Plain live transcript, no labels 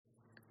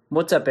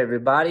What's up,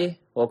 everybody?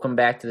 Welcome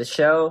back to the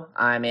show.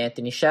 I'm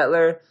Anthony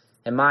Shetler,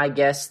 and my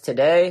guest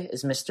today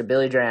is Mr.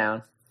 Billy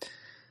Drown.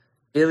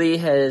 Billy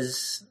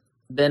has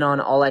been on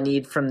All I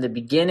Need from the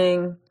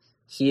beginning.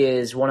 He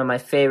is one of my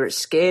favorite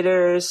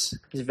skaters.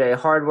 He's very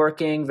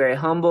hardworking, very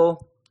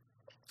humble,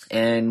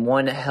 and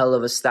one hell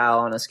of a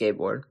style on a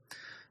skateboard.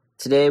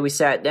 Today we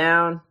sat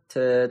down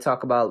to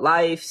talk about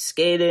life,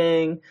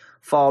 skating,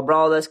 fall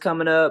brawl that's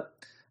coming up.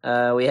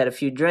 We had a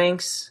few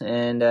drinks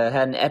and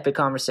had an epic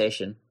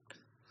conversation.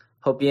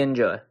 Hope you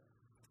enjoy.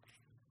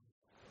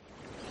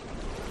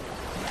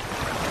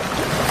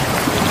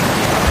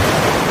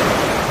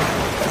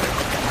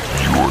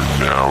 You're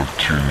now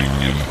tuning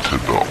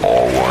into the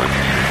All I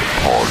Need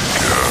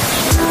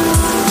podcast.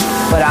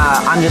 But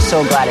I'm just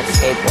so glad it's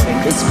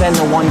skateboarding. It's been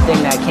the one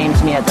thing that came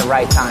to me at the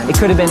right time. It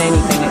could have been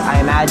anything I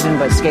imagined,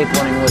 but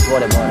skateboarding was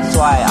what it was.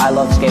 So I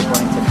love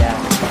skateboarding to death.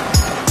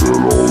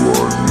 And all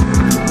I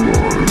need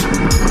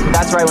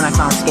That's right when I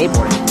found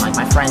skateboarding. Like,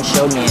 my friend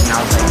showed me and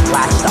I was like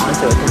latched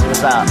onto it because it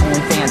was the only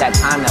thing at that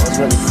time that was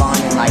really fun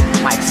and like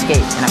my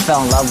escape. And I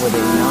fell in love with it,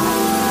 you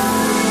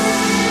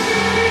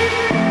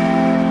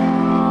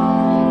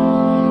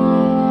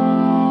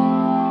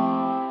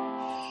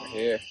know?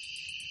 Here.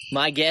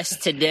 My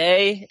guest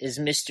today is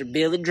Mr.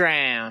 Billy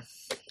Drown.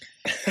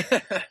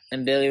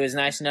 And Billy was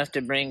nice enough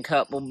to bring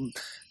couple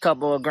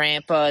of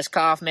Grandpa's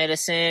cough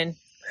medicine.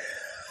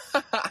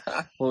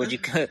 What would you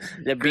call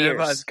the beers?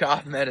 Grandma's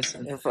cough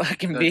medicine. The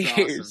fucking That's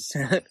beers.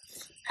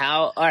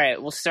 All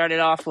right, we'll start it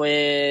off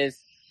with,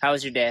 how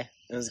was your day?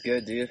 It was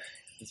good, dude.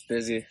 It's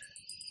busy,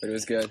 but it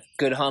was good.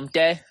 Good hump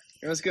day?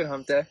 It was good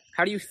hump day.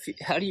 How do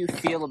you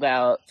feel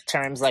about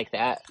terms like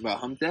that? About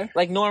hump day?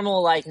 Like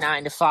normal, like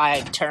 9 to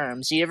 5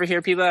 terms. You ever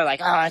hear people that are like,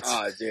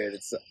 Oh, dude,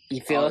 it's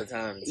you feel all the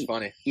time. It's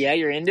funny. Yeah,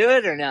 you're into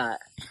it or not?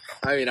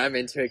 I mean, I'm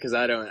into it because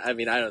I don't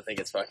think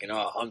it's fucking,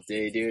 hump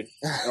day, dude.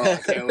 Oh, I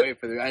can't wait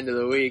for the end of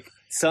the week.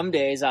 Some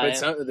days I But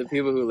some of the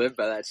people who live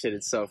by that shit,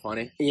 it's so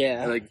funny.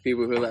 yeah. Like,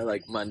 people who let,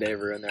 like, Monday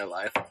ruin their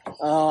life.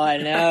 Oh, I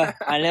know,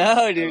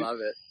 dude. I love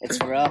it. It's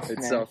rough.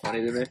 It's man. so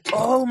funny to me.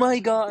 Oh my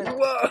god.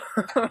 Whoa!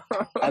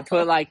 I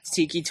put like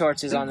tiki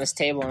torches on this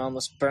table and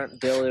almost burnt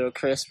Billy to a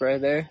crisp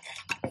right there.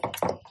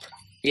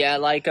 Yeah,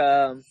 like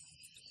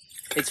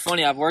it's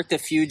funny. I've worked a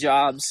few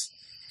jobs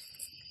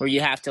where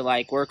you have to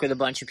like work with a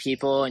bunch of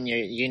people and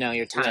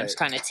your time's Right.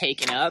 kind of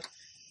taken up,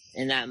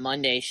 and that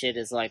Monday shit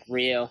is like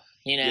real,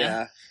 you know.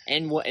 Yeah.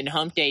 And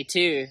hump day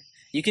too.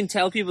 You can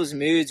tell people's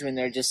moods when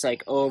they're just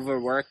like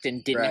overworked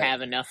and didn't Right.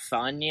 have enough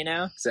fun, you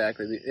know.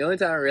 Exactly. The only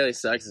time it really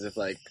sucks is if,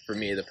 like, for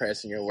me, the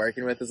person you're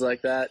working with is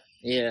like that.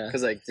 Yeah,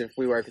 Because, like, if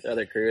we work with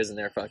other crews and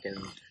they're fucking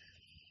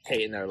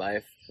hating their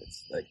life,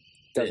 it's like,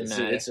 Doesn't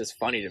matter. It's just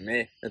funny to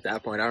me at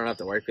that point. I don't have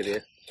to work with you.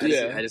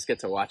 I just get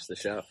to watch the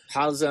show.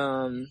 How's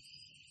the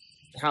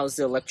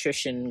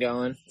electrician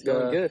going? It's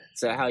going good. Is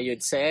that how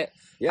you'd say it?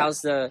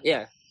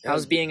 Yeah.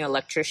 How's being an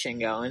electrician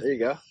going? There you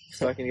go. It's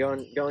fucking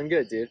going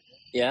good, dude.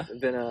 Yeah. I've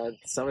been,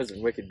 summer's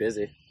been wicked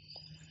busy.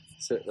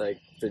 So, like,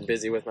 been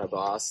busy with my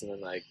boss, and then,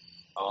 like,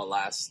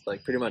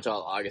 pretty much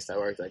all August I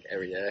worked, like,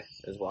 every day.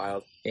 It was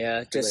wild.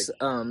 Yeah, just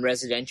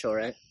residential,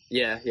 right?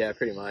 Yeah,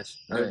 pretty much.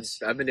 Nice.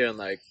 I've been doing,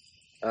 like,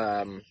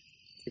 a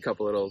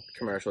couple little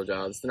commercial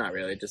jobs. Not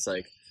really, just,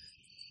 like,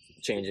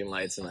 changing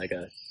lights in, like,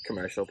 a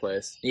commercial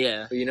place.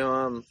 Yeah. But you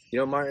know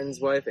Martin's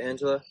wife,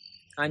 Angela?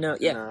 I know.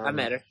 Yeah, I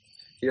met her.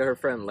 You know her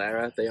friend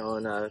Lara? They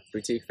own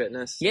Boutique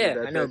Fitness. Yeah,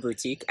 Right I know there?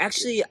 Boutique.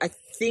 Actually, I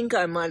think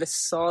I might have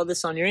saw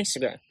this on your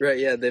Instagram. Right,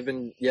 yeah, I've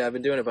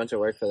been doing a bunch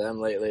of work for them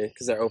lately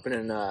because they're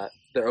opening a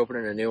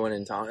new one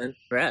in Taunton.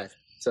 Right.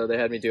 So they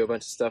had me do a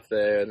bunch of stuff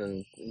there, and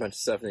then a bunch of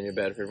stuff in the New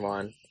Bedford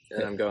one,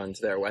 and I'm going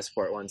to their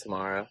Westport one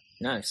tomorrow.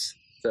 Nice.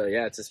 So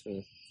yeah, it's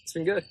been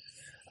good.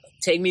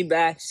 Take me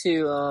back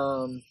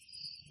to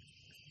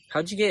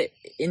how'd you get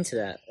into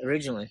that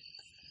originally?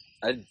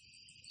 I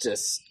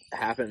just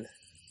happened.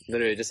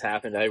 Literally just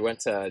happened. I went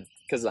to,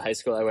 because the high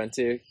school I went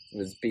to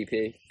was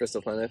BP,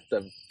 Bristol Plymouth,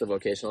 the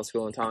vocational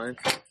school in Taunton.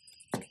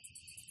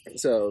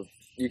 So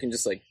you can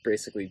just like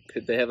basically,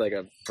 they have like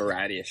a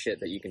variety of shit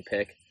that you can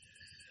pick.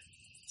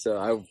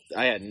 So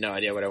I had no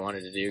idea what I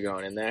wanted to do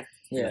going in there.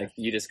 Yeah. Like,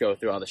 you just go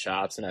through all the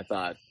shops, and I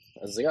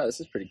was like, oh,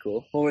 this is pretty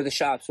cool. What were the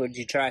shops? What did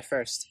you try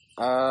first?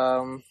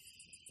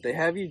 They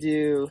have you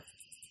do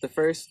I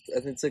think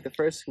it's like the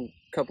first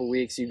couple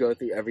weeks you go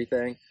through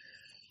everything.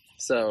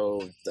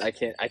 So I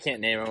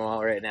can't name them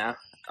all right now.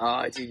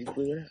 Oh, dude, you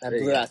blew it. I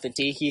blew out the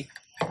tiki.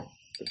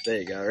 There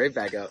you go, right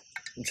back up.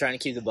 I'm trying to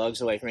keep the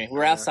bugs away from me.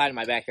 We're outside of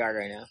my backyard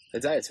right now.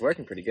 It's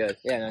working pretty good.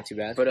 Yeah, not too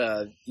bad.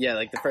 But yeah,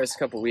 like the first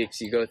couple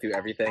weeks you go through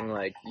everything.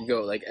 Like you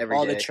go like every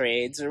all day. the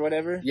trades or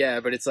whatever. Yeah,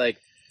 but it's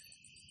like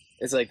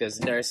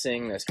there's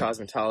nursing, there's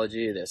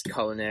cosmetology, there's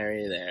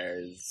culinary,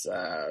 there's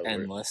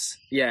Endless.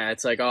 Yeah,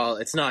 it's like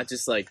it's not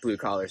just like blue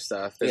collar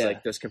stuff. There's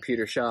like those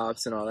computer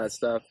shops and all that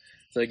stuff.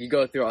 So like you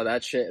go through all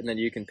that shit, and then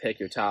you can pick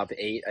your top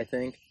 8, I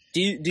think. Do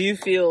you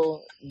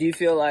feel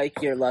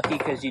like you're lucky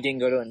because you didn't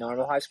go to a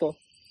normal high school?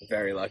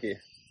 Very lucky.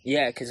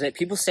 Yeah, because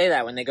people say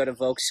that when they go to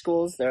Voc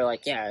schools, they're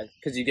like, yeah,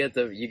 because you get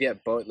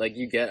both. Like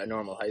you get a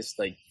normal high,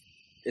 like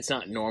it's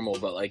not normal,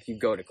 but like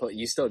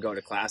you still go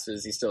to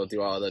classes, you still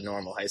do all the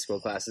normal high school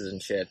classes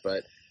and shit,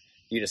 but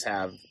you just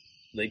have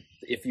like,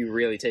 if you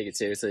really take it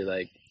seriously,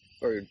 like,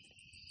 or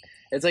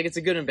it's like, it's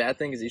a good and bad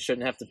thing because you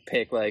shouldn't have to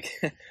pick like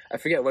I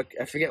forget what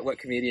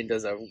comedian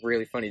does a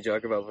really funny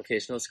joke about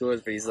vocational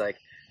schools, but he's like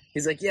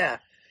yeah,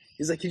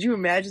 he's like, could you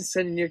imagine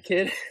sending your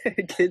kid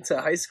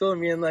to high school and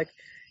being like,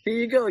 here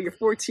you go, you're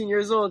 14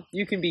 years old,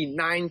 you can be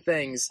 9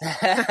 things.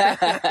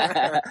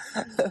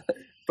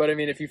 But I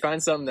mean, if you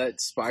find something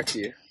that sparks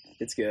you,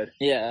 it's good.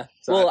 Yeah.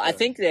 So well, I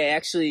think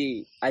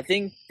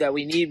that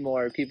we need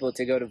more people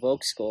to go to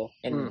Voc school,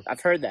 and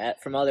I've heard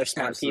that from other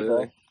smart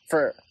Absolutely.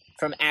 people,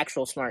 from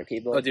actual smart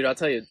people. Oh, dude, I'll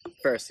tell you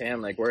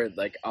firsthand. Like, we're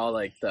like all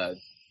like the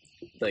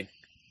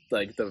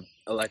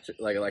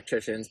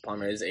electricians,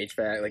 plumbers,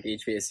 HVAC, like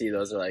HVAC.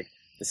 Those are like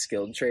the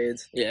skilled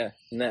trades. Yeah.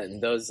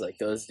 And those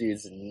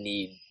dudes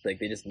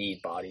they just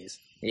need bodies.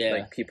 Yeah.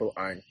 Like, people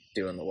aren't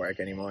doing the work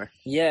anymore.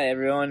 Yeah,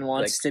 everyone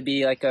wants to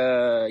be like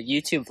a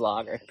YouTube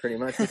vlogger. Pretty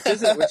much,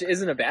 which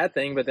isn't a bad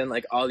thing. But then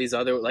like all the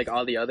other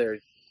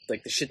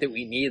like the shit that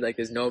we need, like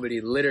there's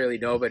literally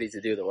nobody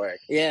to do the work.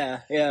 Yeah.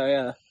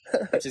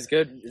 Which is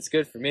good. It's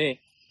good for me.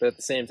 But at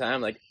the same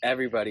time, like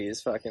everybody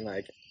is fucking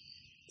like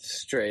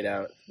straight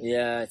out.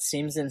 Yeah, it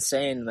seems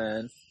insane,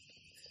 man.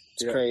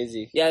 It's Yeah.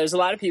 crazy. Yeah, there's a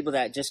lot of people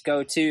that just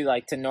go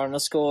to normal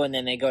school and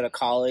then they go to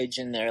college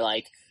and they're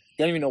like,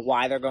 they don't even know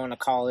why they're going to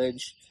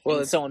college. Well,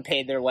 and someone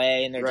paid their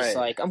way and they're just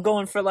Right. like, I'm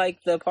going for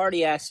like the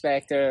party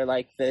aspect or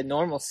like the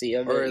normalcy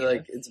of Or it.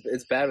 like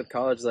it's bad with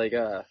college, like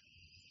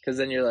because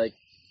then you're like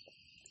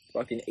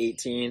fucking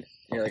 18 and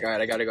you're like, all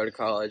right, I gotta go to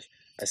college.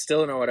 I still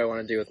don't know what I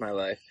want to do with my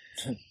life.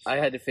 I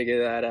had to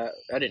figure that out.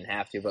 I didn't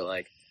have to, but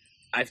like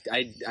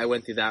I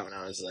went through that when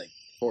I was like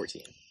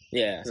 14.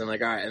 Yeah. Because I'm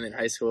like, all right, I'm in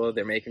high school,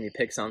 they're making me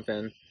pick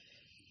something.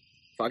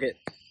 Fuck it.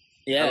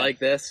 Yeah. I like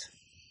this.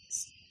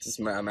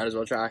 I might as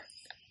well try.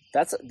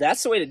 That's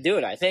the way to do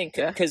it, I think.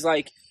 Yeah. Because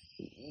like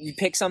you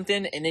pick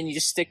something and then you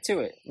just stick to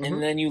it. Mhm.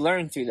 And then you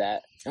learn through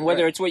that. And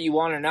whether Right. it's what you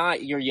want or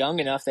not, you're young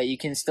enough that you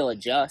can still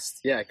adjust.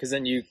 Yeah, because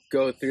then you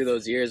go through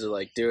those years of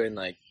like doing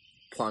like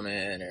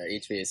plumbing or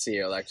HVAC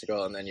or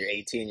electrical, and then you're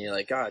 18, you're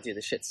like, oh, dude,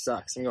 this shit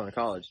sucks. I'm going to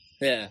college.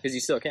 Yeah. Because you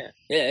still can.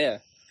 Yeah,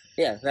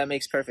 that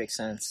makes perfect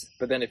sense.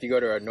 But then if you go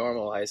to a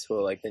normal high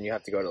school, like then you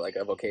have to go to like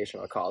a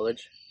vocational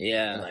college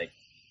Yeah. and like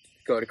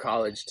go to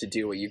college to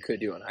do what you could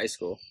do in high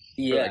school.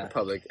 For Yeah. like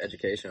public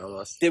education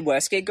almost. Did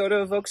Westgate go to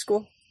a Voc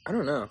school? I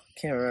don't know.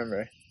 Can't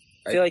remember.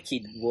 I feel like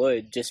he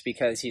would just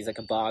because he's like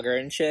a bogger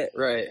and shit.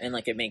 Right. And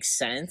like it makes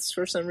sense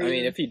for some I reason.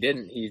 mean, if he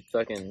didn't, he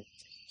fucking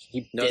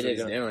he knows did what it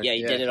he's doing. Yeah,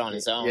 he did it on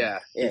his own. Yeah,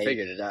 Yeah, he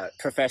figured it out.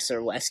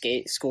 Professor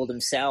Westgate schooled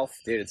himself.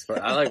 Dude, it's fun.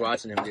 I like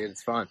watching him, dude.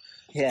 It's fun.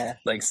 Yeah.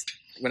 Like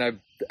when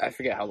I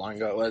forget how long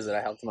ago it was that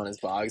I helped him on his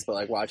bogs, but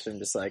like watching him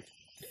just like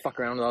fuck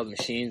around with all the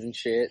machines and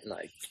shit, and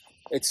like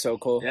It's so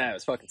cool. yeah, it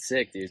was fucking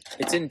sick, dude.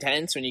 It's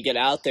intense when you get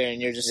out there and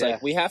you're just Yeah.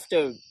 like, we have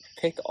to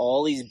pick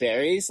all these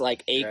berries,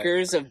 like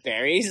acres of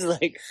berries.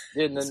 Like,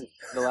 Dude, and then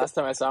the last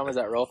time I saw him was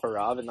at Roll for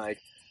Rob, and like,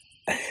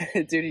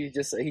 dude,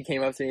 he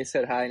came up to me,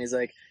 said hi, and he's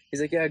like,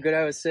 yeah, good,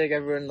 I was sick.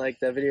 Everyone like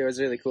that video was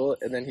really cool,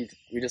 and then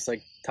we just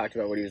like talked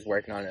about what he was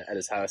working on at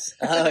his house.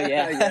 oh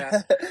yeah.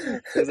 Yeah.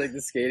 It was like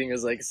the skating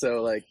was like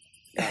so like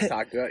not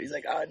talked about. He's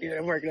like, oh, dude,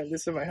 I'm working on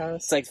this in my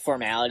house. It's like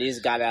formalities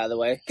got out of the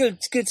way. Good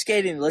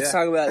skating. Let's Yeah.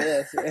 talk about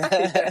this.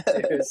 Yeah,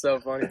 dude, it was so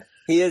funny.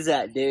 He is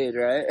that dude,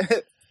 right?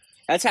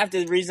 That's half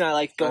the reason I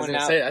like I was going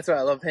gonna out. say that's why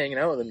I love hanging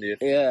out with him, dude.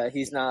 Yeah,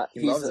 he's not.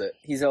 He loves it.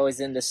 He's always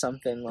into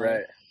something. Like,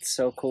 Right. It's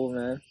so cool,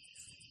 man.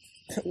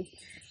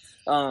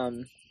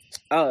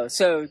 Oh,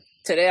 so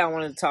today I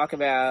wanted to talk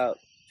about.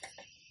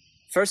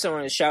 First, I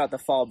want to shout out the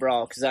Fall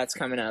Brawl because that's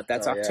coming up.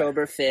 That's Oh, yeah.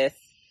 October 5th,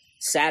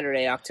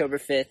 Saturday, October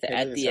 5th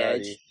at the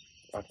Edge.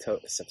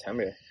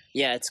 September.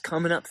 Yeah, it's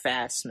coming up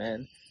fast,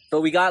 man.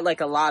 But we got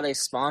like a lot of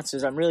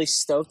sponsors. I'm really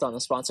stoked on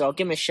the sponsor. I'll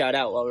give him a shout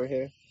out while we're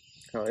here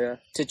Oh yeah.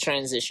 to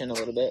transition a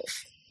little bit.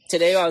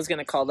 Today I was going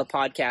to call the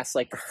podcast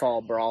like the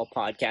Fall Brawl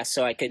podcast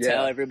so I could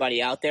tell Yeah.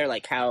 everybody out there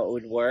like how it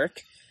would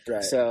work.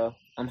 Right. So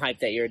I'm hyped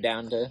that you're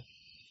down to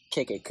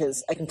kick it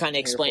because I can kind of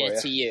explain for it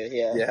ya. to you.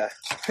 Yeah. yeah.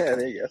 Yeah.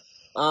 There you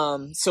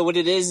go. So what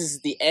it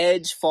is the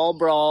Edge Fall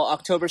Brawl,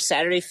 October,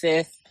 Saturday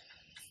 5th,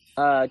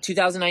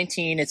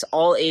 2019. It's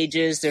all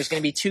ages. There's going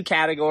to be 2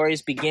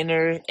 categories,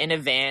 beginner and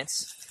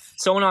advanced.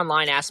 Someone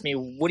online asked me,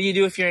 what do you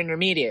do if you're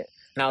intermediate?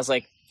 And I was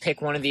like,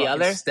 pick one or the Fucking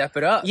other. Step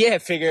it up. Yeah,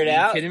 figure it Are you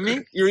out. kidding me?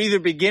 You're either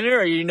beginner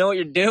or you know what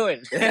you're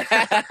doing.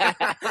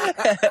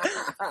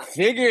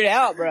 Figure it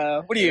out,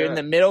 bro. What are you, in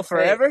the middle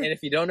forever? Hey, and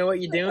if you don't know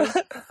what you're doing,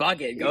 fuck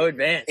it, go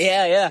advance.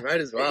 Yeah.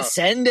 Might as well.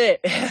 Send it.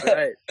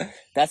 Right.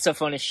 That's the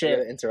funnest Should I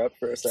shit. interrupt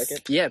for a second?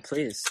 Yeah,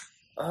 please.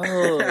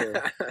 Oh.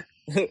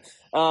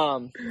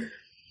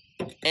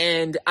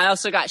 And I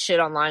also got shit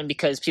online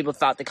because people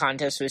thought the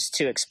contest was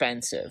too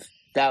expensive.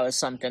 That was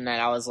something that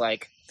I was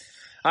like,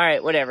 all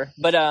right, whatever.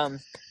 But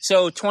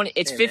so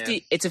it's Hey, 50.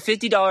 man. It's a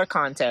 $50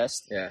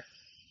 contest. Yeah.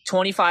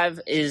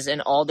 $25 is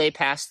an all-day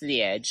pass to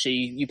the edge. So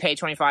you pay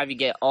 $25, you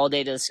get all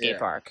day to the skate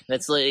park.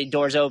 That's literally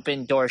doors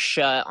open, doors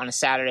shut. On a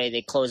Saturday,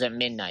 they close at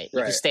midnight.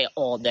 You can stay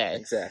all day.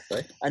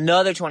 Exactly.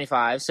 Another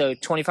 $25, so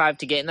 $25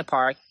 to get in the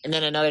park, and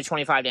then another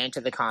 $25 to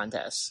enter the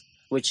contest,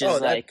 which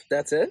is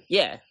that's it?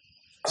 Yeah.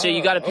 So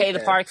you got to pay the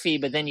park fee,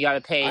 but then you got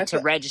to pay to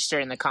register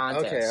in the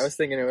contest. Okay, I was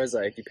thinking it was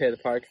like you pay the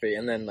park fee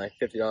and then like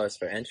 $50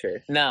 for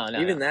entry. No.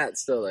 Even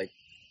that's still like...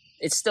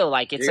 It's still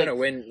like it's you're gonna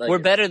win. Like, we're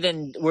better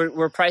than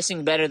we're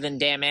pricing better than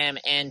Dam Am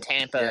and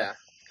Tampa. Yeah.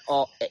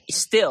 All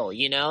still,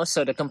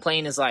 so to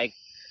complain is like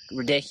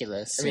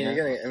ridiculous. I mean,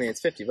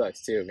 it's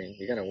 $50 too. I mean,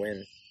 you're gonna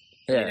win.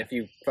 Yeah. I mean, if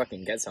you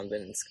fucking get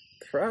something, it's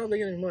probably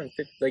gonna be more than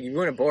 50. Like, you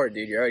win a board,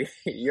 dude.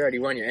 You already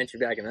won your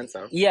entry back and then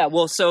some. Yeah.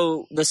 Well,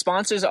 so the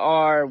sponsors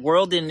are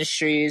World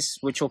Industries,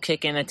 which will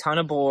kick in a ton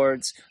of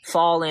boards.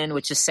 Fallin,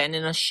 which is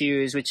sending us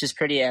shoes, which is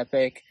pretty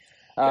epic.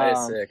 That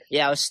is sick.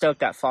 Yeah, I was stoked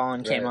that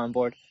Fallin came on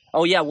board.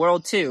 Oh, yeah,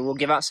 World 2. We'll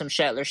give out some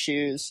Shetler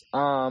shoes.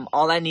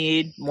 All I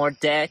Need, more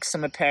decks,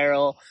 some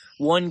apparel.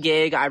 1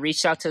 Gig, I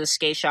reached out to the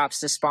skate shops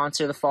to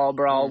sponsor the Fall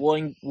Brawl.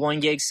 1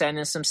 Gig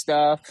sending some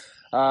stuff.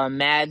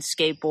 Mad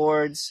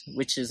Skateboards,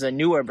 which is a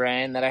newer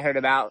brand that I heard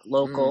about,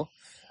 local.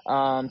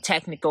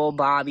 Technical,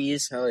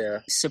 Bobby's. Hell yeah.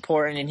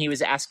 Supporting, and he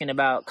was asking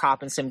about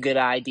copping some Good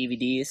Eye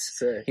DVDs.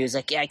 Sick. He was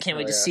like, yeah, I can't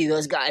wait to see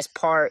those guys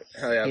part.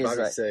 Hell yeah, Bobby's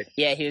like, sick.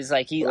 Yeah, he was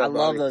like, I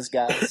love those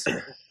guys.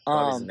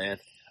 Bobby's the man.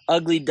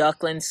 Ugly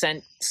Duckling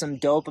sent some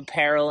dope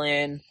apparel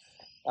in.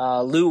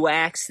 Lou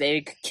Wax,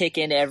 they kick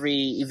in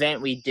every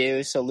event we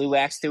do. So Lou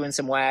Wax doing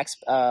some wax.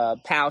 Pow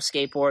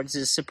Skateboards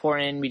is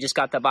supporting. We just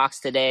got the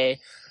box today.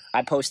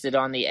 I posted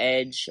on the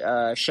Edge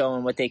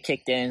showing what they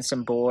kicked in,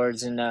 some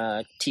boards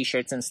and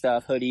T-shirts and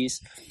stuff,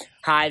 hoodies.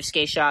 Hive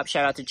Skate Shop,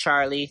 shout out to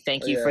Charlie.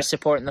 Thank you for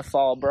supporting the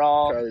Fall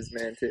Brawl. Charlie's the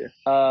man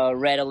too.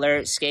 Red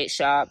Alert Skate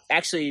Shop.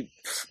 Actually,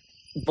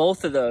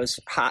 both of those,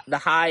 the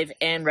Hive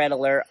and Red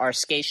Alert, are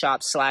skate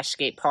shops /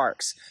 skate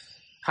parks.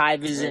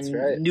 Hive is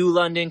in New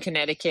London,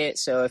 Connecticut,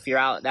 so if you're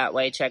out that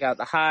way, check out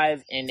the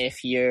Hive. And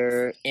if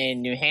you're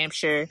in New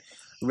Hampshire,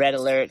 Red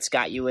Alert's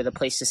got you with a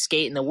place to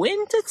skate in the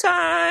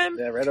wintertime.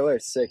 Yeah, Red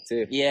Alert's sick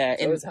too. Yeah.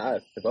 So is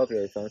Hive. They're both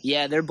really fun.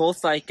 Yeah, they're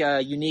both like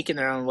unique in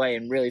their own way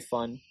and really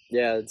fun.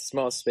 Yeah, it's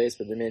small space,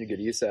 but they made a good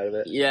use out of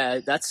it. Yeah,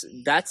 that's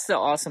the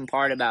awesome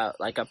part about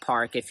like a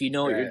park. If you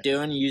know what you're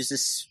doing, you use the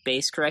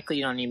space correctly,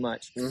 you don't need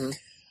much. Mm-hmm.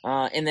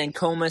 And then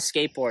Coma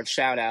Skateboard,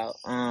 shout out.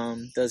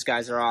 Those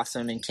guys are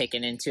awesome and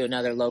kicking into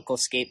another local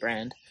skate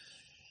brand.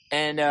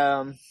 And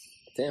damn,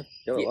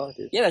 you a lot,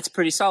 dude. Yeah, that's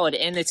pretty solid,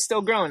 and it's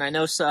still growing. I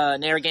know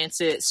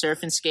Narragansett Surf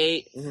and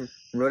Skate,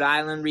 Rhode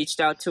Island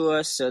reached out to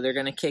us, so they're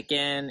gonna kick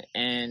in,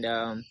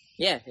 and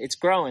yeah, it's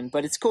growing,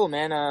 but it's cool,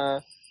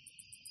 man.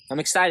 I'm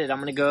excited. I'm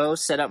going to go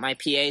set up my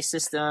PA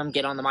system,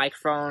 get on the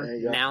microphone,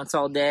 announce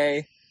all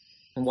day,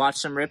 and watch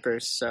some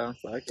rippers. So,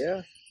 fuck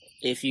yeah.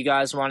 If you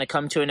guys want to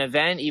come to an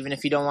event, even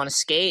if you don't want to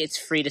skate, it's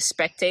free to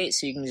spectate,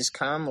 so you can just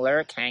come,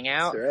 lurk, hang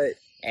out. That's right.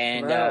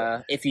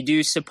 And if you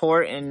do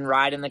support and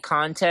ride in the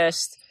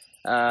contest,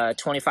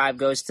 $25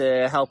 goes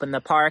to helping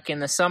the park in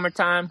the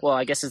summertime. Well,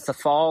 I guess it's the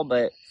fall,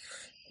 but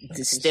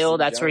still,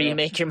 that's where you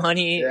make your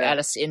money at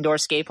an indoor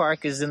skate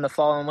park is in the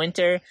fall and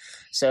winter.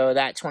 So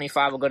that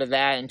 $25 will go to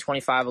that, and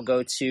 $25 will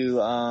go to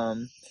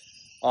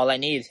All I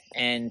Need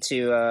and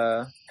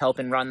to help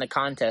and run the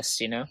contest,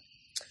 you know?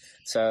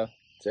 So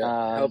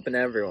helping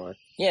everyone.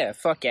 Yeah,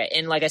 fuck yeah.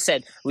 And like I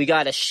said, we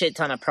got a shit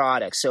ton of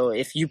products. So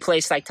if you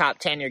place like top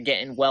 10, you're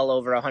getting well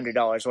over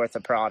 $100 worth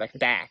of product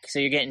back. So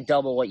you're getting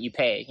double what you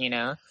pay, you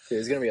know? Dude,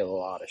 there's going to be a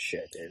lot of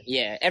shit, dude.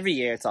 Yeah, every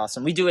year it's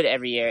awesome. We do it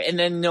every year. And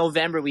then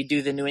November we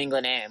do the New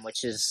England Am,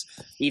 which is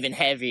even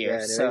heavier.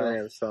 Yeah, New England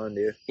Am's fun,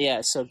 dude.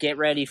 Yeah, so get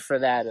ready for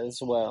that as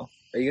well.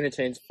 Are you going to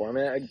change the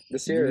format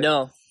this year?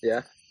 No.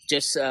 Yeah?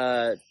 Just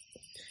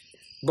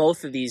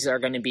both of these are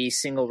going to be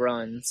single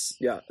runs.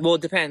 Yeah. Well,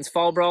 it depends.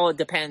 Fall Brawl, it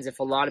depends. If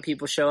a lot of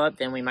people show up,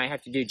 then we might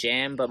have to do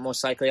jam, but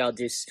most likely I'll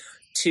do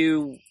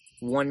 2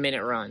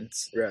 1-minute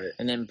runs. Right.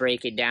 And then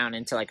break it down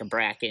into like a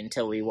bracket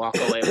until we walk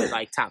away with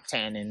like top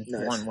 10 and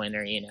one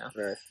winner, you know.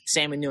 Right.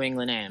 Same with New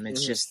England Am.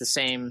 It's just the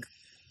same,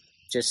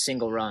 just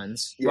single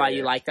runs. Yeah, Why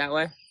you like that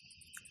way?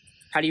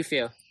 How do you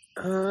feel?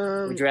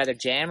 Would you rather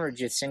jam or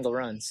just single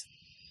runs?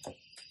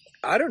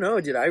 I don't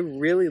know, dude.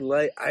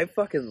 I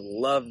fucking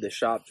love the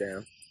shop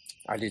jam.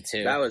 I do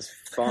too. That was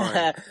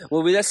fun.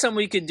 Well, that's something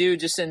we could do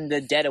just in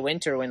the dead of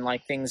winter when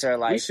like things are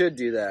like we should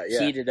do that. Yeah,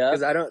 heated up.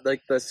 Because I don't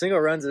like the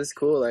single runs is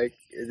cool. Like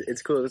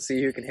it's cool to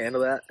see who can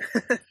handle that.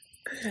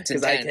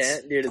 Because I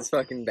can't, dude. It's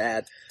fucking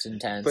bad. It's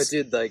intense. But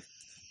dude, like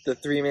the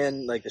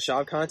 3-man like the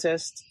shop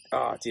contest.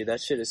 Oh, dude,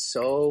 that shit is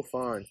so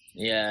fun.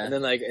 Yeah. And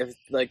then like if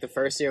like the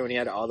first year when he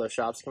had all those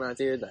shops come out,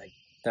 dude, like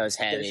that was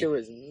heavy. That shit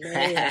was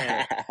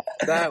man.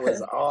 That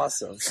was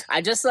awesome.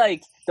 I just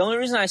like the only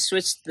reason I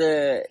switched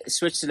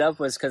it up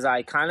was because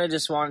I kind of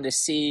just wanted to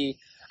see.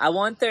 I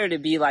want there to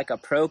be like a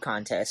pro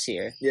contest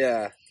here.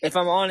 Yeah. If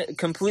I'm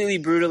completely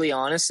brutally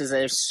honest, is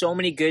there's so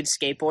many good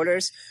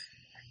skateboarders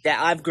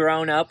that I've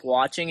grown up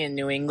watching in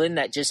New England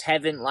that just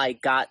haven't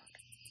like got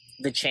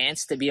the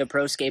chance to be a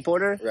pro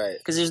skateboarder. Right.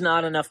 Because there's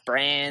not enough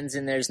brands,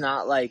 and there's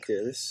not like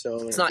Dude, there's so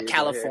many it's not people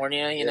out here.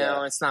 California, you know.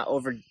 Yeah. It's not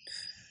over.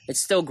 It's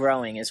still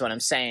growing, is what I'm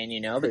saying, you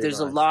know. But Pretty there's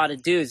a much. lot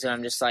of dudes, and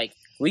I'm just like,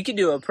 we could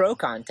do a pro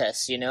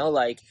contest, you know,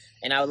 like.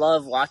 And I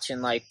love watching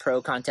like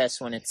pro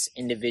contests when it's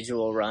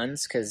individual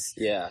runs, because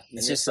Yeah. It's And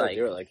just they still like-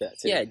 do it like that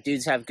too. yeah,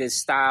 dudes have good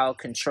style,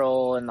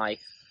 control, and like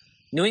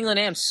New England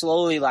Am's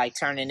slowly like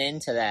turning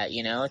into that,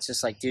 you know. It's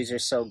just like dudes are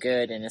so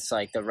good, and it's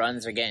like the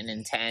runs are getting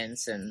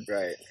intense, and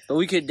Right. but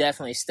we could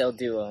definitely still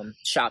do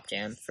shop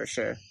jam for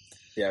sure.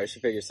 Yeah, we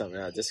should figure something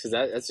out just because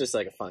that's just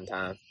like a fun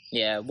time.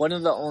 Yeah, one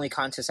of the only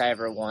contests I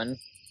ever won,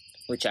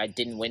 which I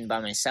didn't win by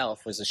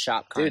myself, was a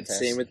shop Dude, contest.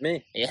 same with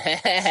me.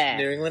 Yeah,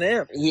 New England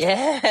Amp.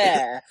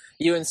 yeah.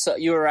 You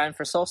were riding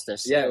for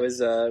Solstice. Yeah, too.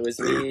 it was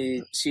me.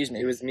 Excuse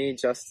me. It was me,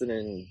 Justin,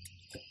 and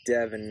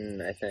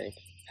Devin, I think.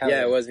 Hell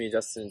Yeah, it was me,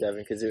 Justin, and Devin,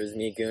 because it was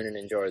me, Goonan,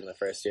 and Jordan the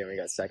first year, and we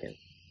got second.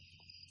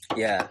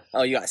 Yeah.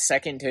 Oh, you got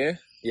second too?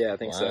 Yeah, I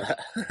think so.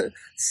 Wow.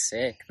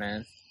 Sick,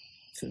 man.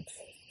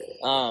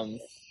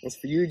 It's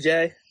for you,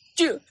 Jay.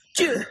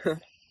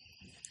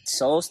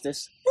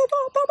 Solstice.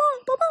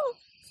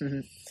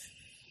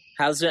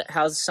 How's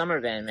the summer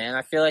been, man?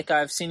 I feel like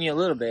I've seen you a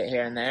little bit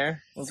here and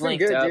there. We've It's been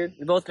linked good, up. dude.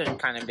 We've both been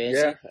kind of busy.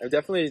 Yeah, I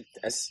definitely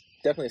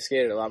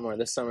skated a lot more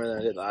this summer than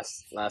I did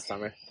last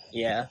summer.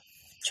 Yeah.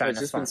 Trying It's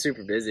to just find. been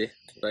super busy.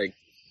 Like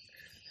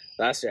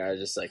last year, I was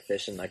just like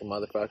fishing like a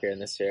motherfucker,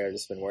 and this year I've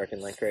just been working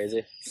like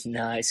crazy.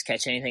 Nice.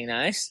 Catch anything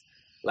nice?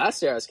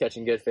 Last year I was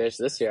catching good fish.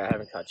 This year I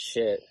haven't caught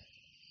shit.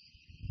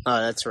 Oh,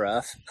 that's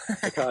rough.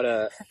 I caught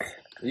a.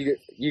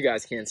 You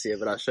guys can't see it,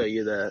 but I'll show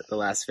you the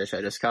last fish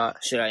I just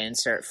caught. Should I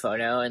insert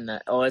photo in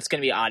the? Oh, it's gonna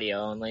be audio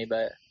only,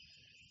 but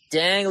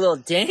dang, little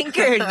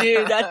dinker,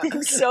 dude, that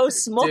thing's so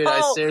small. Dude,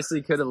 I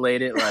seriously could have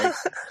laid it like.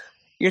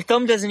 Your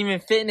thumb doesn't even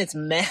fit in its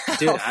mouth.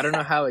 Dude, I don't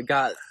know how it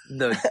got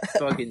the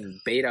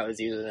fucking bait I was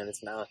using in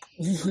its mouth.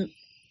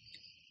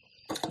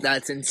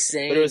 That's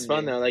insane. But it was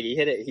fun dude. though. Like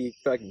he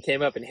fucking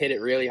came up and hit it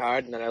really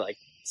hard, and then I like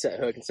set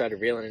hook and started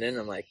reeling it in. And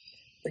I'm like,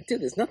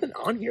 dude, there's nothing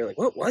on here. Like,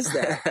 what was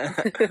that?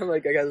 I'm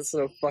like, I got this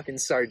little fucking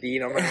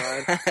sardine on my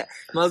line. Might as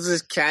well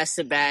just cast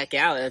it back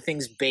out. That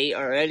thing's bait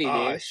already, dude.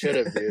 Oh, I should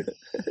have, dude.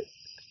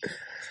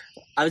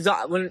 I was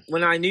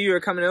when I knew you were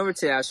coming over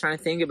today. I was trying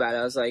to think about it.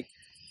 I was like,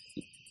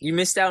 you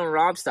missed out on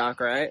Robstock,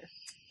 right?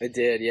 I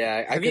did,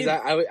 yeah. Have Because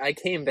you- I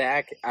came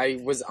back. I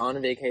was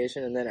on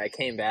vacation, and then I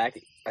came back.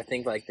 I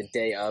think like the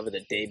day of or the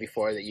day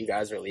before that you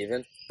guys were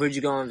leaving. Where'd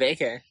you go on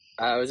vacay?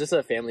 It was just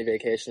a family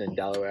vacation in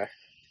Delaware.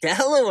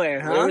 Delaware,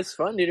 It huh? was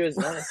fun, dude. It was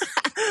nice.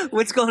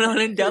 What's going on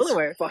in It was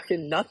Delaware?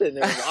 fucking nothing.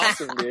 It was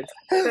awesome, dude.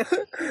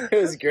 It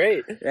was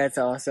great. That's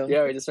awesome.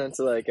 Yeah, we just went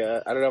to like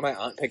I don't know. My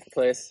aunt picked the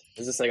place.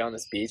 It was just like on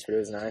this beach, but it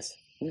was nice.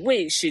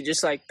 Wait, she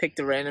just like picked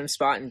a random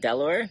spot in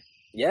Delaware?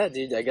 Yeah,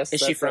 dude. I guess Is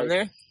she that's, from like-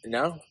 there?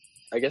 No,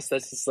 I guess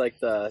that's just like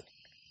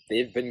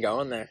they've been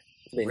going there.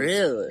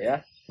 Really?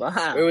 Yeah.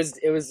 Wow. It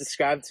was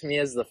described to me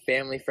as the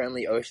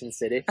family-friendly Ocean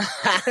City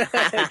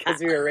because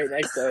we were right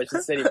next to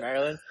Ocean City,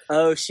 Maryland.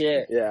 Oh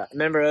shit! Yeah,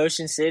 Remember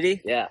Ocean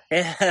City? yeah.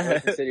 Yeah.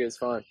 Ocean City was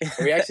fun.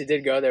 We actually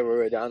did go there when we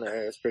were down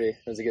there. It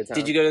was a good time.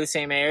 Did you go to the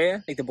same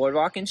area, like the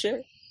boardwalk and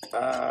shit?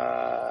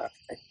 I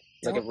Like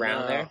don't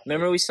around know. there?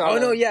 Remember we saw? Oh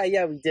no, yeah,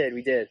 we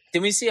did.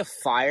 Didn't we see a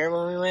fire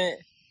when we went?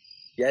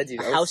 Yeah,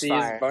 dude. A house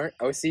fire.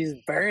 OC's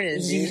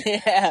burning, dude.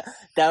 Yeah,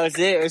 that was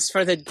it. It was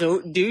for the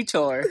do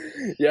tour.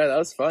 Yeah, that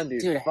was fun,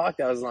 dude. Dude. Fuck,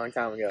 that was a long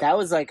time ago. That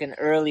was like an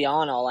early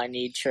on All I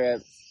Need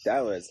trip.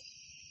 That was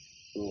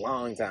a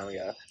long time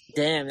ago.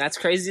 Damn, that's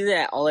crazy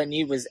that All I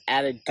Need was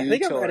at a do I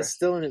think I tour. might have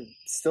still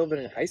been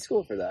in high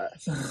school for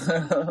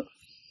that.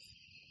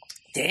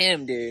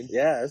 Damn, dude.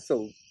 Yeah, that's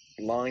a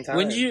long time.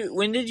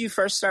 When did you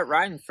first start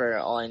riding for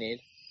All I Need?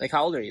 Like,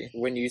 how old are you?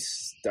 When you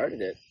started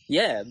it?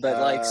 Yeah,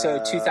 but like,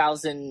 so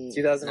 2000,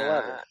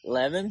 2011.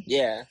 11?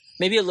 Yeah.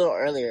 Maybe a little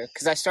earlier.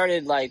 Because I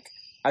started, like,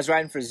 I was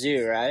riding for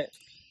Zoo, right?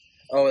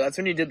 Oh, that's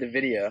when you did the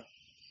video.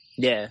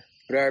 Yeah.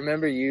 But I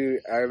remember you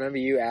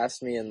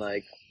asked me in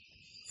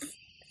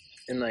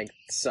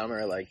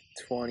summer, like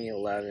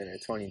 2011 or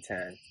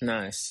 2010.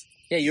 Nice.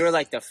 Yeah, you were,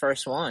 like, the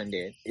first one,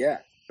 dude. Yeah.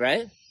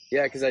 Right?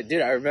 Yeah, because I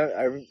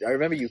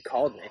remember you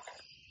called me.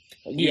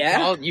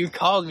 You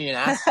called me and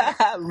asked me.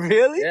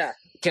 Really? Yeah.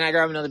 Can I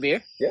grab another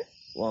beer? Yeah.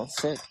 Well,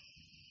 sick.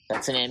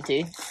 That's an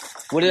empty.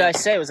 What did I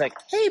say? It was like,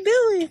 hey,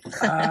 Billy.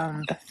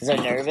 Was I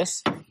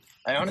nervous?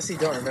 I honestly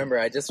don't remember.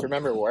 I just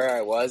remember where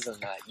I was and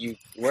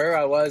where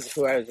I was,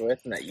 who I was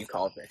with, and that you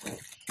called me.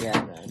 Yeah,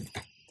 man.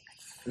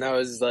 And that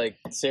was like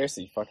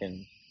seriously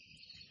fucking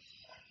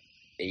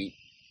 8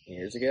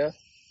 years ago.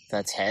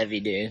 That's heavy,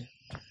 dude.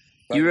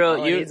 Fucking wrote-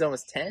 all I need's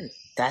almost 10.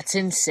 That's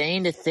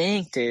insane to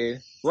think, dude.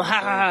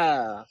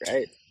 Wow.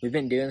 Right? We've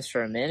been doing this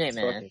for a minute, It's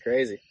man. fucking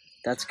crazy.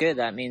 That's good.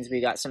 That means we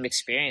got some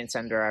experience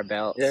under our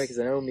belt. Yeah, because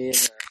I know me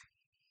and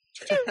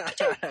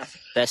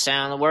Best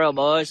sound in the world,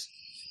 boys.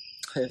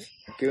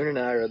 Goon and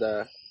I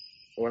were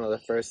one of the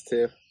first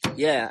two.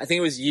 Yeah, I think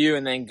it was you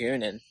and then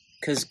Goonan.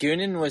 Because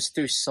Goonan was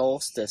through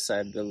Solstice,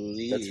 I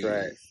believe. That's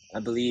right. I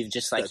believe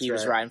just like That's he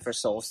was right. riding for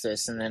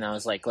Solstice, and then I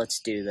was like, let's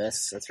do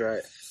this. That's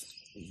right.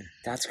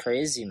 That's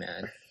crazy,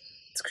 man.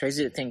 It's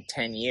crazy to think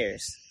 10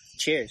 years.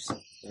 Cheers.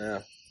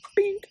 Yeah.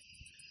 Bink.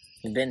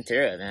 You've been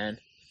through it, man.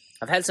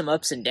 I've had some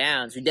ups and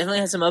downs. We definitely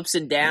had some ups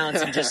and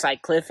downs and just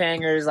like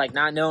cliffhangers, like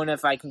not knowing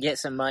if I can get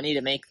some money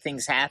to make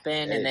things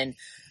happen. Hey, and then,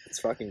 it's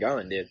fucking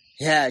going, dude.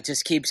 yeah, it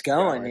just keeps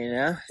going, you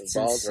know? The It's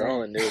ball's insane.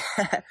 rolling, dude.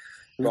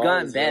 We've Ball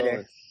gotten is better.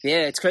 rolling.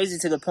 Yeah, it's crazy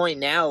to the point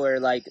now where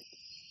like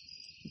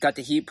got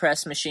the heat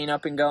press machine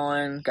up and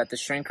going, got the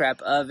shrink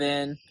wrap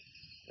oven,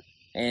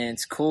 and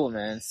it's cool,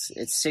 man.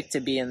 It's sick to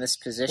be in this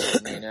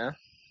position, you know?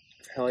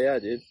 Hell yeah,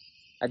 dude.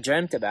 I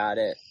dreamt about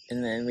it,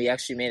 and then we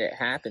actually made it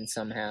happen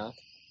somehow.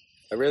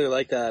 I really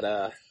like that,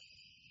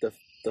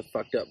 the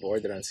fucked up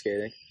board that I'm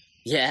skating.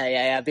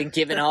 Yeah. I've been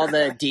given all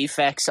the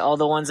defects, all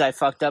the ones I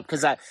fucked up,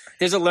 because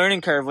there's a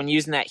learning curve when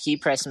using that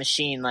heat press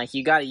machine. Like,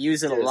 you got to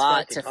use it Dude, a it's lot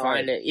fucking to hard.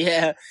 find it.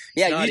 Yeah,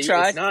 you It's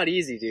tried. not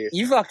easy, dude.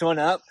 You fucked one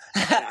up.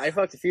 I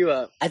fucked a few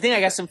up. I think I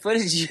got some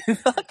footage of you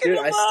fucking Dude,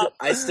 them up.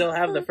 I still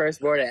have the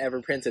first board I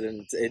ever printed,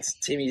 and it's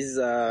Timmy's,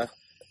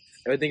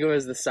 I think it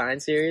was the Sign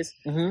series.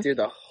 Mhm. Dude,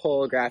 the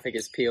whole graphic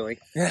is peeling.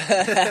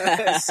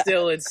 It's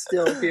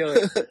still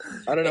peeling.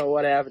 I don't know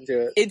what happened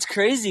to it. It's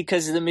crazy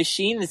because the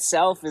machine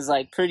itself is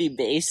like pretty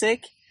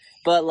basic,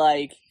 but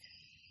like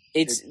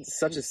It's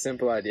such a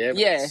simple idea, but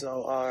Yeah. it's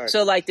so hard.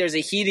 so like there's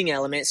a heating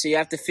element, so you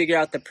have to figure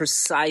out the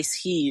precise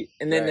heat,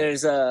 and then Right.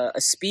 there's a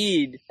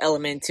speed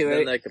element to and it,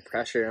 then, like, the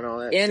pressure and all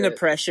that and the shit.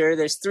 pressure.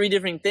 There's 3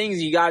 different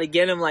things. You got to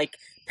get them like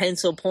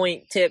pencil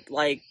point tip,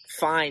 like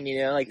fine, you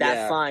know, like that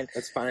Yeah. fine.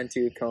 That's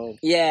fine-tooth comb.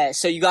 Yeah,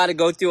 so you got to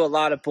go through a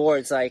lot of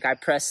boards. Like I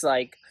pressed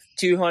like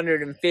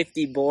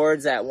 250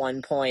 boards at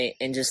one point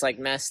and just like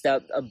messed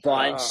up a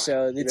bunch. Ah,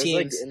 So the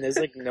teams, There's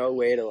no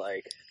way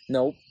to,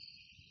 nope.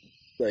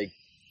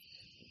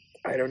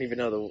 I don't even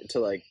know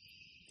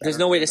There's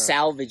no way to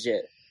salvage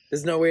it.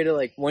 There's no way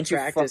to, Once you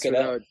practice fuck it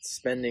up. without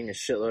spending a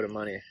shitload of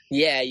money.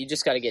 Yeah, you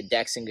just got to get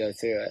decks and go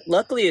through it.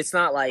 Luckily, it's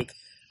not like,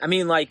 I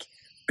mean, like,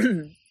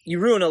 you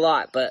ruin a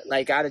lot, but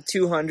like out of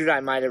 200, I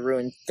might have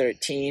ruined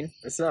 13.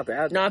 It's not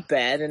bad. Not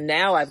bad. And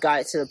now I've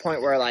got it to the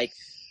point where like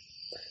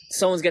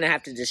someone's gonna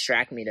have to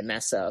distract me to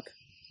mess up.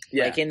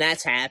 Yeah. Like, and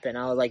that's happened.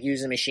 I'll like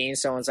use the machine.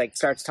 Someone's like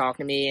starts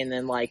talking to me, and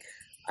then like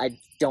I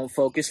don't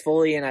focus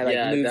fully, and I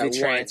like move the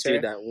transfer.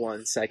 That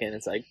 1 second,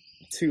 it's like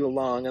too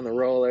long on the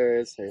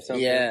rollers or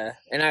something. Yeah,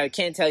 and I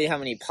can't tell you how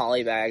many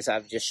poly bags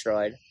I've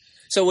destroyed.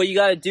 So what you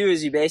got to do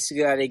is you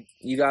basically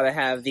got to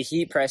have the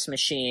heat press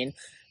machine.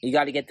 You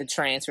got to get the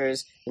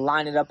transfers,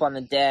 line it up on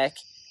the deck,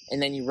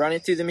 and then you run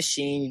it through the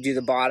machine. You do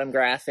the bottom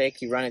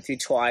graphic. You run it through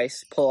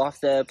twice. Pull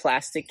off the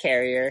plastic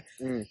carrier.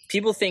 Mm.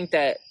 People think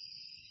that.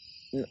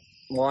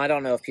 Well, I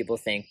don't know if people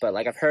think, but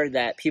like I've heard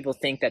that people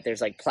think that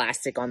there's like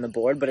plastic on the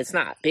board, but it's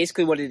not.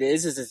 Basically, what it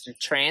is it's a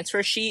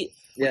transfer sheet,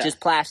 which Yeah. is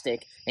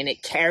plastic, and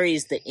it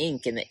carries the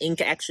ink, and the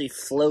ink actually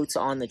floats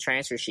on the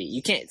transfer sheet.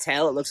 You can't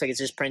tell; it looks like it's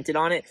just printed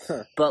on it,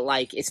 Huh. but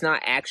like it's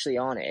not actually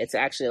on it. It's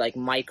actually like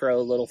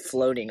micro little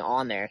floating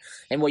on there.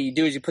 And what you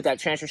do is you put that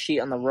transfer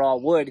sheet on the raw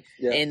wood,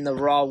 Yeah. and the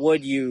raw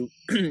wood you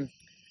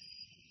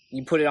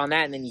you put it on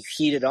that, and then you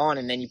heat it on,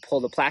 and then you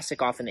pull the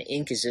plastic off, and the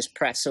ink is just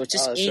pressed. So it's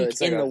just Oh, so ink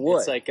it's in like the wood.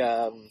 It's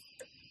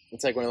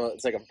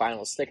like a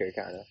vinyl sticker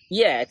kind of.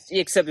 Yeah,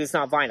 except it's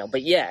not vinyl.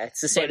 But yeah, it's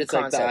the same But it's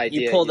like concept. the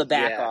idea. You pull the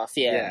back off,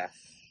 yeah. Yeah.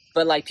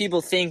 But like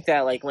people think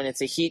that like when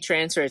it's a heat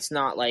transfer, it's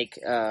not like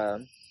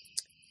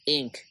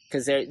ink,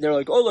 because they're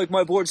like, oh, like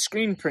my board's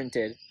screen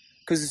printed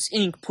because it's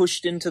ink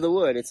pushed into the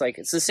wood. It's like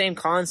it's the same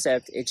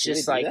concept. It's Can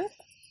just you do like that?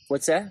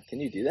 what's that? Can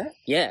you do that?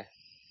 Yeah,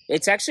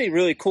 it's actually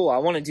really cool. I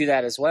want to do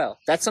that as well.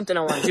 That's something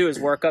I want to do is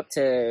work up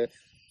to.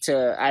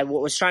 I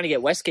was trying to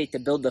get Westgate to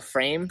build the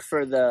frame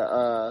for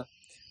the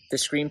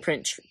screen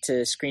print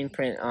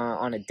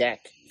on a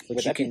deck, which Would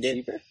you that be can do.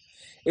 cheaper?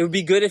 It would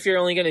be good if you're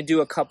only going to do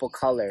a couple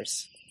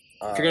colors.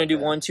 If you're going to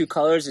do 1-2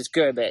 colors, it's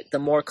good. But the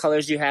more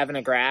colors you have in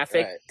a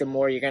graphic, Right. the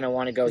more you're going to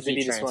want to go If heat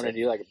you just transfer. want to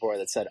do like a board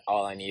that said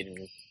all I need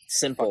in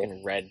Simple.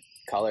 fucking red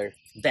color,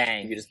 you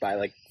Bang. could just buy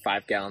like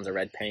 5 gallons of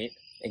red paint.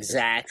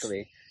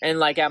 Exactly. And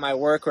like at my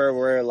work where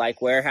we're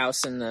like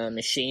warehousing the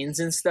machines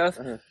and stuff,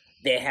 Uh-huh.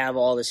 they have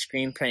all the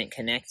screen print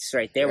connects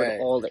right there Right.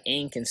 with all the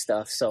ink and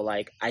stuff. So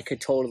like I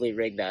could totally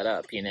rig that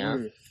up, you know?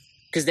 Mm.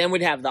 Because then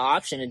we'd have the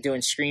option of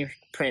doing screen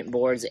print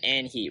boards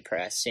and heat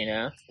press, you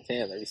know?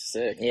 Damn, that'd be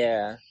sick.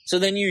 Yeah. So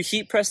then you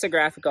heat press the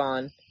graphic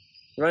on,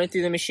 run it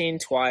through the machine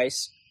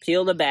twice,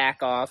 peel the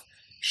back off,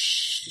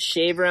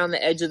 shave around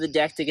the edge of the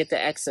deck to get the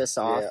excess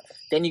off. Yeah.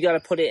 Then you got to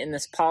put it in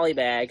this poly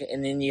bag,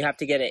 and then you have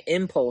to get an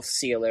impulse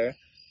sealer,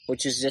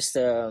 which is just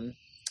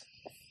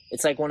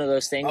it's like one of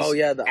those things. Oh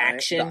yeah, the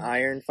action.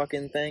 iron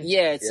fucking thing.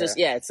 Yeah,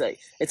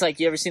 it's like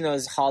you ever seen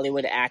those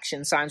Hollywood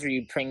action signs where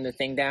you bring the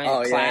thing down and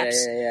Oh it yeah,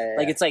 claps? yeah.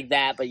 Like it's like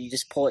that, but you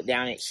just pull it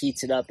down, it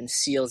heats it up and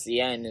seals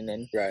the end, and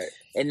then right.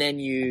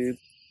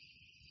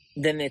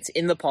 then it's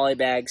in the poly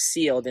bag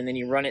sealed, and then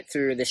you run it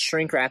through the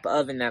shrink wrap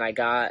oven that I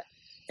got,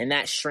 and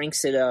that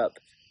shrinks it up,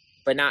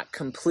 but not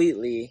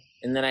completely.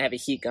 And then I have a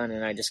heat gun,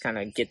 and I just kind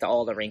of get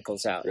all the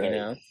wrinkles out, you Right.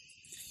 know.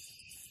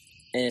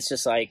 And it's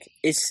just like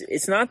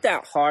it's not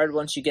that hard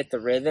once you get the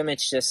rhythm.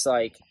 It's just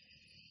like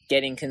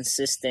getting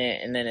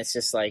consistent, and then it's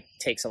just like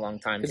takes a long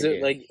time Is to it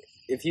do. like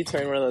if you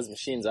turn one of those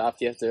machines off,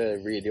 do you have to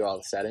redo all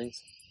the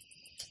settings?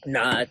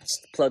 Nah,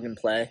 it's plug and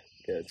play.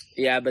 Good.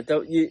 Yeah, but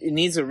it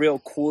needs a real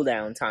cool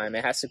down time.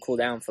 It has to cool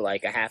down for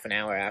like a half an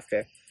hour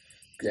after.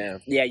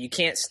 Damn. Yeah, you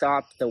can't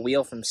stop the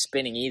wheel from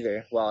spinning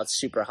either while it's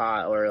super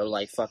hot, or it'll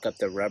like fuck up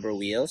the rubber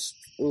wheels.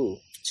 Ooh.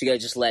 So you gotta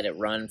just let it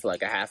run for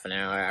like a half an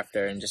hour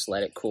after, and just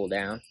let it cool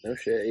down. No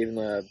shit. Even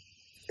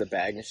the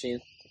bag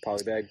machine, the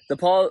poly bag. The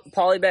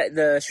poly bag,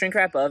 the shrink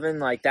wrap oven,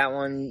 like that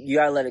one, you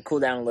gotta let it cool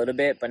down a little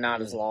bit, but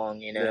not as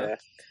long, you know. Yeah.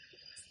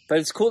 But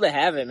it's cool to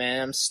have it,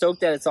 man. I'm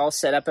stoked that it's all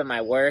set up at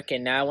my work,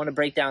 and now I want to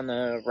break down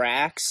the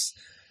racks.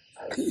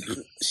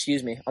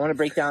 Excuse me. I want to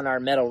break down our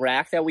metal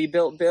rack that we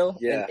built, Bill,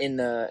 Yeah. in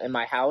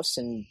my house,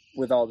 and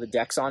with all the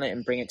decks on it,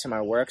 and bring it to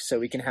my work so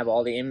we can have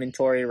all the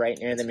inventory right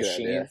near the That's a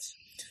good idea. machines.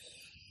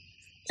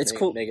 It's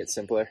cool. Make it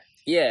simpler.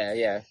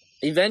 Yeah.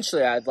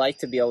 Eventually, I'd like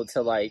to be able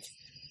to like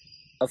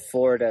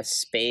afford a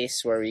space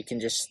where we can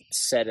just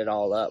set it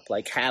all up,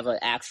 like have an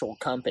actual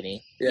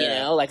company. You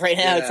Yeah. know, like right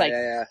now it's like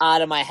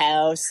out of my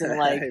house and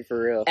like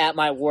for real. at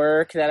my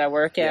work that I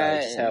work Yeah,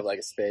 at. just and- have like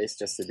a space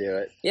just to do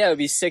it. yeah, it would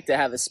be sick to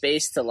have a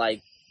space to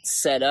like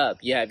set up.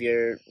 You have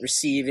your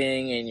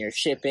receiving and your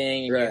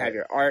shipping, and Right. you have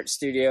your art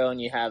studio,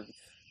 and you have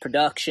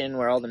production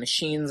where all the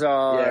machines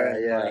are. Yeah,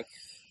 and, yeah. Like,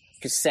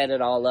 you could set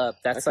it all up.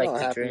 That's That like can the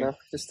all happen, dream. though.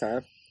 Just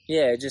time.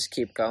 Yeah, just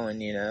keep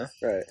going, you know.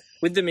 Right.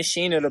 With the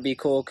machine, it'll be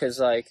cool because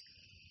like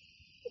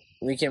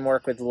we can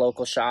work with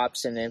local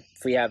shops, and if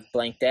we have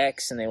blank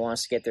decks and they want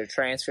us to get their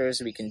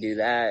transfers, we can do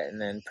that and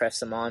then press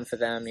them on for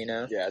them, you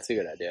know. Yeah, it's a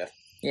good idea.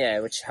 Yeah,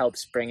 which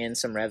helps bring in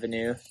some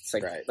revenue. It's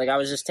like Right. like I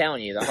was just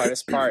telling you, the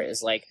hardest part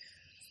is like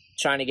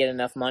trying to get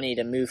enough money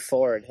to move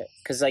forward,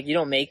 because like you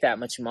don't make that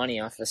much money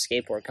off the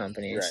skateboard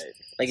companies. Right.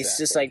 Like it's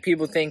just Exactly. like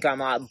people think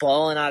I'm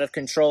balling out of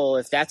control.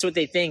 If that's what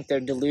they think, they're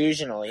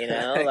delusional. You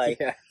know, like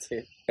yeah,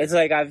 dude. it's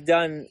like I've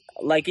done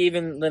like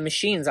even the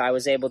machines. I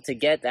was able to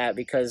get that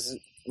because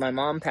my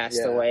mom passed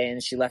Yeah. away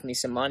and she left me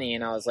some money,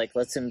 and I was like,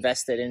 let's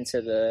invest it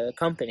into the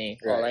company.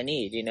 All Right. I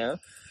need, you know.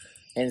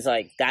 And it's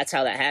like that's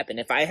how that happened.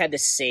 If I had to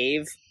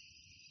save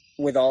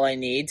with all I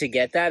need to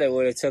get that, it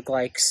would have took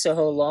like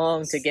so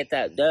long to get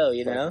that dough,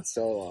 you know? Fucking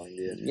so long,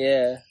 dude.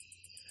 Yeah.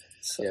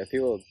 Yeah,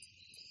 people.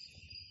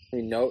 I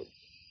mean,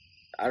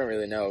 I don't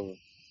really know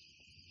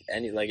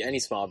any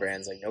small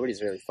brands. Like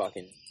nobody's really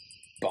fucking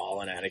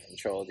balling out of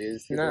control,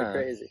 dude. People are No.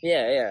 crazy.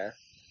 Yeah.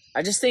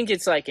 I just think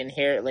it's like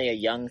inherently a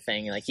young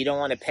thing. Like you don't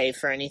want to pay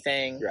for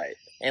anything. Right.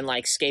 And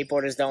like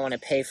skateboarders don't want to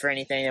pay for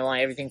anything. They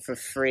want everything for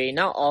free.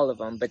 Not all of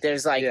them, but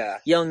there's like Yeah.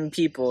 young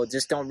people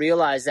just don't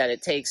realize that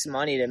it takes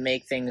money to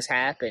make things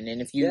happen.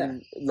 And if you Yeah.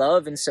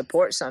 love and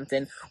support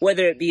something,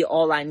 whether it be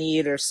All I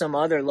Need or some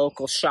other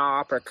local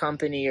shop or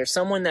company or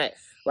someone that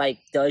like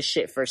does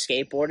shit for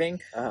skateboarding,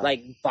 Uh-huh.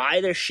 like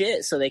buy their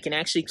shit so they can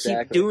actually keep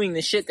Exactly. doing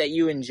the shit that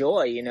you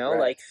enjoy, you know? Right.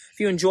 Like if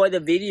you enjoy the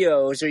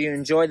videos or you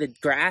enjoy the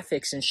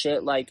graphics and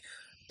shit, like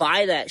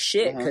buy that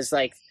shit Uh-huh. because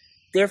like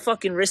they're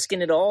fucking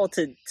risking it all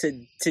to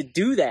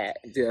do that.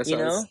 Dude, that's you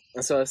what know?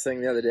 that's what I was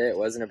saying the other day. It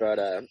wasn't about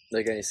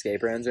like any skate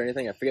brands or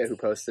anything. I forget who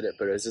posted it,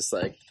 but it was just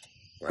like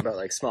about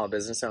like small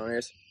business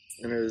owners,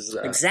 and it was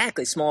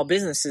Exactly. Small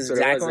businesses, That's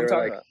what it exactly what I'm was.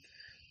 talking about.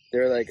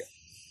 they're like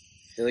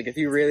if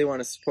you really want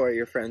to support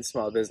your friend's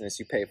small business,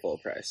 you pay full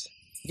price.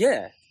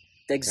 Yeah.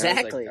 And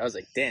Exactly. I was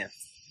like, damn,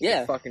 Yeah.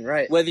 you're fucking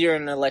right. Whether you're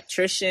an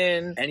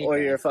electrician or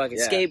Anything. you're a fucking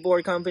Yeah.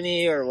 skateboard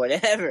company or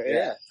whatever. Yeah.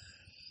 Yeah.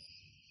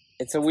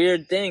 It's a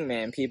weird thing,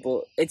 man.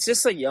 People, it's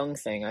just a young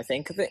thing, I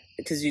think,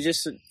 because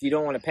you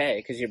don't want to pay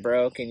because you're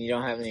broke and you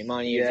don't have any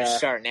money. You're just Yeah.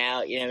 starting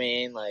out. You know what I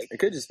mean? Like It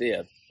could just be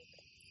a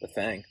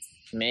thing.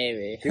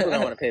 maybe People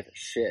don't want to pay for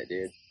shit,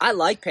 dude. I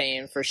like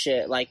paying for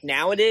shit. Like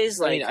nowadays,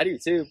 like I mean, I do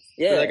too.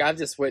 yeah, But, like I've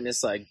just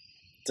witnessed like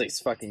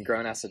fucking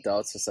grown ass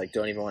adults just like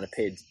don't even want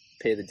to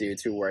pay the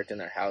dudes who worked in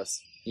their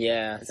house.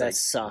 yeah, It's that like-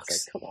 sucks.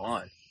 It's like, come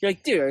on. You're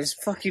like, dude, it's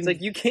fucking It's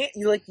like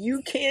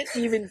you can't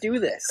even do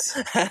this.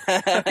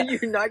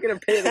 You're not gonna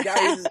pay the guy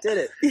who just did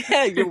it.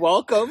 yeah, you're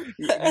welcome.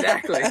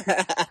 Exactly.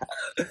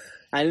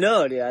 I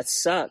know, dude. That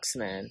sucks,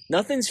 man.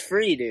 Nothing's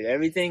free, dude.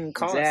 Everything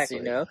costs, Exactly.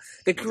 you know?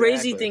 The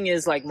crazy Exactly. thing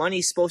is, like,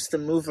 money's supposed to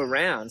move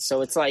around.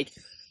 So it's like,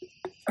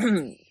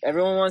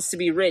 everyone wants to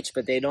be rich,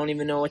 but they don't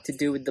even know what to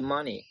do with the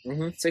money.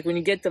 Mm-hmm. It's like when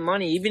you get the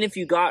money, even if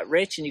you got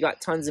rich and you got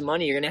tons of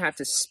money, you're going to have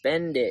to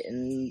spend it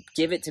and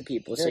give it to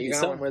people. So So do you're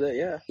something going with it,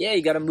 yeah. yeah,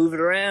 you got to move it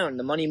around.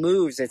 The money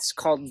moves. It's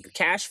called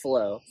cash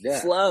flow. Yeah.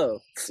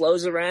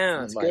 Flows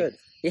around. It's like, good.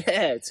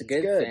 Yeah, it's a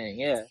good, good. thing.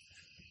 Yeah.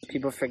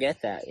 People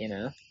forget that, you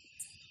know?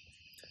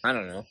 I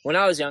don't know. When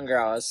I was younger,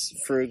 I was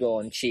frugal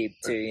and cheap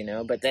too, you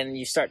know? But then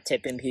you start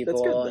tipping people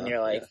That's good, and though.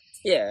 you're like,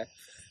 yeah.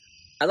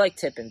 I like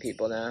tipping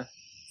people now.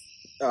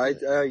 I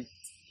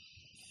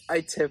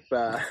tip.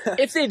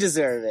 If they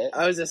deserve it.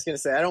 I was just gonna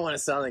say I don't want to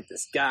sound like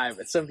this guy,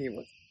 but some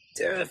people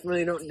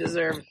definitely don't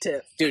deserve a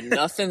tip. Dude,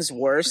 nothing's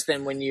worse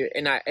than when you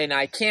and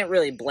I can't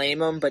really blame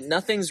them, but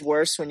nothing's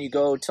worse when you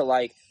go to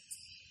like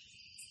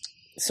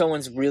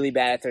someone's really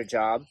bad at their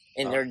job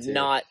and Oh, they're dude.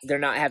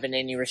 not having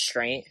any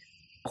restraint.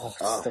 Oh,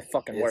 it's the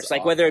fucking it's worst. Like,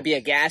 awful. whether it be a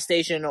gas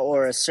station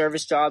or a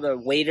service job, a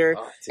waiter,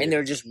 Oh, dude. and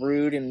they're just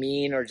rude and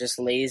mean or just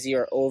lazy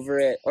or over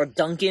it. Or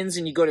Dunkin's,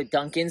 and you go to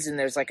Dunkin's, and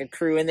there's, like, a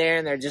crew in there,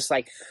 and they're just,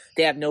 like,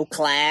 they have no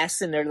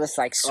class, and they're just,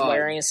 like,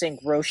 swearing and saying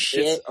gross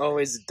shit. It's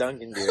always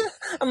Dunkin', dude.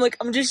 I'm like,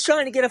 I'm just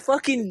trying to get a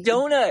fucking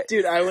donut.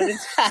 Dude, I'm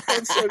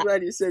so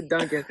glad you said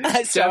Dunkin'.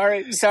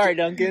 Sorry,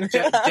 Duncan.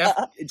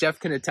 Jeff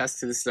can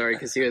attest to the story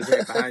because he was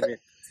right behind me.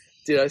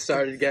 Dude, I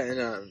started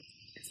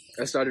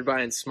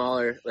buying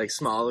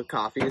smaller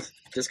coffees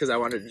just because I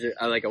wanted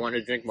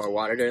to drink more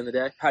water during the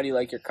day. How do you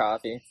like your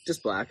coffee?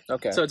 Just black.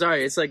 Okay. So it's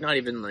alright. It's like not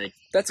even like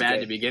That's bad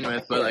good. to begin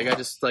with, but like I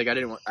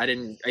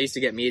used to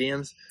get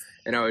mediums,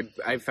 and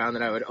I found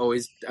that I would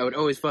always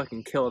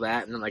fucking kill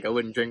that, and then like I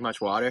wouldn't drink much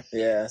water.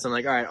 Yeah. So I'm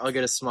like, all right, I'll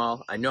get a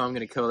small. I know I'm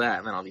gonna kill that,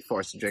 and then I'll be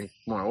forced to drink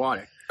more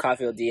water.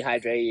 Coffee will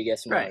dehydrate you, get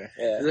some Right. water.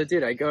 Yeah. So,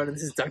 dude, I go into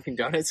this Dunkin'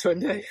 Donuts one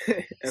day,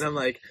 and I'm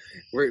like,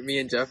 me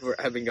and Jeff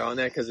have been going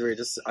there because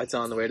it's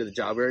on the way to the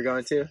job we were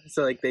going to.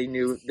 So like they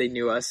knew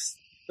us.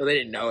 Well, they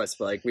didn't know us,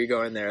 but like we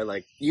go in there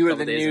like You were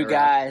couple the days in a new row.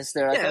 guys.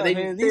 They're like, Yeah, oh, they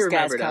man, these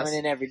guys remembered coming us.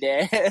 in every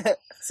day.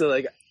 So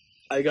like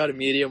I got a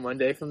medium one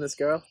day from this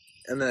girl,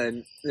 and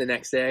then the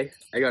next day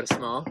I got a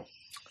small,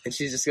 and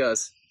she just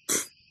goes,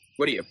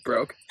 "What are you,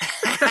 broke?"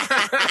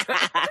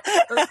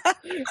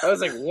 I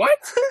was like, "What?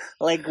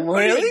 Like, I don't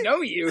really? even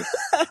know you."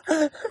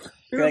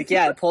 You're like,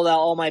 yeah, I pulled out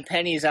all my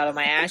pennies out of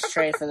my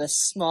ashtray for this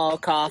small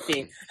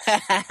coffee.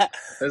 I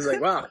was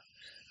like, "Wow,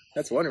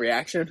 that's one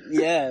reaction."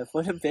 Yeah,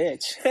 what a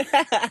bitch.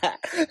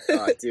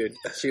 Oh, dude,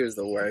 she was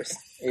the worst.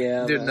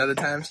 Yeah, Dude, man. another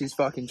time she's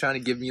fucking trying to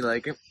give me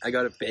like I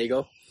got a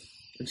bagel,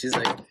 and she's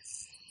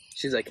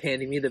like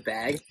handing me the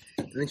bag,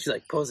 and then she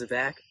like pulls it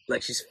back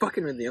like she's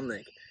fucking with me. I'm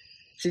like,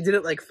 she did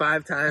it like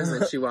 5 times,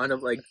 and then she wound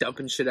up like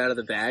dumping shit out of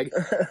the bag,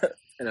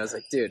 and I was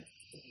like, dude,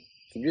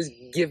 can you just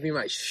give me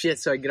my shit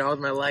so I get on with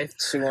my life?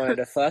 She wanted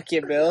to fuck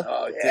you, Bill.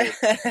 Oh, dude,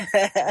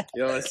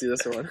 you don't want to see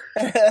this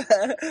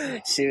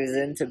one. She was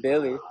into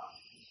Billy.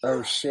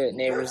 Oh shit,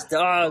 neighbor's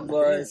dog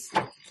was.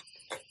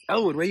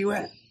 Elwood, where you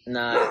at?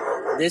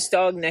 Nah, this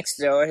dog next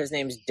door, his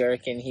name's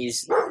Durkin.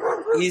 He's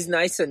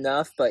nice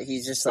enough, but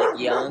he's just like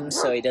young,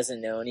 so he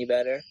doesn't know any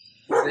better.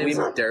 His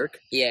name's Dirk.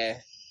 Yeah.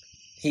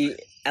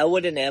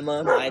 Elwood and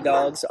Emma, my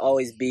dogs,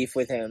 always beef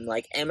with him.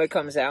 Like, Emma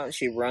comes out and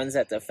she runs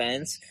at the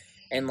fence,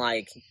 and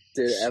like,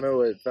 Dude, Emma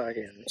would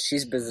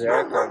she's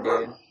berserker,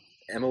 dude.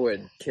 Emma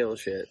would kill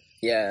shit.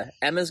 Yeah,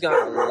 Emma's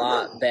gotten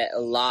a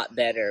lot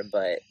better,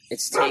 but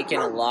it's taken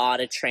a lot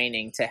of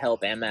training to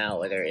help Emma out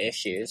with her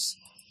issues.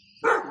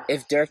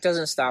 If Dirk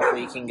doesn't stop,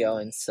 we can go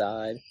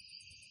inside.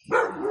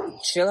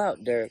 Chill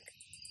out, Dirk.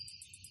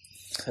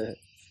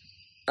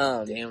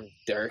 Damn,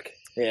 Dirk.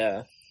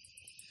 Yeah.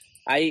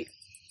 I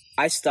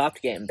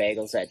stopped getting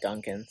bagels at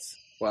Dunkin's.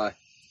 Why?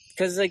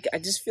 Because, like, I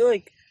just feel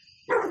like,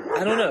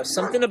 I don't know,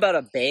 something about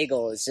a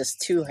bagel is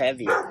just too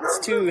heavy. It's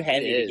too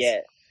heavy It to is.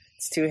 get.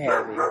 It's too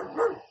heavy.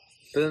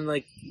 But then,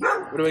 like,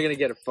 what are we gonna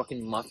get? A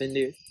fucking muffin,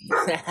 dude?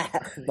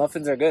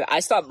 Muffins are good. I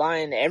stopped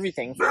buying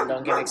everything from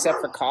Dunkin' except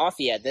for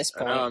coffee at this I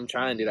point. know, I'm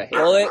trying, dude. I hate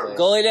Go that place.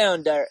 lay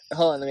down, Dirk.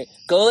 Hold on,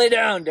 go lay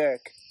down,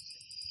 Dirk.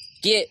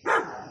 Get.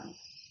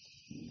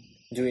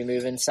 Do we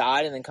move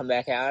inside and then come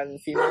back out in a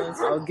few minutes?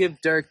 I'll give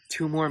Dirk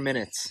 2 more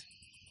minutes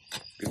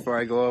before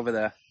I go over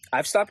there.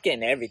 I've stopped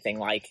getting everything.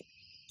 Like,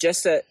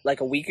 just a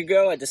week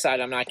ago, I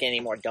decided I'm not getting any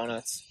more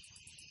donuts.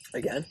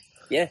 Again?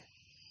 Yeah.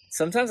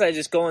 Sometimes I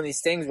just go on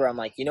these things where I'm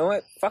like, you know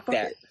what? Fuck Fuck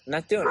that. it. I'm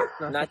not doing it.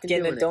 Not Not fucking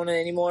getting a doing it. donut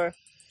anymore.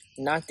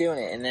 Not doing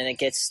it. And then it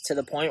gets to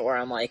the point where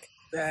I'm like,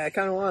 Yeah, I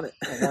kind of want it.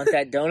 I want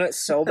that donut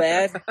so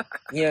bad.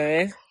 You know what I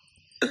mean?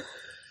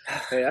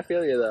 Hey, I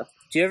feel you, though.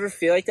 Do you ever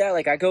feel like that?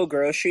 Like, I go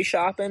grocery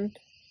shopping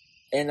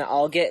and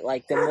I'll get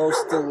like the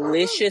most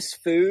delicious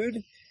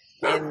food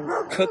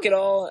and cook it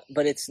all,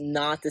 but it's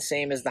not the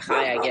same as the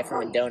high I get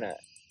from a donut.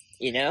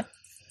 You know?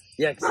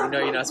 Yeah, because you know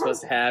you're not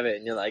supposed to have it,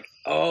 and you're like,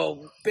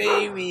 oh,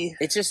 baby.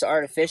 It's just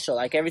artificial.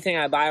 Like, everything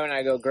I buy when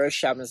I go grocery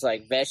shopping is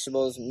like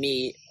vegetables,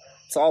 meat.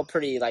 It's all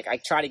pretty, like, I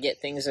try to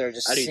get things that are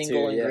just I do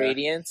single too, yeah.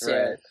 ingredients. Yeah.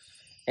 Right.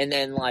 And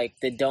then, like,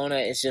 the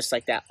donut is just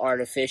like that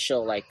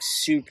artificial, like,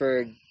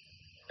 super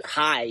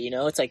high, you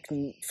know? It's like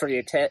for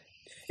your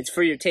it's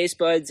for your taste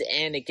buds,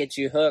 and it gets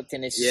you hooked,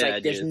 and it's just Yeah,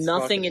 like dude, there's it's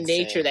nothing fucking in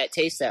nature insane. that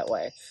tastes that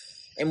way.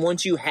 And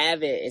once you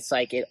have it, it's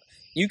like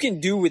you can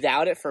do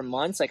without it for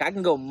months. Like, I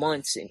can go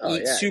months and Oh,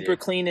 eat yeah, super dude.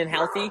 clean and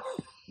healthy,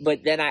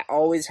 but then I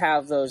always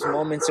have those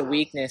moments of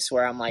weakness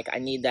where I'm like, I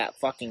need that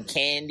fucking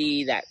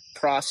candy, that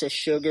processed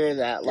sugar,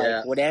 that like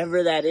Yeah.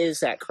 whatever that is,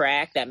 that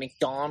crack, that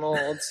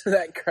McDonald's.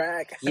 That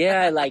crack.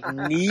 Yeah, I like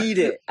need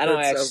it. I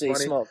don't That's so actually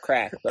funny. smoke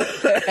crack, but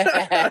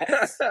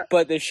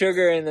but the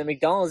sugar in the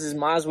McDonald's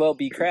might as well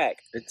be crack.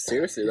 It's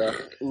seriously, though.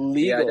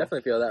 Legal. Yeah, I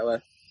definitely feel that way.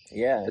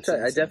 Yeah, it's I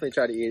insane. definitely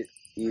try to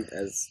eat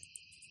as...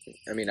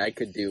 I mean, I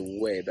could do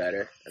way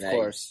better. And Of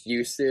course. I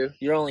used to.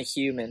 You're only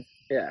human.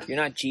 Yeah, You're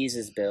not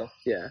Jesus, Bill.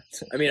 yeah.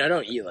 I mean, I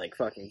don't eat, like,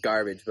 fucking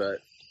garbage, but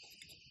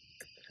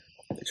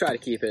I try to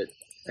keep it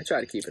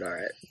all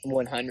right.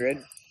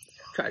 100.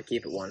 Try to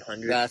keep it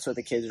 100. That's what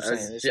the kids are I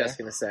saying. was they just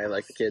say. going to say,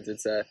 like the kids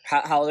would say,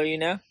 How old are you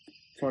now?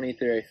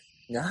 23.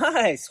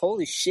 Nice.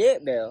 Holy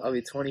shit, Bill. I'll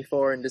be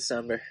 24 in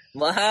December.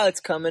 Wow, it's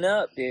coming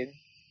up, dude.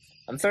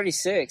 I'm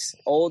 36.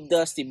 Old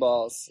dusty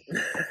balls.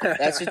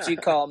 That's what you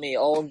call me,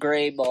 old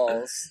gray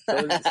balls.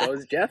 So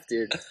is Jeff,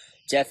 dude.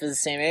 Jeff is the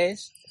same age?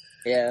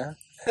 Yeah.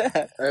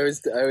 I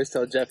always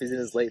tell Jeff he's in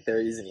his late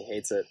 30s and he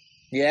hates it.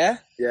 Yeah?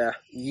 Yeah.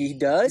 He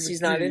does?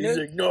 He's not into He's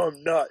it? like, no,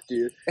 I'm not,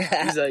 dude.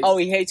 He's like, oh,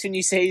 he hates when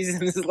you say he's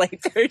in his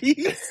late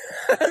 30s?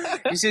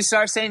 You should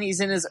start saying he's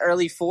in his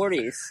early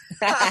 40s.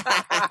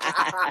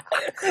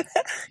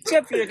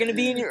 Jeff, you're going to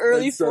be in your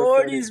early That's so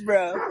 40s,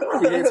 bro.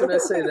 he hates when I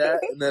say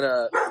that. And then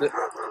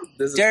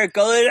there's Derek,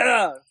 go lay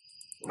down.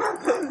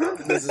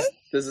 there's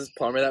this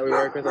plumber that we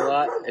work with a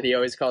lot, and he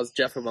always calls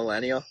Jeff a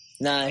millennial.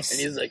 Nice. And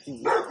he's like,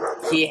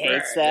 He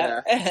hates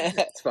that. Yeah.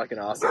 It's fucking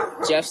awesome.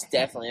 Jeff's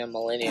definitely a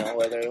millennial,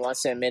 whether he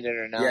wants to admit it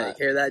or Yeah, you not.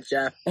 hear that,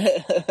 Jeff?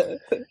 I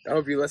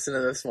hope you listen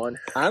to this one.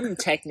 I'm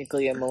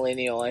technically a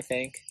millennial, I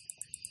think.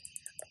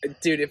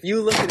 Dude, if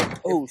you look at it,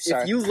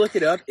 sorry. if you look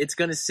it up, it's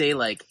gonna say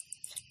like,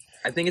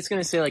 I think it's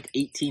gonna say like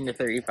 18 to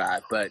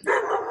 35, but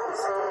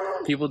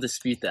people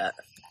dispute that.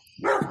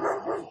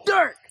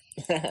 Dark.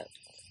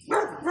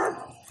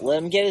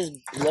 Let him get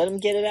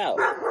it out.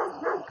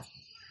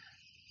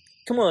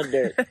 Come on,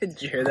 Dirk. Did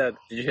you hear that?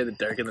 Did you hear the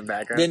Dirk in the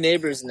background? The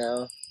neighbors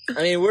know.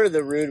 I mean, we're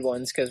the rude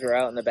ones because we're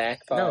out in the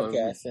back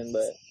podcasting,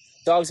 but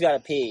dog's gotta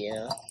pee, you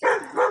know.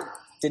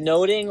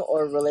 Denoting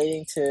or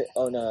relating to.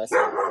 Oh no, that's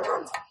not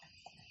correct.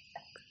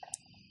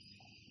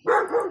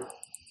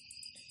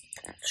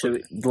 Should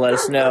we, let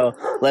us know.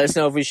 Let us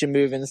know if we should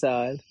move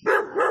inside.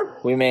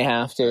 We may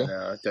have to.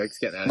 No, Dirk's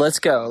getting out. Let's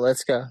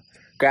go.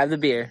 Grab the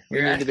beer.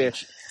 We need the beer.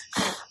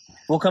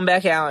 We'll come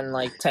back out in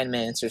like 10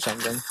 minutes or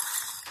something.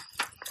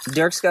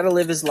 Dirk's got to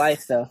live his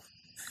life, though.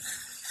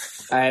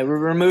 All right, we're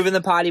removing the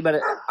potty, but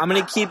I'm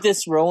going to keep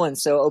this rolling,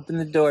 so open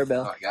the door,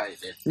 Bill. Oh, I got you,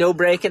 dude. No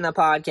break in the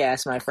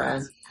podcast, my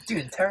friend.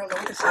 Dude, Tara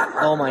locked us out.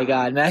 Oh, my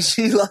God.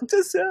 Imagine he locked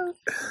us out.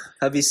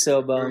 I'd be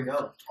so bummed.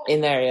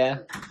 In there, yeah.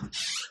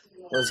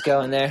 Let's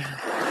go in there.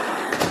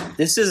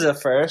 This is a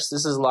first.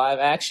 This is live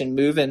action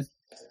moving.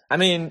 I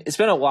mean, it's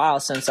been a while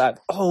since I'm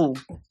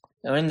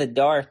in the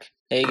dark.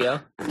 There you go.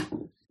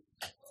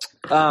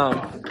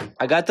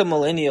 I got the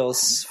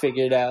millennials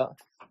figured out.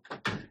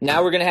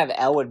 Now we're going to have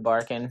Elwood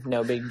barking.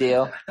 No big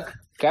deal.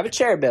 Grab a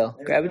chair, Bill.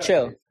 Grab a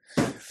chill.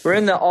 We're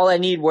in the All I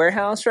Need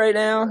warehouse right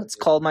now. It's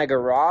called my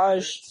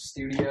garage.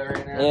 Studio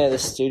right now. Yeah, the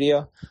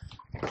studio.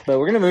 But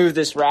we're going to move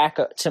this rack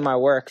up to my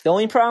work. The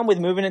only problem with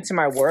moving it to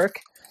my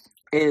work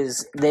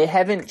is they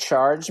haven't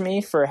charged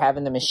me for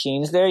having the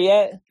machines there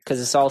yet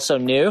because it's all so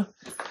new.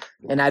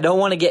 And I don't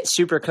want to get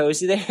super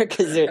cozy there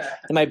because they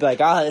might be like,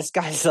 oh, this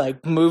guy's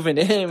like moving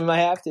in. We might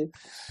have to.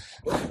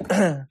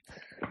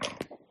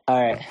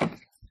 All right.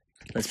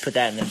 Let's put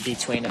that in the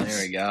between us.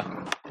 There we go.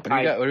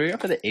 What do we got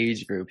for the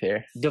age group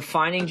here?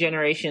 Defining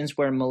generations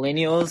where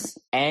millennials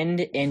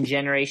end and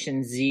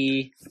Generation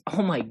Z.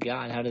 Oh my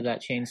God, how did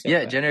that change? So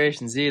fast?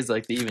 Generation Z is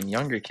like the even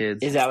younger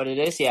kids. Is that what it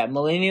is? Yeah,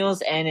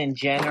 millennials end and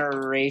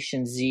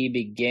Generation Z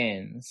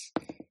begins.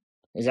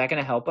 Is that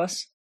going to help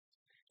us?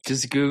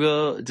 Just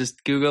Google Let's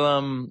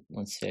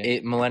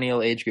see.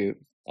 millennial age group.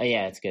 Oh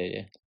yeah, it's a good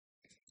idea.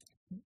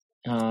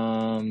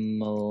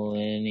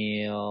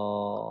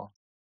 Millennial.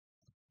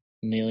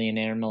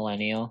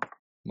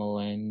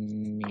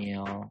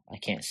 I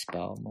can't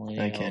spell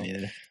millennial. I can't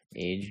either.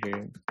 Age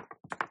group.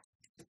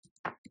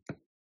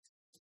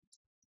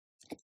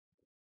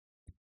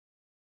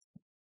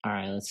 All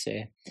right, let's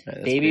see.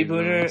 Right, Baby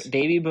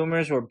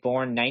boomers were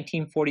born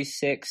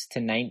 1946 to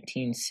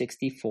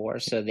 1964,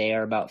 so they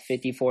are about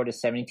 54 to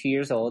 72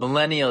 years old.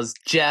 Millennials.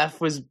 Jeff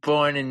was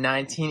born in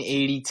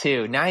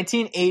 1982.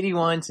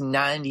 1981 to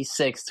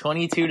 96.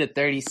 22 to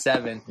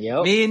 37.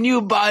 Yep. Me and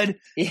you, bud.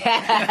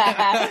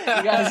 Yeah,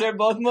 you guys are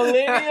both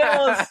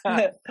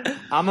millennials.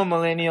 I'm a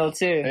millennial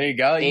too. There you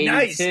go. 82,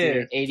 Nice,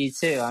 dude.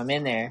 82. I'm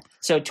in there.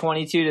 So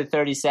 22 to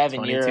 37.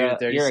 22 You're to a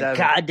 37.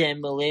 goddamn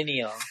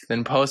millennial.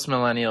 Then post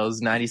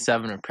millennials,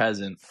 97 or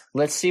present.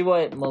 Let's see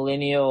what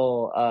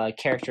millennial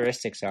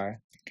characteristics are.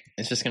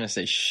 It's just gonna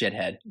say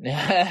shithead.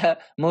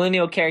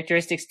 Millennial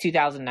characteristics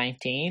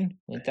 2019.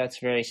 I think that's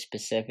very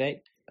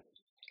specific.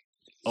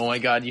 Oh my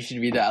God, you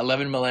should be the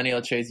 11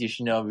 millennial traits you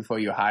should know before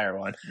you hire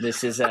one.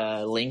 This is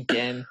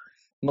LinkedIn.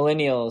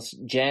 Millennials,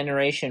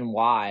 Generation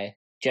Y,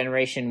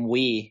 Generation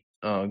We.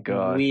 Oh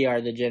God. We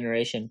are the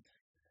generation.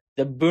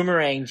 The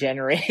boomerang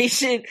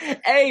generation.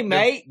 Hey,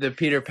 mate. The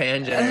Peter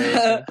Pan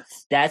generation.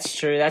 That's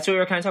true. That's what we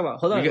were kind of talking about.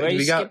 Hold on, where are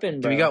you skipping,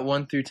 do bro? we got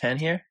 1 through 10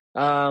 here?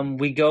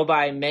 We go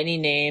by many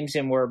names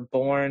and were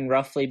born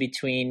roughly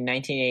between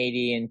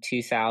 1980 and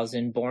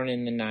 2000, born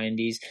in the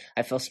 90s.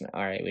 I feel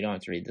all right, we don't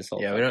have to read this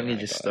whole Yeah, we don't need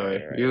your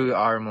story. Right. You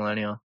are a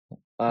millennial.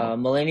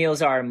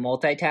 Millennials are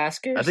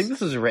multitaskers. I think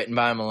this was written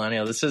by a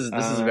millennial. This is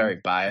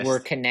very biased. We're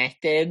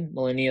connected.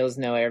 Millennials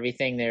know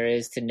everything there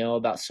is to know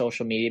about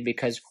social media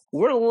because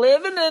we're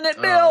living in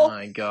it, Bill. Oh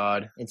my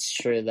God. It's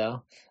true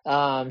though.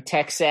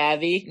 Tech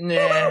savvy.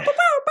 Nah.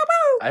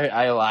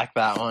 I lack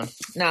that one.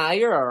 Nah,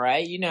 you're all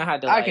right. You know how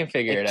to. I can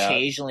figure it out.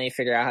 Occasionally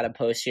figure out how to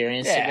post your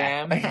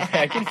Instagram. Yeah,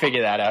 I can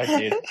figure that out,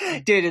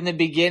 dude. Dude, in the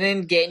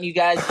beginning, getting you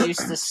guys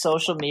used to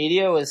social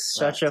media was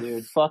such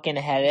a fucking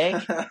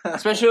headache.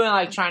 Especially when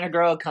like trying to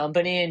grow a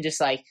company and just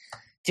like,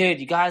 dude,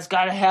 you guys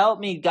gotta help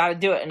me, gotta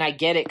do it. And I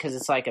get it because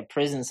it's like a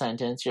prison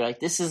sentence. You're like,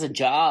 this is a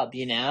job,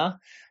 you know?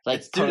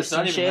 Like, dude, it's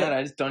not even shit. that.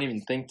 I just don't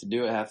even think to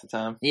do it half the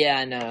time. Yeah,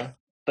 I know.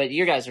 But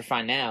you guys are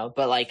fine now.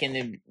 But like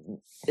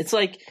it's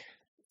like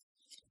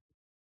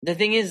the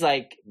thing is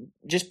like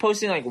just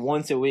posting like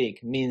once a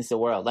week means the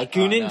world. Like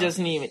Goonan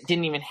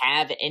didn't even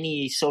have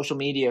any social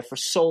media for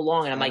so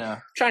long, and I'm like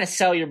trying to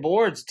sell your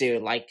boards,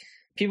 dude. Like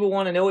people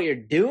want to know what you're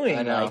doing.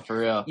 I know, like, for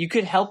real. You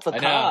could help the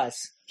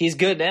cause. He's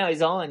good now.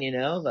 He's on, you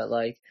know. But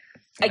like,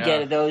 I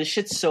get it though. This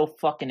shit's so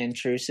fucking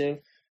intrusive.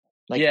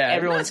 Like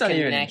everyone's not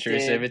connected. even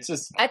intrusive. It's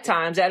just at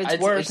times at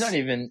its worst. It's not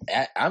even.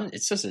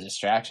 It's just a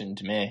distraction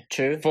to me.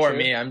 True. For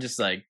me, I'm just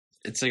like,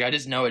 it's like I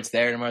just know it's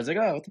there, and I was like,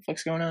 oh, what the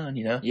fuck's going on?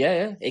 You know?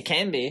 Yeah, it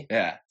can be.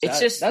 Yeah,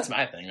 it's that's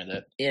my thing with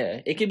it.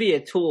 Yeah, it could be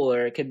a tool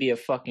or it could be a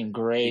fucking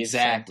grave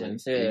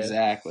sentence. Yeah.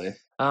 Exactly.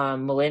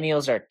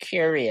 Millennials are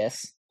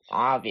curious.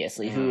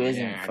 Obviously, who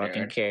isn't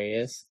fucking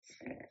curious?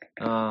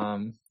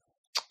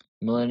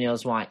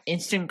 Millennials want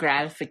instant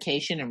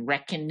gratification and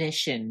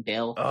recognition,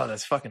 Bill. Oh,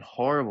 that's fucking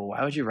horrible.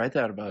 Why would you write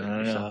that about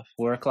yourself?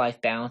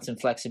 Work-life balance and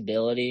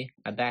flexibility.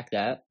 I back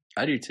that.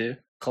 I do too.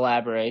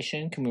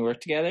 Collaboration. Can we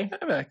work together?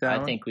 I back that.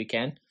 I think we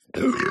can.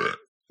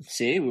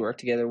 See, we work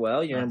together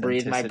well. You're going to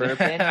breathe my burp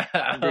in. Breathe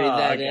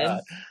that in.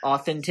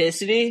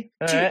 Authenticity.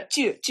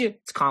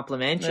 It's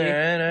complimentary. All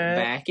right.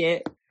 Back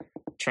it.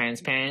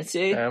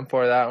 Transparency. I'm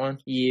for that one.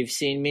 You've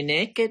seen me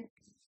naked.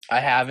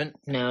 I haven't.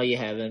 No, you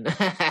haven't.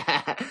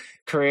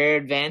 Career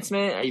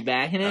advancement. Are you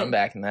backing it? I'm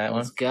backing that one.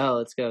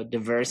 Let's go.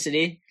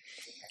 Diversity.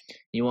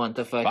 You want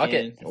the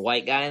fucking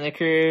white guy in the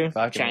crew,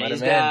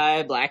 Chinese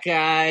guy, black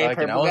guy,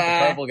 purple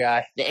guy, the purple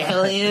guy, the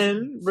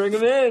alien. Bring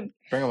them in.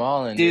 Bring them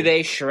all in. Do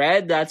they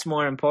shred? That's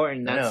more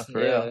important. That's for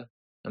real.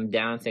 I'm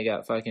down if they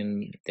got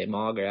fucking they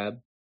mall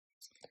grab.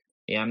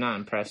 Yeah, I'm not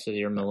impressed with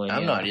your millennial.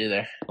 I'm not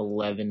either.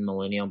 11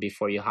 millennial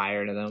before you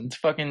hire them. It's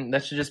fucking.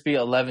 That should just be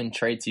 11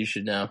 traits you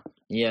should know.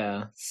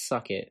 Yeah,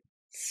 suck it.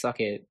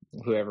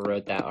 Whoever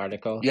wrote that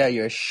article. Yeah,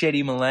 you're a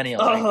shitty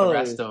millennial like the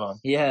rest of them.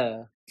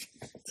 Yeah.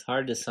 It's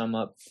hard to sum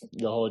up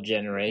the whole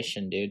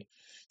generation, dude.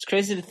 It's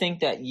crazy to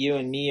think that you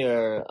and me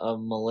are a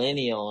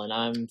millennial and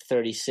I'm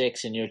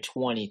 36 and you're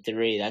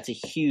 23. That's a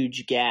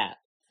huge gap.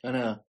 I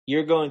know.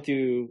 You're going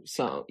through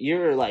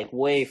you're like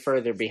way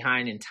further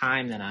behind in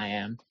time than I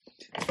am.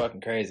 It's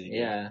fucking crazy. Dude.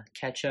 Yeah,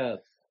 catch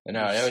up. I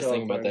know. I always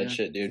think about that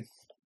shit, dude.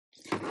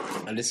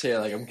 I just hear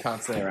like I'm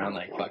constantly around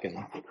like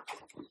fucking,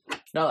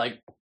 not like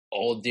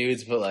old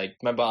dudes, but like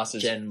my boss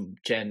is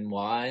Gen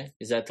Y.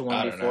 Is that the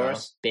one before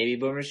us? Baby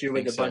boomers. You're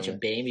with a bunch of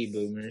baby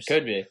boomers.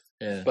 Could be.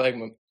 Yeah. But like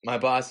my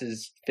boss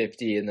is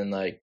 50, and then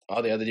like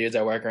all the other dudes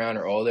I work around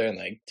are older, and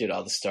like dude,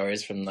 all the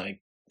stories from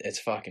like it's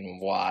fucking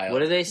wild.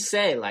 What do they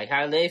say? Like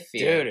how do they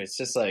feel? Dude, it's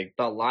just like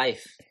about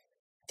life.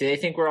 Do they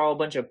think we're all a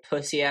bunch of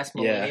pussy ass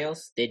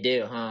millennials? Yeah. They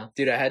do, huh?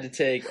 Dude, I had to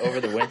take over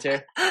the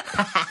winter.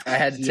 I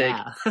had to take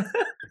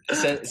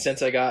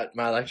since I got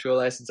my electrical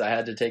license, I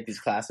had to take these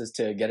classes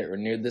to get it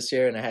renewed this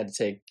year, and I had to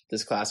take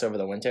this class over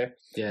the winter.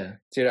 Yeah.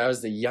 Dude, I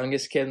was the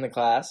youngest kid in the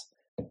class,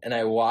 and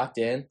I walked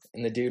in,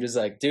 and the dude is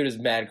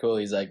mad cool.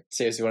 He's like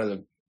seriously one of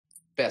the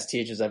best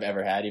teachers I've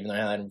ever had, even though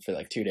I had him for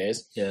like 2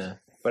 days. Yeah.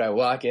 But I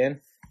walk in,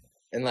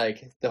 and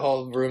like the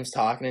whole room's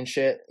talking and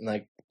shit, and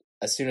like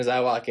as soon as I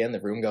walk in, the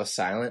room goes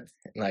silent,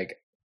 and like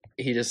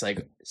he just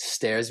like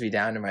stares me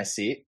down in my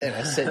seat, and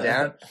I sit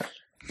down,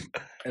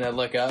 and I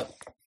look up,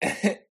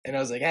 and I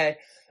was like, "Hey,"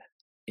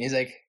 he's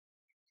like,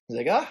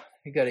 "Oh,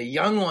 you got a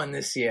young one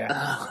this year."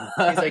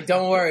 He's like,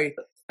 "Don't worry,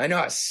 I know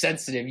how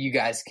sensitive you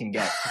guys can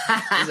get."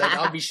 He's like,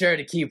 "I'll be sure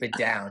to keep it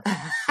down."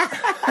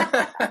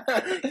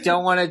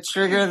 Don't want to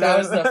trigger them. That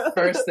was the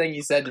first thing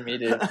he said to me,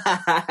 dude.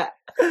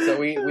 So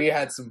we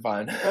had some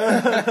fun.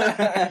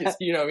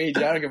 You know me, I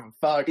don't give a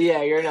fuck.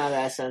 Yeah, you're not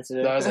that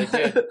sensitive. So I was like,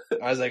 dude,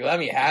 let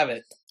me have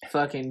it.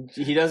 Fucking,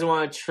 he doesn't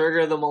want to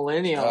trigger the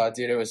millennial. Oh,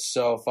 dude, it was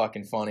so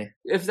fucking funny.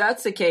 If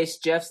that's the case,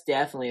 Jeff's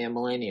definitely a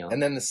millennial.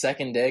 And then the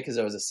second day, because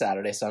it was a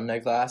Saturday,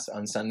 Sunday class,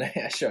 on Sunday,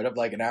 I showed up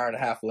like an hour and a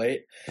half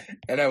late.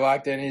 And I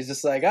walked in, and he's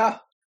just like, "Oh,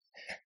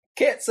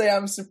 can't say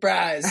I'm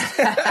surprised."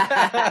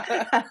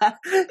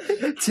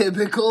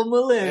 Typical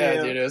millennial.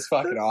 Yeah, dude, it was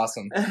fucking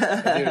awesome.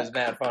 That dude was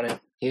mad funny.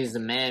 He was the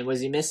man.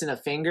 Was he missing a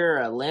finger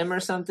or a limb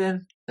or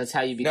something? That's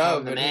how you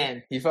become the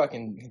man. He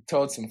fucking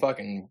told some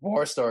fucking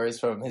war stories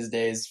from his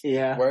days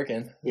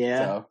working. Yeah.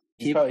 So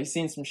he's probably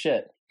seen some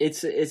shit.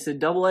 It's a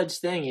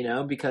double-edged thing, you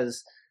know,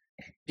 because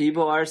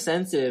people are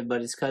sensitive,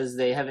 but it's because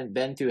they haven't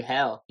been through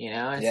hell, you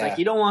know? It's like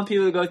you don't want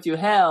people to go through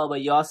hell,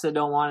 but you also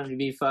don't want them to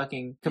be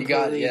fucking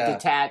completely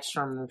detached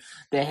from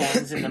the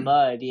hands in the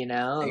mud, you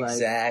know?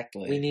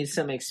 Exactly. Like, we need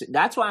some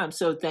that's why I'm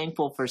so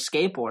thankful for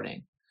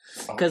skateboarding.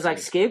 Because like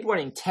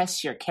skateboarding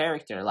tests your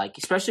character, like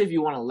especially if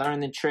you want to learn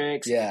the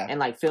tricks and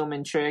like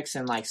filming tricks,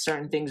 and like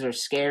certain things are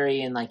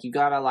scary, and like you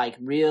gotta like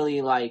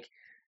really like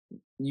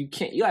you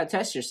gotta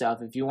test yourself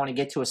if you want to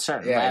get to a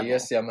certain Yeah, level. you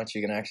gotta see how much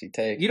you can actually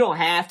take. You don't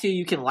have to.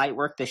 You can light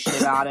work the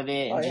shit out of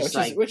it and Oh, yeah,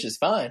 just which is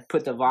fine.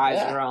 put the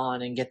visor Yeah.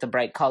 on and get the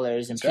bright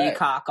colors and That's right.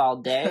 peacock all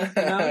day.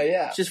 You know?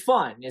 Yeah. It's just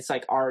fun. It's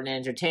like art and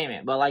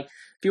entertainment. But like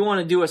if you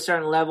want to do a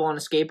certain level on a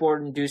skateboard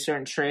and do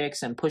certain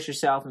tricks and push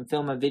yourself and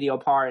film a video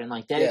part and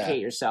like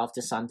dedicate yourself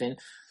to something,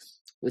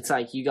 it's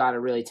like you got to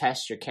really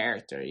test your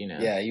character, you know?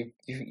 Yeah,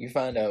 you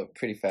find out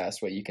pretty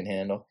fast what you can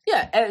handle.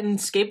 Yeah, and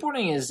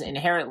skateboarding is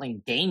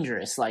inherently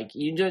dangerous. Like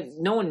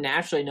no one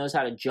naturally knows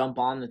how to jump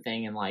on the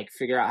thing and like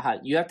figure out how.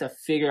 You have to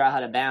figure out how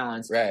to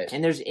balance. Right.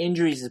 And there's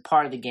injuries as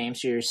part of the game,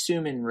 so you're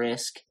assuming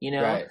risk. You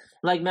know, Right.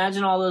 like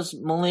imagine all those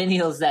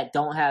millennials that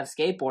don't have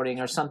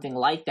skateboarding or something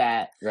like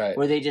that, Right.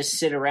 where they just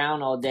sit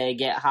around all day,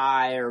 get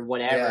high or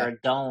whatever, Yeah. or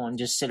don't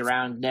just sit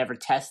around, never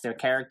test their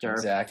character,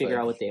 Exactly. or figure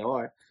out what they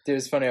are. Dude,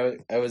 it's funny.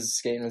 I was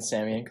skating with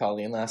Sammy and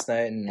Colleen last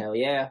night, and Hell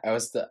yeah.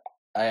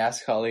 I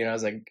asked Colleen. I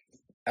was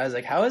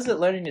like, how is it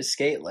learning to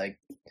skate like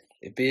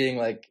it being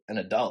like an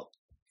adult?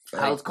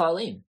 Like, How old's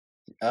Colleen?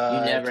 You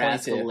never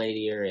ask a 22.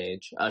 lady her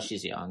age. Oh,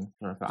 she's young.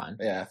 We're fine.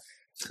 Yeah,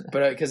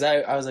 but because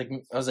I was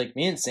like,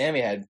 me and Sammy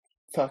had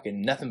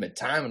fucking nothing but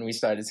time when we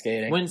started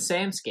skating. When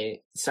Sam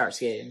start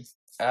skating?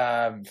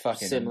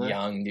 Fucking Similar.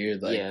 young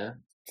dude, like Yeah.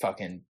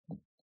 fucking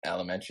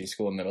elementary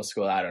school, middle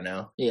school. I don't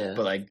know, Yeah.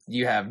 but like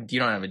you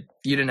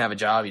didn't have a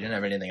job, you didn't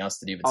have anything else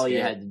to do but All skate.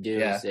 you had to do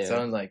Yeah, was so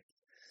I'm like,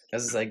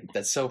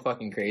 that's so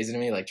fucking crazy to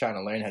me. Like trying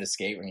to learn how to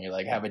skate when you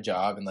like have a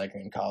job and like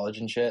in college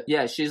and shit.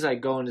 yeah, she's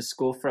like going to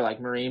school for like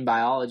marine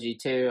biology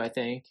too, I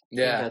think. I think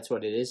Yeah. that's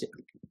what it is.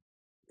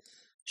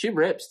 She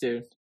rips,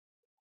 dude.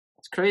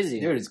 It's crazy.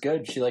 Dude, it's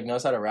good. She like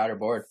knows how to ride her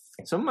board.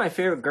 Some of my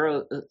favorite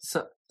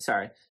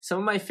some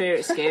of my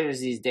favorite skaters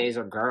these days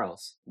are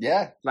girls.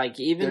 Yeah, Like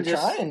even they're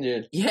just trying,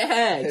 dude.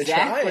 yeah, They're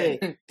exactly.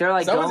 trying. They're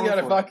like Someone's going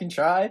gotta for it. fucking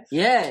try.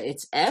 Yeah,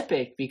 it's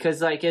epic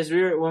because like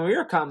when we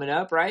were coming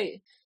up,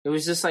 right? It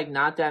was just like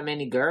not that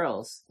many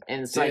girls,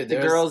 and it's Dude, like the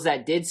there's- girls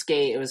that did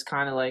skate. It was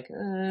kind of like,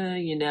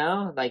 you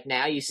know, like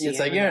now you see. It's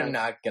like them you're and,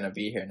 not gonna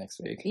be here next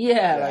week.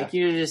 yeah, Yeah. like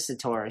you're just a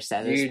tourist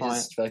at this You point.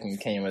 just fucking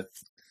came with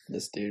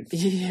this dude.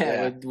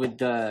 Yeah, Yeah. with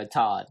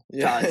Todd.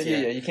 Yeah, Todd's,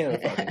 yeah, you came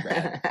with fucking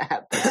Brad.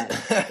 Brad,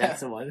 that's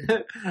the one.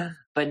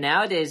 But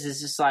nowadays, it's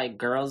just like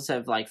girls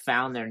have like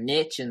found their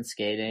niche in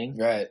skating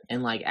Right.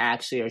 and like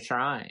actually are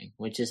trying,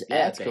 which is Yeah,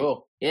 epic. it's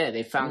cool. Yeah,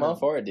 they found. I'm all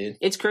for it, dude.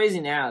 It's crazy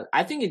now.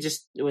 I think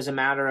it was a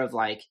matter of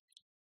like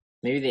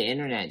maybe the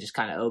internet just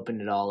kind of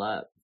opened it all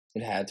up.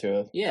 It had to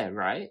have Yeah,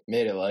 right.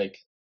 made it like,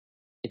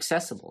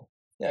 Accessible.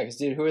 yeah, because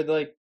dude, who would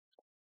like,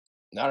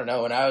 I don't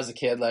know. When I was a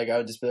kid, like I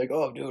would just be like,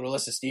 "Oh, dude,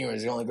 Alyssa Steamer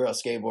is the only girl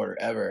skateboarder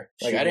ever."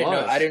 Like She I didn't know,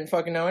 was. I didn't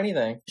fucking know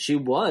anything. She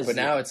was. But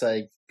now it's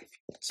like,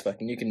 it's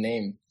fucking. You can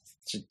name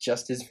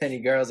just as many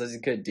girls as you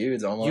could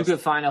dudes almost. you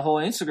could find a whole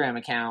Instagram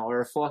account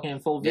or fucking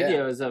full Yeah.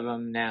 videos of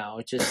them now,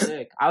 which is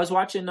sick. I was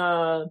watching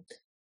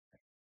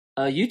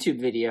a YouTube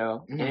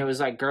video and Mhm. it was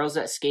like girls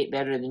that skate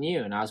better than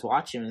you, and I was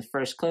watching. And the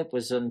first clip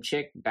was some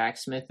chick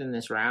backsmithing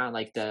this round,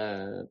 like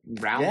the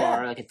round Yeah.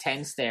 bar, like a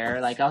 10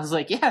 stair. Like I was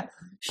like, yeah,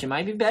 she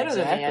might be better than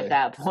me Exactly. at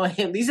that point,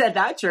 at least at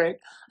that trick.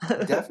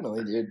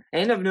 Definitely, dude.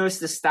 And I've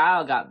noticed the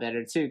style got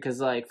better too, because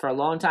like for a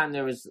long time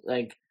there was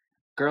like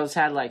girls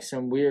had like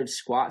some weird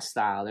squat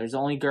style. There's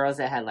only girls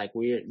that had like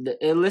weird. The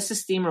Alyssa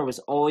Steamer was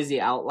always the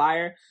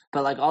outlier,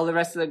 but like all the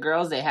rest of the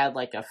girls, they had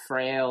like a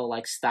frail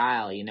like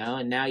style, you know.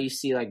 And now you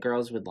see like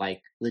girls with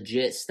like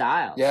legit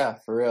style. Yeah,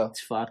 for real.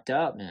 It's fucked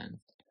up, man.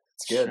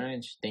 It's good.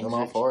 Strange. Things I'm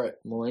all are, for it.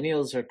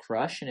 millennials are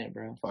crushing it,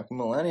 bro. Fucking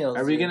millennials.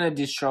 Are we dude. gonna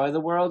destroy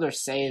the world or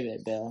save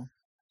it, Bill?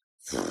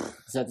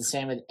 Is that the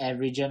same with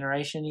every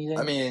generation? You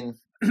think? I mean,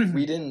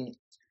 we didn't.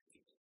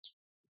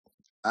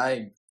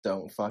 I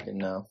don't fucking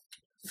know.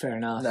 fair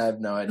enough. I have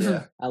no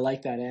idea. I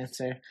like that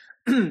answer.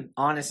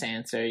 Honest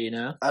answer, you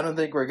know? I don't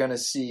think we're gonna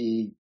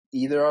see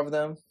either of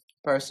them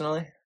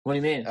personally. What do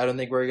you mean? I don't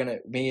think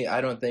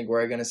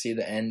we're gonna see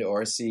the end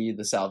or see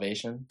the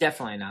salvation.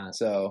 Definitely not.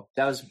 So,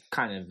 That was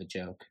kind of a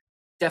joke.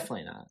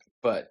 Definitely not.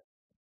 but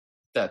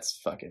that's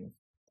fucking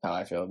how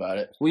I feel about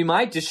it. We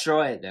might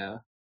destroy it, though.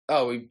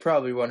 Oh, we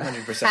probably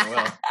 100%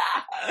 will.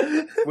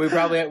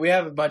 We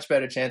have a much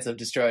better chance of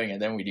destroying it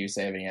than we do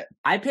saving it.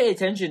 I pay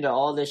attention to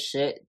all this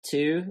shit,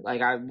 too.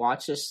 Like, I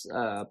watch this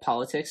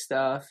politics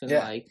stuff. And,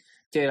 Yeah. like,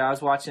 dude, I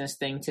was watching this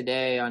thing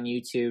today on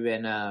YouTube,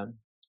 and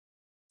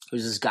it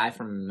was this guy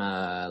from,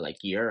 like,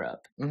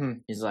 Europe. Mm-hmm.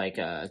 He's like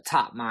a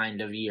top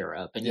mind of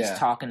Europe, and he's Yeah.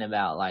 talking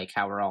about like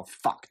how we're all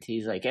fucked.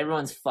 He's like,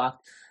 everyone's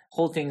fucked.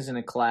 Whole thing's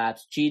gonna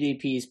collapse.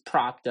 GDP's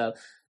propped up.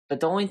 But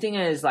the only thing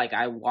is, like,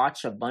 I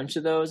watch a bunch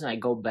of those, and I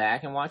go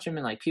back and watch them,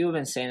 and like people have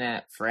been saying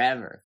that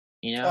forever.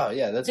 You know? Oh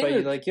yeah, that's Think why you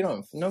of- like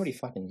nobody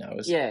fucking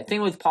knows. Yeah.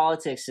 Thing with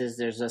politics is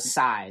there's a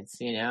sides.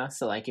 You know,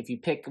 so like if you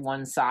pick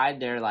one side,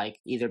 they're like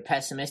either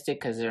pessimistic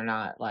because they're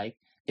not like.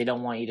 They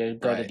don't want you to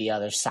go to Right. the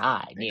other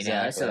side, you know.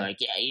 So Exactly. like,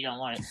 yeah, you don't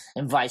want it,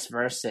 and vice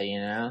versa, you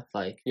know.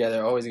 Like, Yeah,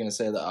 they're always gonna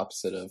say the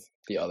opposite of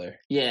the other,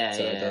 yeah,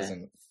 so yeah, it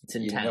doesn't. it's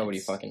intense. Nobody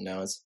fucking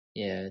knows.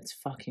 Yeah, it's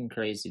fucking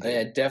crazy. Dude.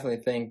 I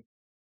definitely think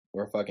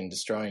we're fucking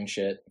destroying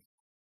shit.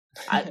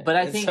 But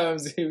I And think so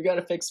we got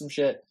to fix some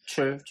shit.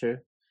 true.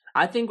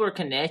 I think we're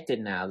connected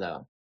now,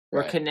 though.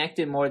 We're Right.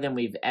 connected more than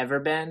we've ever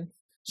been.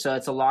 So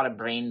it's a lot of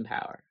brain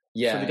power.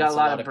 Yeah, So we got it's a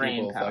lot of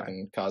brain people power.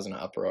 fucking causing an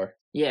uproar.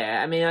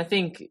 Yeah, I mean, I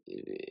think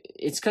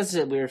it's because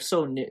we're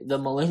so new. The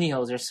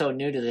millennials are so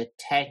new to the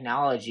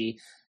technology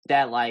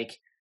that like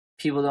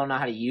people don't know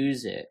how to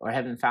use it or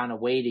haven't found a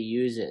way to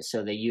use it,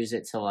 so they use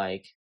it to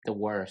like the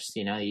worst.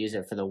 You know, they use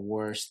it for the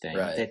worst thing.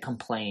 Right. To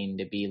complain,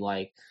 to be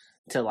like,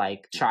 to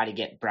like try to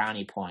get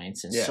brownie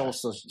points and Yeah.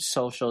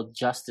 social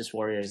justice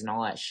warriors and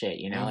all that shit.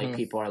 You know, like Mhm.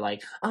 people are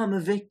like, I'm a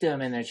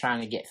victim, and they're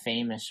trying to get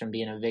famous from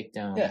being a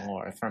victim Yeah.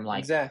 or from like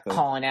Exactly.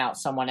 calling out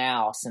someone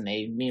else, and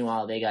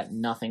meanwhile they got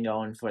nothing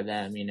going for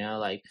them. You know,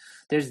 like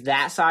there's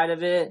that side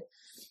of it,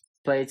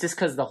 but it's just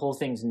because the whole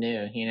thing's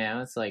new. You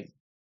know, it's like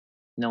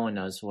no one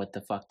knows what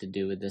the fuck to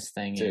do with this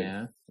thing. You Dude.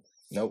 know.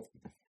 Nope.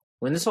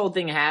 When this whole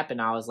thing happened,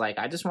 I was like,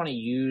 I just want to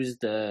use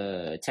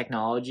the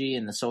technology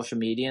and the social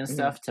media and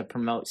stuff to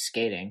promote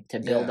skating, to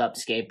build Yeah. up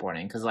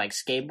skateboarding. Because, like,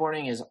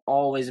 skateboarding has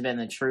always been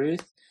the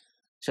truth.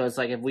 So it's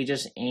like, if we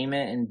just aim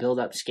it and build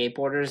up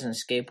skateboarders and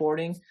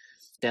skateboarding,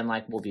 then,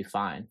 like, we'll be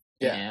fine.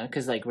 Yeah.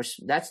 Because, like,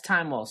 that's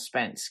time well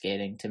spent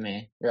skating to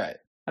me. Right.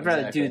 I'd rather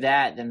Exactly. do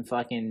that than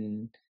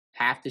fucking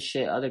half the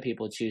shit other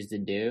people choose to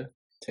do.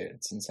 Dude,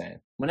 it's insane.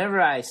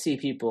 Whenever I see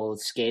people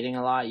skating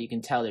a lot, you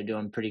can tell they're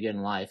doing pretty good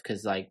in life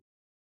because, like,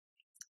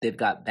 they've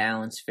got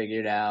balance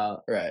figured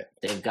out. Right.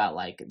 They've got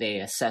like they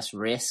assess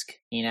risk,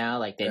 you know,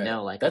 like they Right.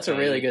 know like That's a okay,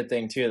 really good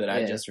thing too that I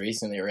Yeah. just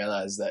recently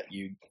realized that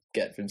you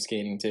get from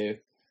skating too.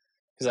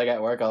 Because I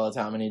got work all the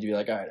time. I need to be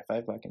like, all right, if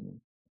I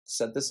fucking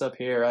set this up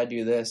here, I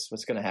do this,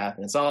 what's gonna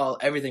happen?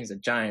 Everything's a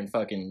giant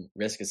fucking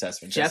risk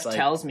assessment. Jeff Just like,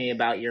 tells me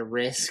about your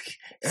risk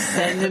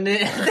sending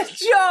it at the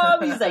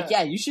job. He's like,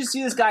 yeah, you should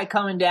see this guy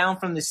coming down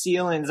from the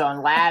ceilings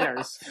on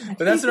ladders.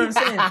 But that's what I'm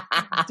saying,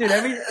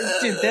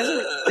 dude.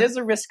 There's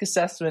a risk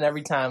assessment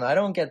every time. I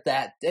don't get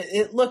that.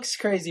 It looks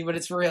crazy, but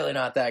it's really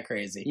not that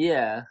crazy.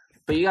 Yeah,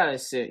 but you gotta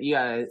sit. You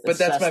gotta. But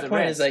that's assess my the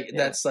point. risk. Is like Yeah.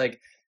 that's like,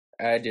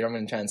 all right, dude, I'm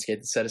gonna try and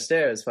skate the set of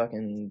stairs.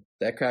 Fucking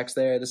that crack's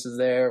there. This is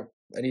there.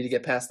 I need to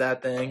get past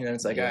that thing, and then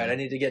it's like, Yeah. all right, I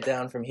need to get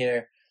down from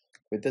here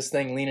with this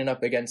thing leaning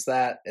up against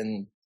that,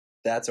 and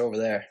that's over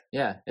there.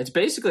 Yeah, it's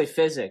basically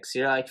physics.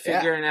 You're like Yeah.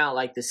 figuring out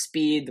like the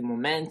speed, the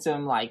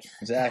momentum, like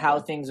Exactly. how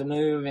things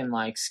move, and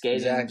like skating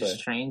Exactly.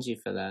 just trains you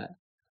for that.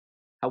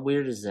 How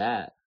weird is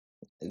that?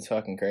 It's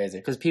fucking crazy.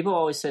 Because people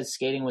always said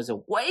skating was a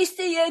waste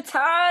of your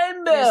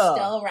time,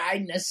 Bill.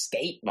 riding a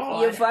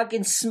skateboard. You're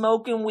fucking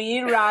smoking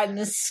weed, riding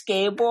a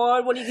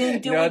skateboard. What are you gonna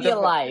do You know with what your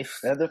the- life?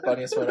 The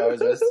funniest one always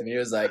was to me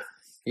was like,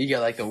 you get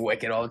like the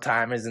wicked old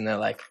timers, and they're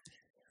like,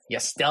 "You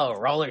still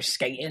roller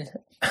skating?"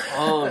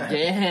 Oh,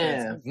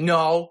 damn.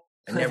 No,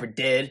 I never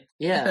did.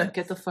 Yeah,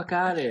 get the fuck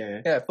out of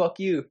here. Yeah, fuck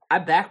you. I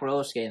back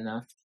roller skating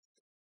though.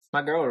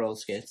 My girl roller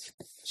skates.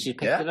 She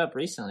picked Yeah? it up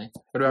recently.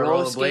 What about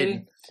Roller rollerblading?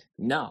 skating?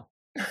 No.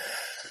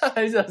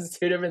 Those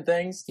two different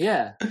things.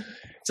 Yeah.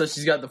 So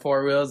she's got the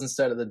four wheels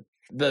instead of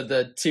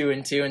the 2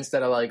 and 2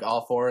 instead of like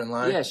all four in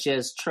line. Yeah, she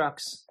has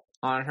trucks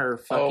on her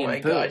fucking Oh my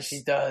boots. god,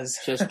 she does.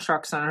 She has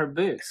trucks on her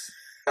boots.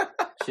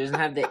 She doesn't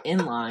have the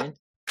inline.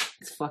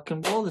 It's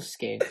fucking roller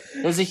skate.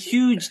 There's a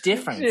huge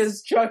difference. She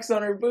has trucks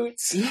on her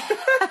boots.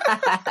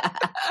 Yeah.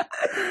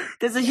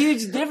 There's a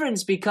huge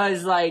difference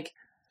because, like,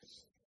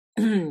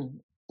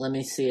 let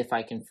me see if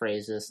I can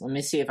phrase this. Let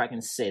me see if I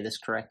can say this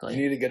You correctly.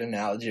 need a good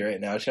analogy right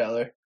now,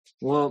 Shetler.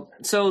 Well,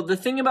 so the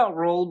thing about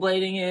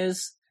rollerblading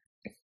is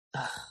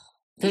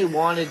they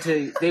wanted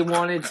to get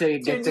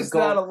You're the just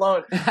not gold.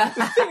 alone.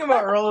 The thing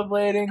about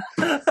rollerblading.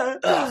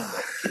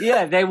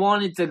 Yeah, they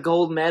wanted the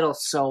gold medal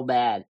so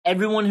bad.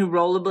 Everyone who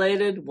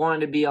rollerbladed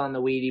wanted to be on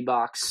the Wheatie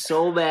box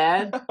so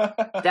bad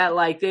that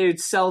like they would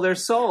sell their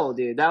soul,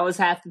 dude. That was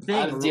half the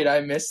thing. Dude,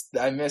 I missed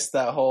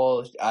that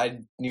whole. I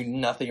knew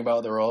nothing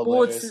about the rollerbladers.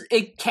 Well,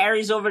 it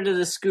carries over to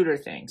the scooter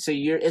thing. So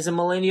you're as a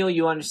millennial,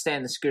 you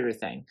understand the scooter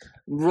thing.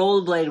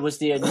 Rollerblade was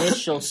the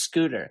initial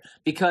scooter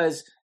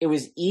because it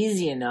was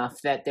easy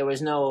enough that there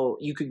was no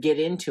you could get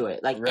into it.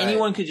 Like Right.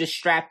 anyone could just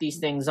strap these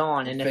things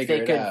on, and if Figure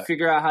they it could out.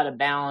 figure out how to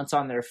balance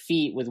on their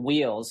feet with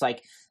wheels,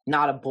 like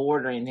not a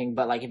board or anything,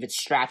 but like if it's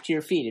strapped to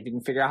your feet, if you can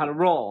figure out how to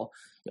roll.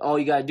 All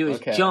you gotta do is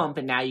Okay. jump,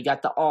 and now you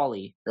got the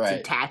ollie. Right.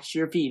 It's attached to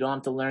your feet. You don't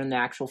have to learn the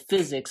actual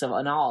physics of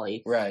an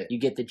ollie. Right. You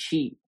get the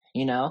cheat,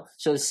 you know?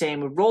 So the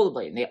same with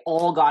rollerblading. They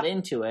all got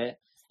into it,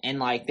 and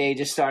like they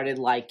just started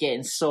like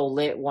getting so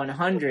lit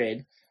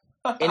 100,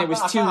 and it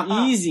was too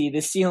easy.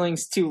 The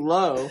ceiling's too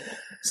low.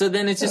 So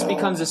then it just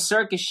becomes a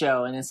circus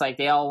show, and it's like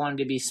they all wanted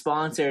to be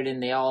sponsored,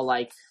 and they all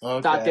like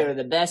thought they were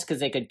the best because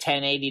they could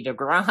 1080 to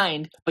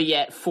grind, but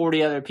yet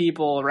 40 other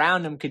people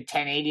around them could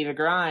 1080 to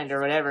grind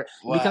or whatever.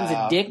 It becomes a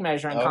Wow. dick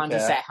measuring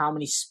contest Okay. at how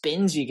many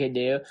spins you could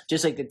do,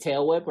 just like the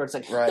tail whip, where it's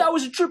like, Right. that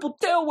was a triple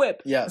tail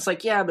whip. Yeah. It's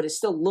like, yeah, but it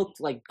still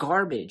looked like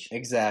garbage.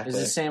 Exactly. It's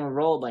the same with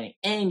rollerblading.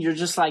 And you're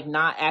just like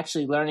not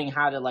actually learning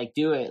how to like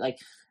do it. Like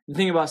the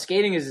thing about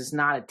skating is it's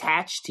not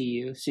attached to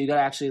you. So you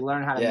gotta actually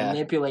learn how to Yeah.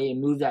 manipulate and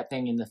move that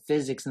thing in the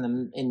physics and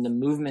the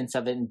movements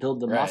of it and build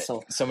the Right.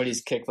 muscle.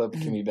 Somebody's kickflip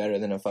can be better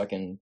than a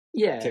fucking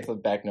Yeah.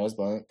 kickflip back nose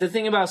blunt. The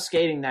thing about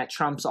skating that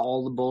trumps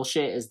all the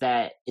bullshit is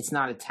that it's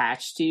not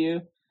attached to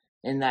you.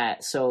 And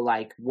that, so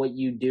like what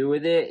you do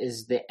with it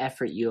is the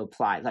effort you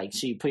apply. Like,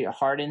 so you put your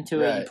heart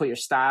into it, you Right. put your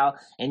style,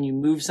 and you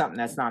move something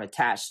that's not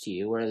attached to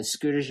you. Where the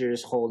scooters, you're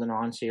just holding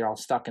on, so you're all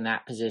stuck in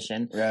that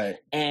position. Right.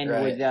 And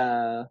Right.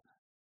 with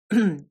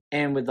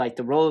and with like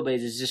the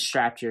rollerblades, it's just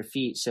strapped to your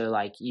feet. So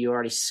like you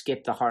already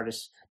skipped the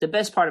hardest. The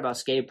best part about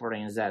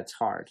skateboarding is that it's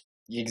hard.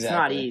 Exactly. It's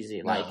not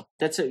easy. No.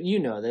 Like you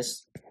know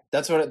this.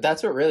 That's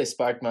what really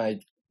sparked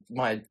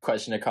my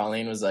question to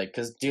Colleen was like,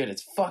 because dude,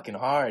 it's fucking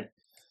hard.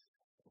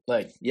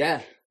 Like,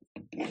 Yeah.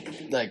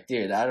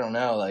 dude, I don't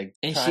know. Like,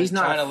 And she's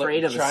not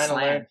afraid of a trying to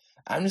slam. learn.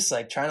 I'm just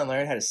like trying to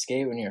learn how to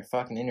skate when you're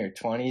fucking in your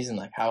 20s and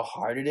like how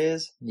hard it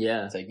is.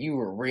 Yeah. It's like you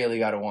really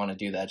got to want to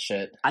do that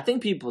shit. I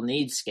think people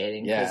need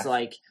skating because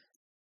like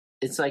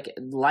it's like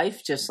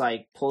life just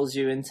like pulls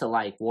you into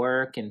like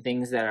work and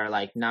things that are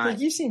like not. Like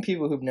you've seen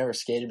people who've never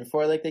skated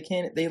before. Like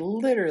they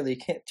literally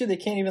can't. Dude, they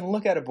can't even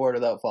look at a board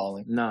without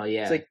falling. No,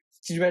 yeah, It's like,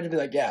 could you imagine be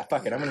like, yeah,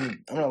 fuck it,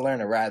 I'm gonna learn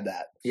to ride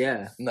that.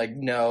 yeah, And like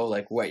know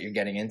like what you're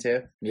getting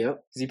into.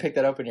 yep. Because you pick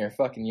that up when you're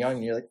fucking young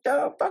and you're like,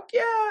 oh, fuck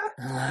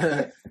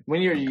yeah.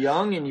 When you're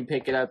young and you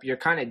pick it up, you're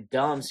kind of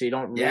dumb, so you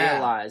don't Yeah,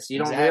 realize. You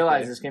don't exactly.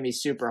 realize it's gonna be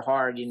super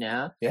hard, you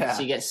know. Yeah.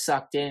 So you get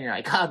sucked in. You're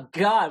like, oh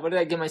god, what did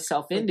I get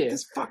myself into?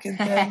 This fucking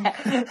thing.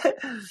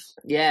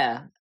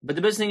 Yeah, but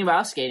the best thing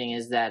about skating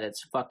is that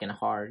it's fucking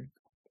hard.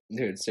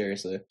 Dude,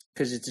 seriously.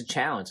 Because it's a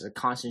challenge, it's a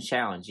constant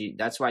challenge.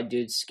 That's why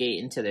dudes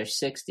skate into their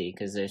 60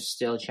 because they're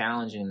still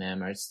challenging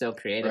them or it's still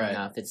creative Right.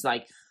 enough. It's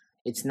like,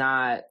 it's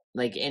not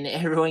like, and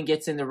everyone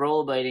gets into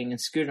rollerblading and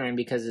scootering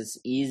because it's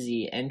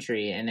easy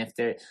entry. And if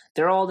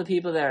they're all the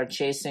people that are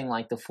chasing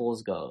like the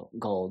fool's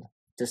gold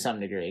to some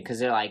degree because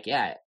they're like,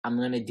 yeah, I'm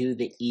going to do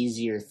the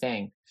easier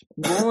thing.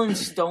 Rolling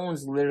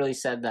Stones literally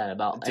said that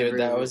about Dude,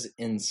 that was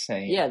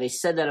insane. Yeah, they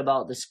said that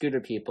about the scooter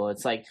people.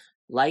 It's like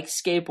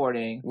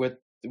skateboarding.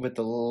 With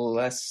the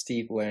less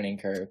steep learning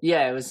curve.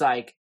 Yeah, it was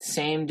like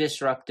same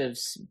disruptive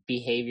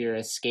behavior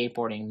as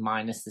skateboarding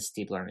minus the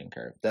steep learning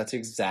curve. That's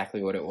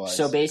exactly what it was.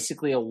 So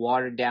basically a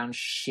watered down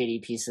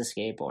shitty piece of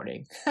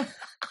skateboarding.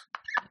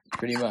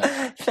 Pretty much.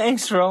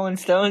 Thanks, Rolling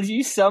Stones.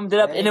 You summed it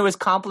up. Hey. And it was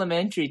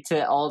complimentary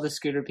to all the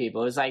scooter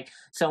people. It was like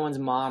someone's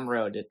mom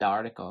wrote it, the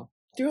article.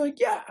 They were like,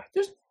 yeah,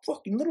 this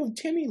fucking little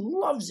Timmy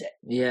loves it.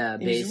 Yeah,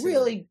 And he's basically.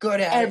 really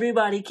good at it.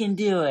 Everybody can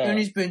do it. And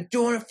he's been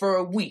doing it for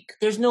a week.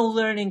 There's no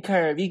learning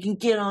curve. You can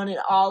get on it,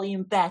 ollie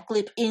and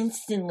backflip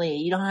instantly.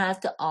 You don't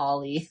have to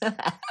ollie.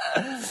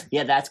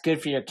 Yeah, that's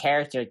good for your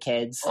character,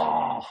 kids.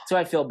 Oh. So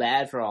I feel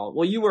bad for all.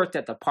 Well, you worked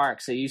at the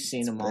park, so you've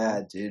seen them all.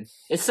 Yeah, dude.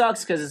 It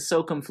sucks because it's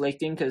so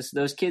conflicting because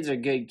those kids are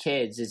good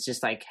kids. It's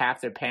just like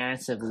half their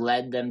parents have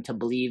led them to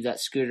believe that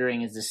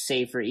scootering is the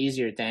safer,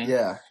 easier thing.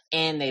 Yeah.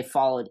 And they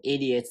followed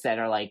idiots that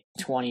are like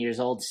 20 years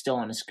old still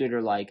on a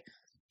scooter like,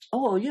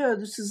 oh, yeah,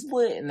 this is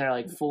lit. And they're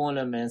like fooling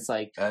them. And it's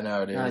like, I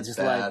know, dude. no, it's just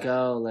bad.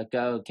 let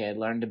go, kid.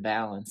 Learn to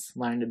balance.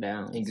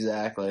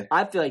 Exactly.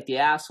 I feel like the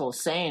asshole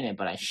saying it,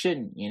 but I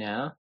shouldn't, you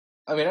know?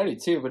 I mean, I do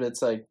too, but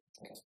it's like,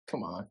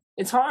 come on.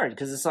 It's hard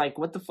because it's like,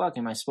 what the fuck?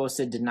 Am I supposed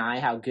to deny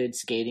how good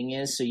skating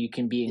is so you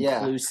can be Yeah.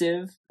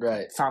 inclusive?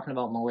 Right. Talking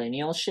about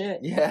millennial shit?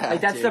 Yeah.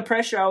 Like, that's dude. the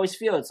pressure I always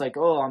feel. It's like,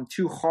 oh, I'm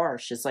too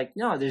harsh. It's like,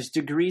 no, there's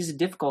degrees of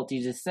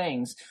difficulty to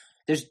things.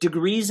 There's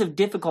degrees of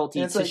difficulty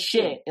And it's to like,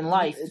 shit in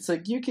life. It's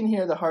like you can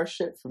hear the harsh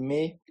shit from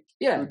me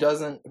Yeah,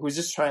 who's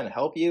just trying to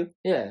help you,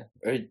 yeah,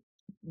 or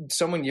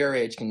someone your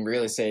age can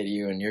really say to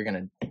you and you're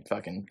gonna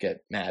fucking get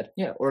mad.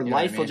 yeah. Or You know what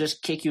I life will mean?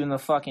 just kick you in the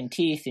fucking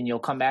teeth and you'll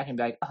come back and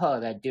be like, oh,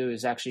 that dude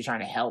is actually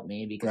trying to help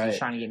me because he's Right.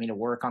 trying to get me to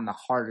work on the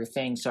harder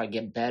thing so I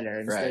get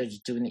better instead Right. of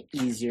just doing the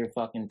easier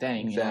fucking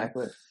thing.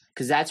 Exactly.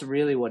 Because that's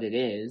really what it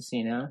is,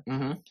 you know?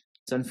 Mm-hmm.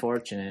 It's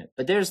unfortunate.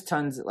 But there's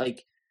tons,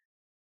 like,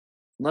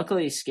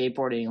 luckily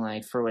skateboarding,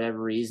 like, for whatever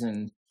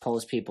reason,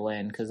 pulls people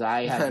in. Because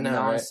I have I know,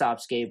 right? nonstop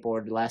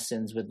skateboard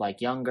lessons with,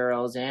 like, young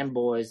girls and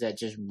boys that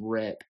just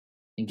rip.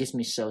 It gets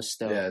me so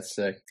stoked. Yeah, it's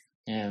sick.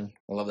 Yeah.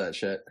 I love that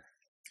shit.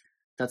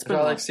 That's I been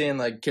like seeing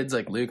like kids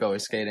like Luke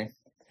always skating.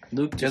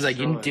 Luke Because like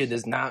destroys. dude,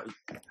 there's not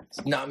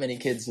many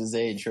kids his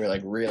age who are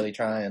like really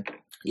trying.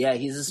 Yeah,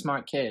 he's a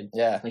smart kid.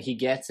 Yeah. Like, he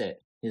gets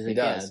it. He's He like,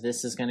 yeah, does.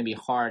 this is going to be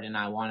hard, and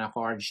I want a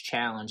hard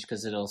challenge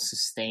because it'll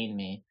sustain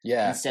me.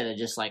 Yeah. Instead of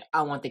just like,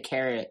 I want the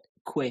carrot,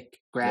 quick,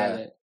 grab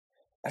Yeah. it.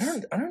 I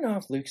don't know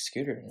if Luke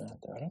scooted or not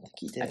though. I don't think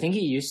he did. I think he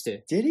used to.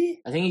 Did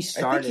he? I think he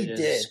started he as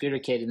a did. scooter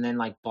kid, and then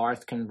like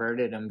Barth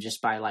converted him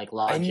just by like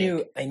logic. I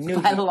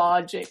knew By he,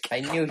 logic.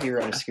 I knew he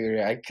rode a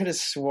scooter. I could have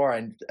swore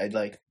I'd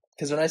like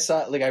because when I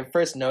saw like I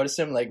first noticed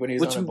him like when he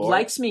was Which on a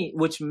board.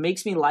 which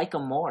makes me like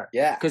him more.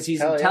 Yeah. Because he's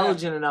Hell yeah.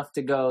 intelligent enough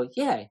to go,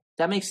 yeah,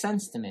 that makes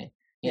sense to me.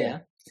 You Yeah. know?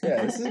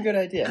 Yeah, this is a good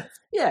idea.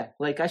 Yeah,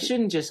 like I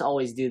shouldn't just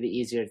always do the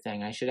easier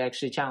thing. I should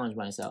actually challenge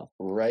myself.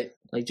 Right.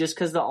 Like just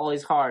because the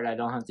always hard, I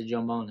don't have to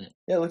jump on it.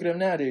 Yeah, look at him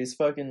now, dude. He's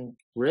fucking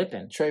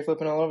Ripping. tray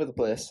flipping all over the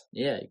place.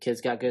 Yeah,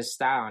 kid's got good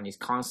style and he's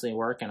constantly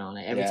working on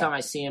it. Every Yeah. time I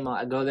see him,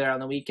 I go there on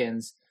the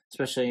weekends,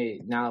 especially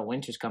now that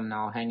winter's coming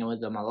now, I'm hanging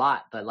with him a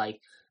lot. But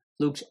like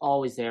Luke's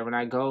always there. When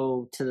I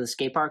go to the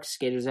skate park,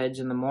 Skater's Edge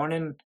in the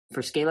morning,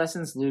 for skate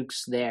lessons,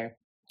 Luke's there.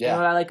 Yeah. You know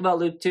what I like about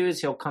Luke too is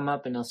he'll come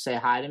up and he'll say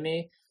hi to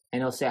me,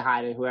 and he'll say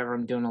hi to whoever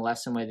I'm doing a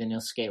lesson with, and he'll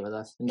skate with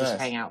us and just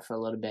Nice. hang out for a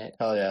little bit.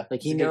 Hell yeah.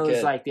 Like, he He's a good knows,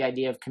 kid. like, the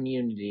idea of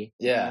community.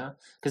 Yeah.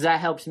 Because that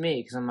helps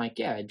me. Because I'm like,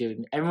 yeah,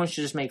 dude, everyone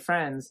should just make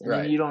friends. And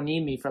Right. then you don't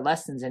need me for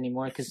lessons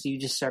anymore because you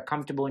just are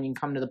comfortable and you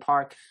can come to the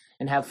park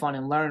and have fun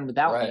and learn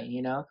without Right. me,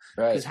 you know?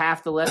 Right. Because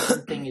half the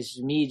lesson thing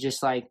is me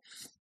just, like,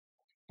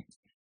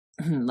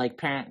 like,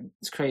 parent.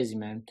 It's crazy,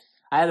 man.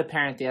 I had a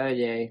parent the other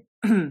day.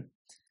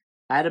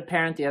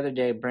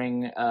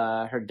 Bring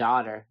her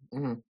daughter,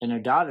 Mhm. and her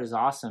daughter's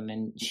awesome.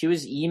 And she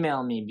was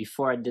emailing me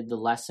before I did the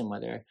lesson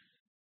with her.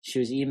 She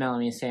was emailing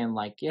me saying,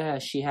 like, yeah,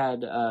 she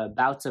had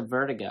bouts of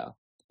vertigo.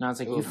 And I was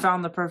like, you Oof.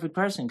 found the perfect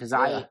person because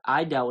Yeah.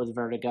 I dealt with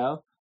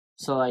vertigo.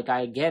 So, like,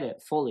 I get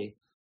it fully.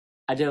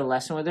 I did a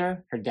lesson with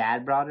her. Her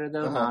dad brought her,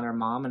 though, Uh-huh. not her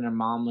mom. And her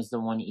mom was the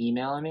one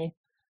emailing me.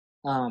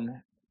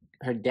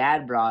 Her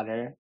dad brought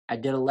her. I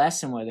did a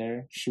lesson with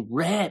her. She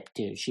ripped,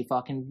 dude. She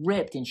fucking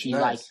ripped. And she,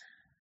 Nice. like,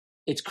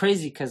 it's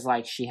crazy because,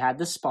 like, she had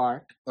the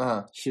spark.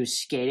 Uh-huh. She was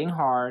skating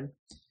hard.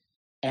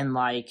 And,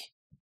 like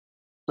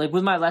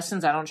with my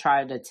lessons, I don't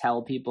try to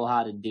tell people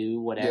how to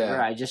do whatever.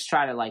 Yeah. I just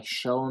try to, like,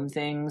 show them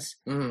things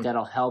Mhm.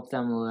 that'll help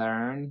them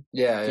learn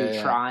Yeah, through yeah,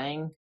 yeah.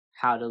 trying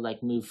how to,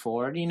 like, move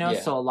forward, you know?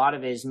 Yeah. So a lot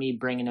of it is me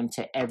bringing them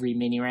to every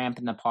mini ramp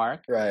in the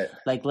park. Right.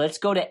 Like, let's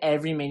go to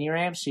every mini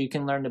ramp so you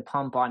can learn to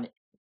pump on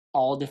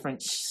all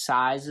different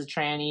sizes of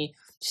tranny,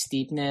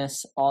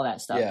 steepness, all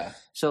that stuff. Yeah.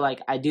 So, like,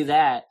 I do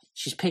that.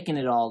 She's picking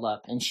it all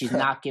up, and she's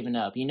not giving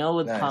up. You know,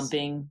 with Nice.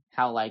 pumping,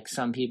 how, like,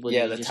 some people...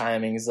 Yeah, they the just,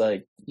 timing's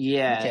like,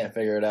 yeah, you can't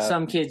figure it out.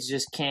 some kids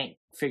just can't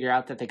figure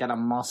out that they got to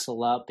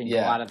muscle up and go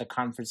Yeah. out of the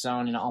comfort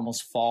zone and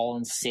almost fall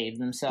and save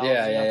themselves.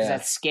 Yeah, you know, yeah, 'cause yeah.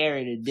 that's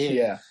scary to do.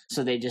 Yeah.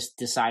 So they just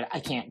decide, I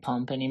can't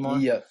pump anymore.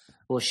 Yep.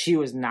 Well, she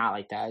was not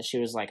like that. She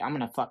was like, I'm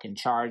going to fucking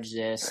charge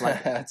this.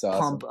 Like, That's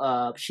awesome. pump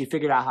up. She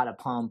figured out how to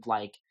pump,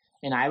 like,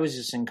 and I was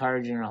just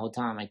encouraging her the whole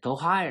time, like, go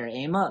higher,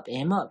 aim up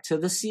to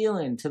the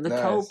ceiling, to the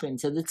Nice. coping,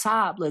 to the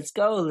top. Let's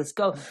go.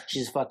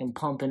 She's fucking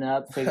pumping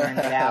up, figuring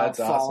it out, That's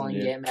awesome, falling,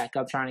 dude. getting back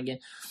up, trying again.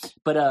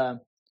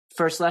 But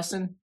first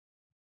lesson,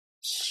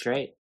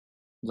 straight.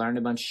 Learned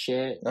a bunch of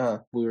shit. Uh-huh.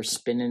 We were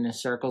spinning in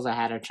circles. I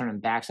had her turning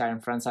backside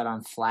and frontside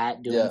on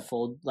flat, doing Yeah.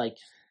 full, like,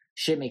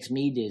 shit makes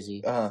me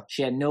dizzy. Uh-huh.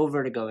 She had no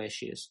vertigo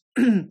issues.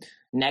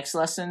 Next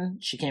lesson,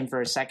 she came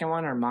for a second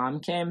one. Her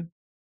mom came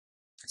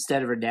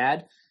instead of her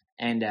dad.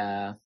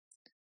 And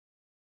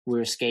we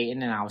were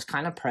skating, and I was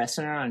kind of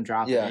pressing her on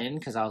dropping Yeah. in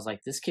because I was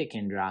like, this kid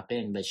can drop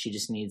in, but she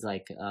just needs,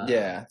 like,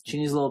 Yeah. she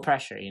needs a little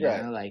pressure, you know?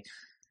 Right. Like,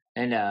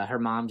 and her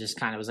mom just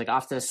kind of was, like,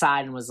 off to the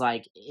side and was,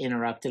 like,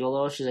 interrupted a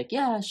little. She's like,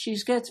 yeah, she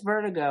gets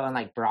vertigo, and,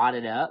 like, brought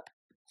it up.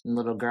 And the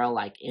little girl,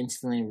 like,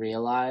 instantly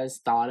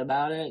realized, thought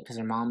about it because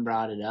her mom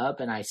brought it up.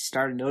 And I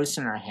started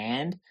noticing her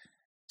hand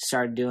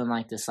started doing,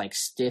 like, this, like,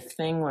 stiff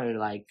thing where,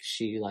 like,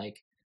 she,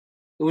 like,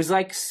 it was,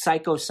 like,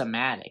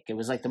 psychosomatic. It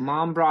was, like, the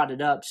mom brought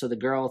it up, so the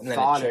girl And then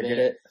thought it of triggered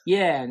it. it.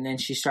 Yeah, and then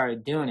she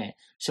started doing it.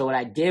 So what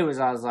I did was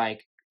I was,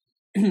 like,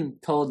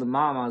 told the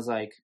mom, I was,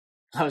 like,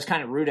 I was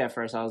kind of rude at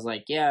first. I was,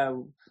 like, yeah.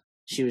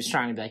 She was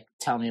trying to, like,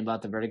 tell me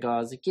about the vertigo. I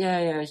was like,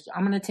 yeah,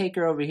 I'm going to take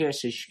her over here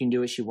so she can do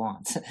what she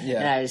wants. Yeah.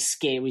 And I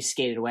just we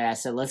skated away. I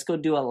said, let's go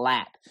do a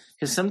lap.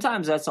 Because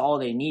sometimes that's all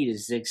they need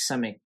is, like,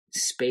 some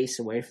space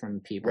away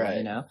from people, Right.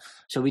 you know?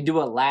 So we do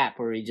a lap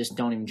where we just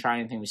don't even try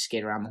anything. We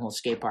skate around the whole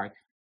skate park.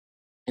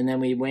 And then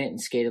we went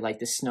and skated, like,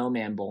 the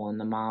snowman bowl, and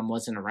the mom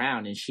wasn't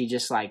around. And she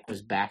just, like,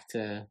 was back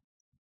to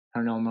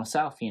her normal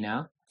self, you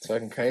know? It's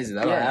fucking crazy.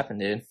 That'll Yeah. happen,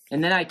 dude.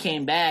 And then I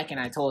came back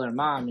and I told her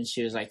mom, and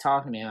she was like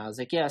talking to me. And I was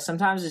like, yeah,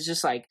 sometimes it's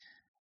just like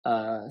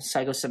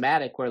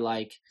psychosomatic where,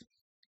 like,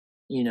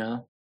 you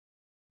know,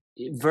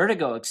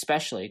 vertigo,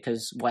 especially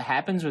because what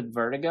happens with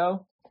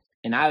vertigo,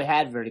 and I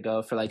had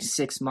vertigo for like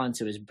 6 months.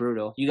 It was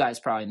brutal. You guys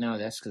probably know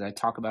this because I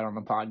talk about it on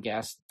the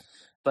podcast.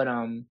 But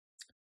it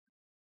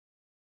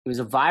was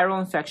a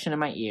viral infection in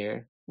my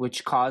ear,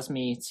 which caused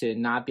me to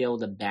not be able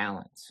to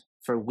balance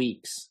for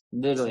weeks.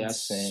 Literally, I was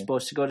That's insane.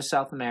 supposed to go to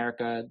South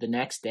America. The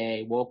next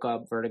day, woke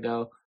up,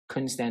 vertigo,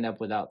 couldn't stand up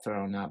without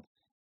throwing up.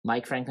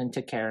 Mike Franklin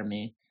took care of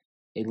me.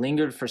 It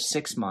lingered for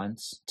 6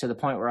 months to the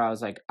point where I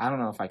was like, I don't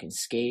know if I can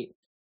skate.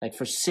 Like,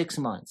 for 6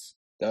 months.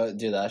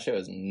 Dude, that shit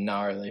was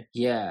gnarly.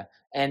 Yeah.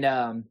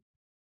 And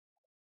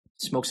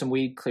smoked some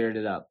weed, cleared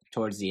it up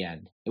towards the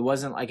end. It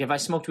wasn't like, if I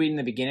smoked weed in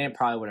the beginning, it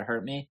probably would have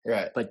hurt me.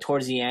 Right. But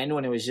towards the end,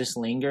 when it was just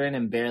lingering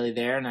and barely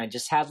there, and I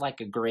just had like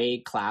a gray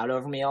cloud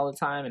over me all the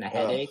time and a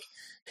headache,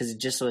 because it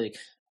just like,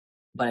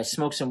 but I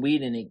smoked some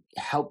weed and it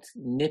helped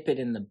nip it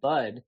in the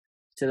bud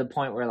to the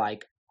point where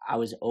like I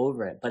was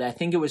over it. But I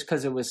think it was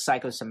because it was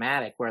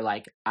psychosomatic, where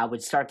like I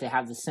would start to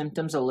have the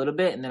symptoms a little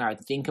bit, and then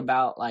I'd think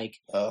about like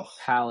Oh,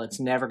 how it's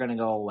never going to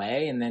go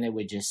away, and then it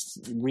would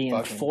just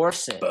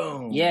reinforce it.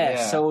 boom.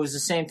 Yeah, so it was the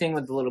same thing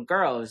with the little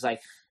girl. It was like,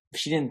 if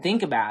she didn't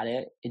think about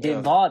it, it didn't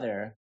Ugh. bother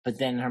her. But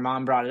then her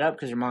mom brought it up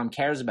because her mom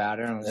cares about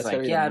her, and was That's like,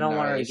 gotta be yeah, the I don't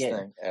want her to gnarliest get...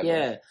 thing ever.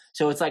 Yeah,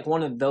 so it's like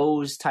one of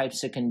those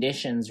types of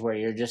conditions where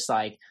you're just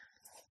like,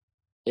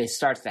 it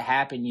starts to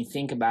happen, you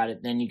think about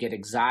it, then you get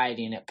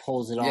anxiety and it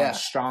pulls it Yeah, on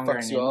stronger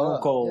fucks and you it all won't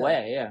up, go yeah.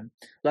 away. Yeah.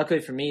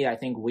 Luckily for me, I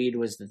think weed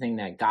was the thing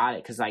that got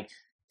it. Cause like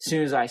as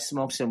soon as I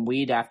smoked some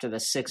weed after the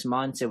 6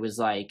 months, it was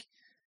like,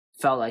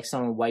 felt like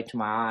someone wiped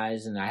my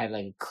eyes and I had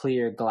like a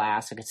clear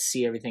glass. I could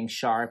see everything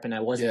sharp and I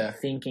wasn't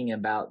thinking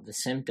about the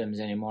symptoms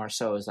anymore.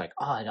 So it was like,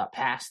 oh, I got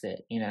past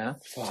it, you know?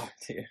 Fuck,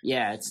 dude.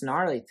 Yeah, it's a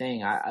gnarly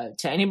thing.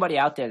 To anybody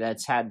out there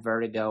that's had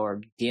vertigo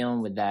or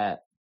dealing with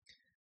that,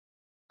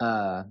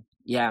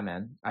 yeah,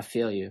 man, I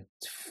feel you.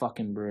 It's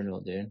fucking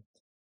brutal, dude.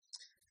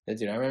 Yeah,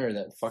 dude, I remember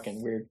that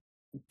fucking weird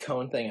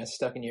cone thing I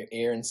stuck in your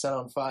ear and set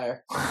on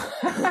fire.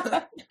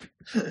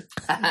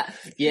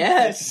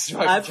 Yes,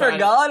 I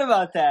forgot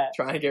about that.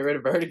 Trying to get rid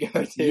of vertigo,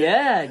 dude.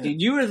 Yeah, dude,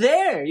 you were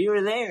there.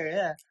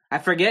 Yeah. I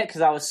forget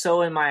because I was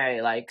so in my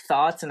like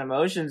thoughts and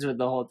emotions with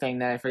the whole thing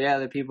that I forget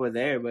other people were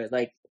there. But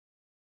like,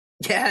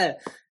 yeah,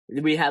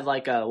 we had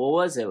like a, what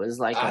was it? It was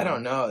like I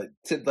don't know.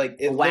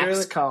 It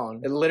wax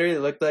cone. It literally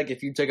looked like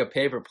if you took a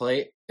paper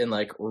plate and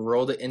like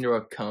rolled it into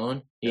a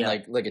cone,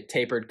 and like a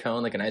tapered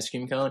cone, like an ice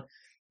cream cone,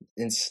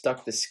 and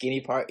stuck the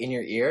skinny part in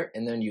your ear,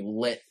 and then you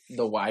lit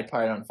the wide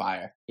part on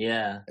fire.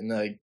 Yeah. And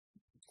like,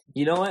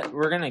 you know what?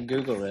 We're gonna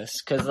Google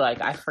this because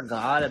like I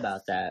forgot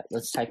about that.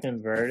 Let's type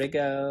in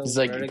vertigo. it's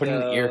like you put in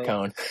an ear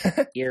cone.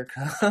 Ear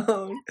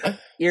cone.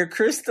 Ear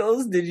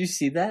crystals. Did you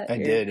see that? I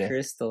did.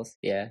 Crystals.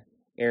 Yeah.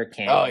 Ear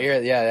candle. Oh,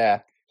 yeah.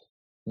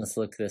 Let's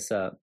look this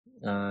up.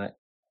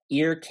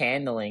 Ear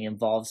candling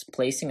involves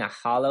placing a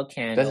hollow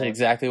candle. That's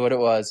exactly what it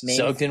was.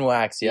 Soaked in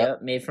wax.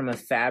 Yep. Made from a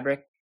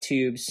fabric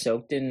tube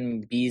soaked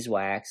in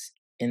beeswax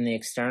in the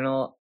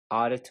external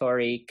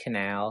auditory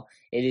canal.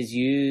 It is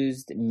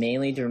used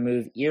mainly to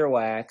remove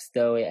earwax,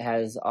 though it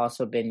has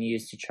also been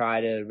used to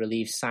try to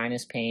relieve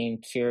sinus pain,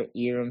 cure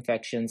ear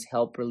infections,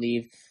 help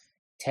relieve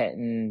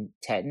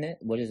tetanus.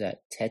 What is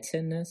that?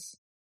 Tetanus?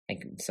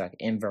 It's like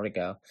in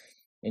vertigo,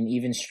 and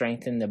even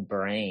strengthen the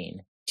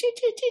brain.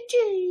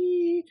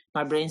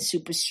 My brain's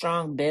super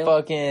strong, Bill.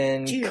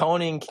 Fucking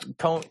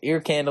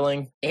ear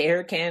candling.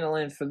 Air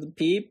candling for the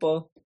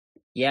people.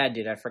 Yeah,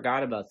 dude, I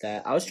forgot about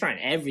that. I was trying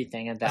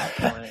everything at that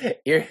point.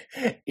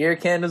 ear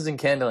candles and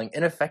candling,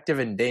 ineffective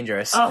and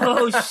dangerous.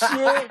 Oh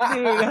shit,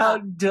 dude! How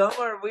dumb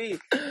are we?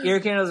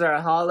 Ear candles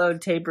are hollow,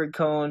 tapered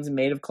cones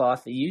made of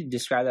cloth. You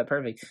described that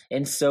perfect.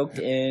 And soaked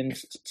in.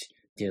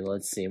 Dude,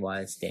 let's see why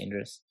it's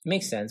dangerous. It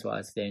makes sense why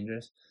it's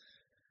dangerous.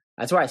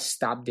 That's why I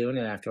stopped doing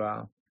it after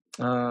a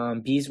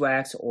while.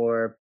 Beeswax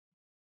or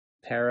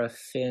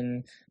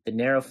paraffin. The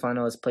narrow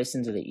funnel is placed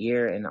into the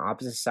ear, and the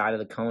opposite side of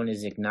the cone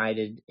is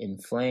ignited in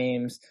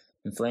flames.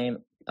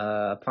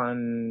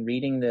 Upon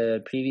reading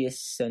the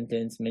previous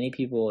sentence, many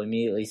people will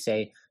immediately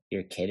say,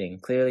 "You're kidding."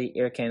 Clearly,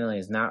 ear candling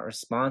is not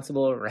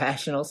responsible,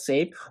 rational,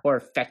 safe, or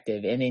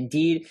effective, and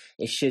indeed,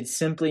 it should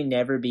simply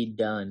never be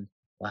done.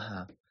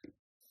 Wow.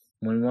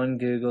 When one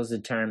Googles the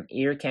term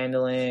ear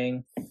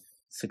candling,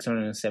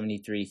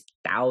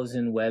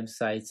 673,000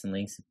 websites and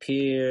links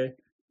appear.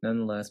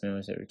 Nonetheless,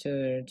 members are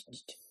returned.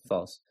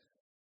 False.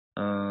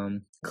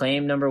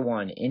 Claim number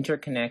 1.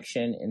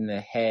 Interconnection in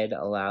the head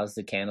allows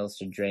the candles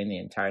to drain the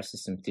entire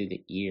system through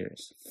the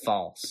ears.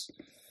 False.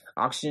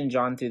 Oxygen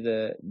drawn through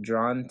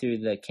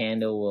the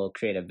candle will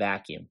create a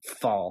vacuum.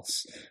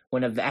 False.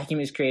 When a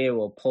vacuum is created, it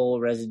will pull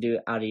residue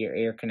out of your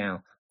ear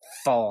canal.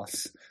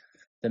 False.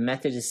 The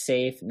method is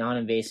safe,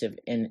 non-invasive,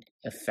 and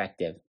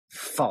effective.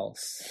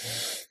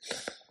 False.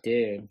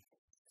 Dude.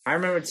 I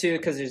remember too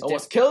because there's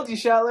almost killed you,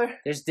 Shetler.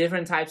 There's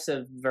different types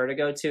of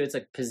vertigo too. It's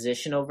like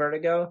positional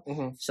vertigo.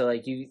 Mm-hmm. So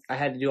like I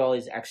had to do all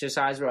these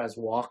exercises where I was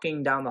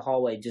walking down the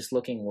hallway, just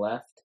looking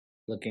left,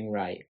 looking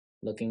right,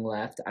 looking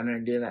left. I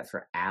remember doing that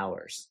for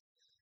hours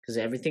because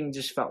everything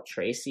just felt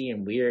tracy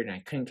and weird, and I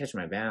couldn't catch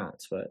my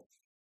balance. But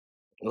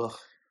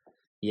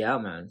yeah,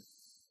 man,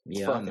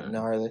 it's fucking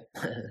gnarly.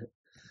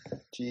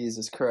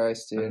 Jesus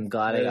Christ, dude! I'm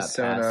glad I got past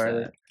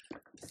that.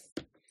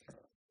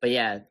 But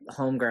yeah,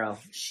 homegirl,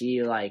 she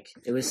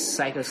it was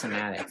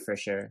psychosomatic for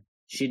sure.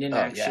 She didn't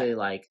actually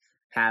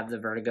have the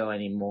vertigo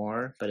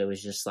anymore, but it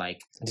was just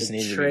just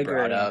needed to be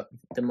brought up.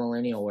 The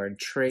millennial word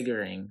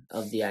triggering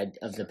of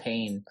the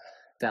pain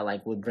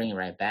that would bring it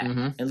right back.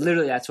 Mm-hmm. And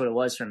literally that's what it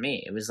was for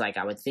me. It was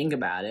I would think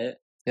about it.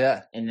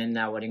 Yeah. And then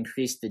that would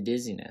increase the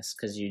dizziness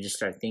because you just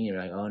start thinking,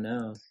 you're like, oh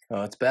no.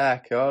 Oh, it's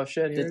back. Oh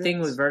shit. The thing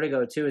with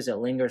vertigo too is it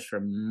lingers for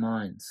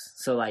months.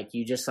 So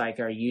you just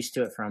are used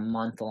to it for a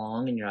month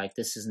long and you're like,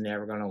 this is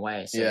never going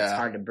away. So it's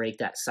hard to break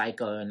that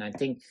cycle. And I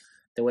think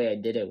the way I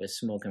did it with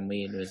smoking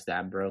weed was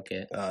that broke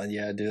it.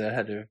 Yeah, dude, that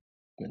had to have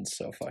been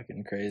so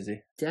fucking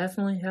crazy.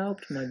 Definitely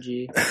helped, my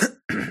G.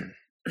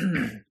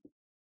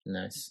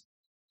 Nice.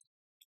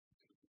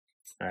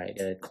 All right,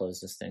 gotta close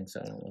this thing so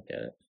I don't look at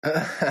it.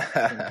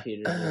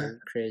 Computers are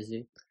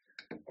crazy.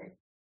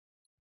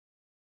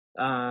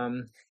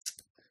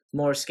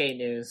 More skate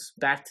news.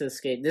 Back to the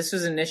skate. This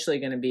was initially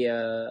going to be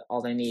a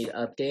All I Need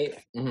update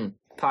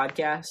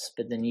podcast,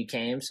 but then you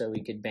came so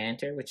we could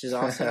banter, which is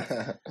awesome.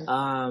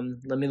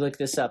 Let me look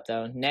this up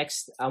though.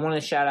 Next, I want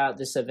to shout out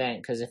this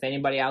event because if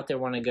anybody out there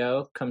want to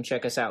go, come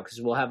check us out because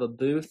we'll have a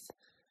booth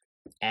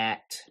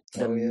at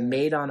the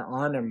Made on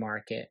Honor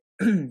Market.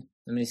 Let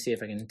me see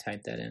if I can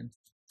type that in.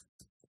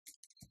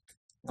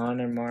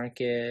 Honor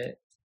Market,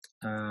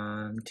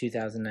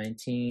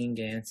 2019,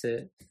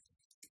 Gansett.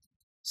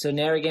 So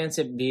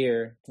Narragansett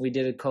Beer, we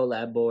did a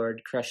collab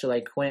board, Crush It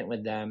Like Quint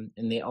with them,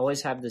 and they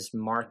always have this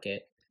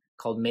market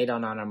called Made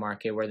on Honor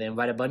Market where they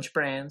invite a bunch of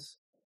brands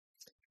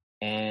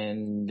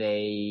and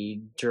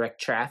they direct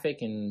traffic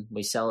and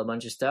we sell a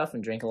bunch of stuff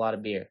and drink a lot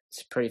of beer.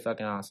 It's pretty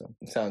fucking awesome.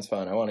 Sounds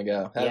fun. I want to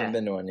go. I haven't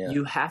been to one yet.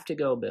 You have to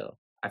go, Bill.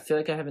 I feel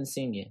like I haven't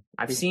seen you.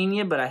 I've seen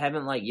you, but I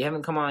haven't you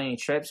haven't come on any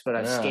trips, but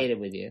I've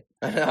skated with you.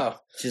 I know.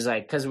 Which is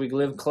because we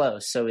live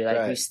close, so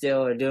we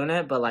still are doing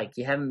it, but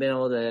you haven't been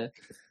able to.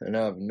 I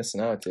know, I've been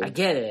missing out, dude. I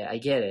get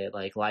it.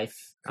 Like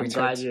life, I'm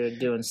glad you're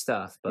doing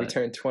stuff. But we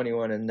turned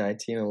 21 in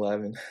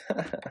 1911.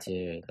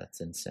 Dude, that's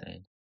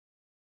insane.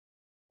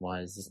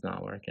 Why is this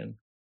not working?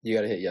 You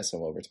gotta hit yes,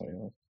 I'm over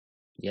 21.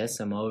 Yes,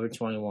 I'm over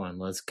 21.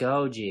 Let's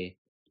go, G.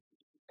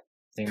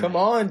 Come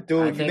on,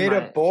 dude. You made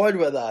a board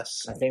with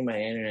us. I think my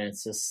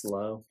internet's just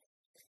slow.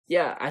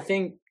 Yeah, I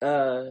think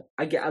I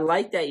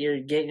like that you're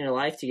getting your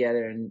life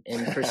together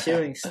and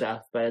pursuing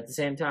stuff, but at the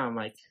same time, I'm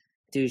like,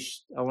 dude,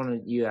 I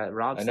wanted you at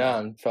Rob's. I know,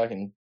 I'm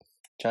fucking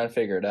trying to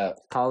figure it out.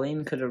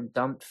 Colleen could have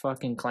dumped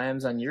fucking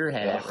clams on your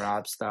head at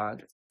Rob's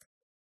dog.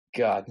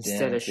 God damn,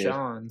 instead of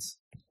Sean's.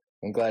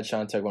 I'm glad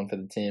Sean took one for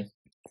the team.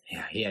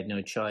 Yeah, he had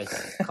no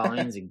choice.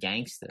 Colleen's a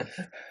gangster.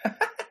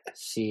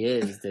 She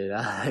is, dude.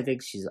 I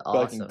think she's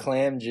awesome. Fucking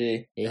clam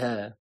G.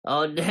 Yeah.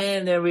 Oh,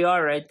 damn, there we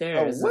are right there.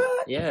 Oh,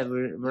 what? Yeah,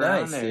 we're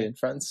nice, on there. Dude.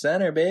 Front and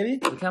center, baby.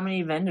 Look how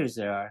many vendors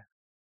there are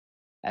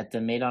at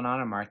the Made on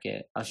Honor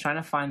Market. I was trying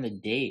to find the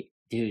date.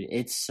 Dude,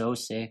 it's so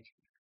sick.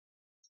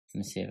 Let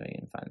me see if I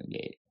can find the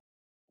date.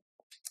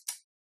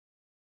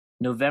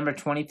 November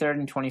 23rd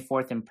and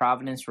 24th in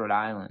Providence, Rhode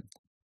Island.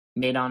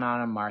 Made on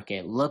Honor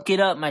Market. Look it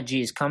up, my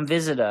G's. Come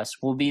visit us.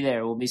 We'll be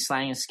there. We'll be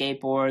slanging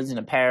skateboards and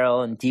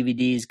apparel and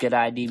DVDs, good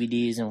eye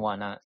DVDs and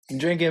whatnot. And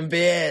drinking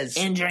beers.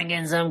 And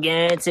drinking some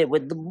Gansett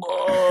with the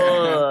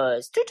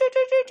boys.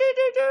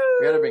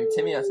 We gotta bring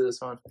Timmy out to this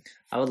one.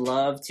 I would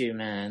love to,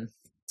 man.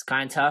 It's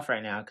kind of tough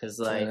right now because,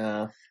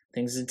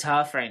 things are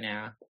tough right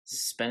now.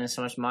 Spending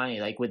so much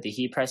money. With the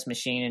heat press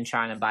machine and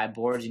trying to buy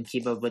boards and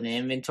keep up with the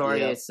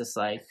inventory, It's just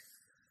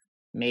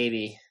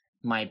maybe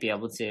might be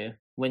able to.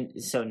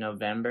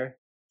 November?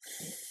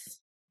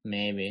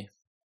 Maybe.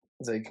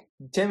 It's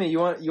Timmy, you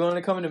want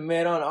to come into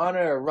Made on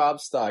Honor or Rob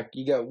Stock?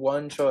 You got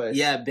one choice.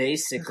 Yeah,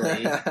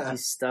 basically.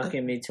 He's stuck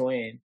in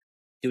between.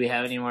 Do we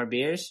have any more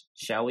beers?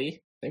 Shall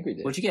we? I think we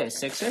did. What'd you get, a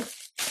sixer?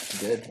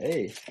 Good.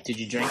 Hey. Did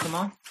you drink them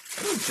all?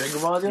 Drink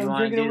them all, dude. I'm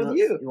drinking them with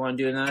you. You want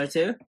to do another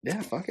two?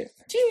 Yeah, fuck it.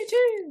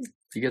 Cheers.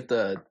 You get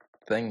the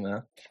thing,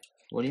 though.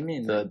 What do you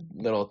mean? The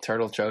little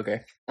turtle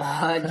choker.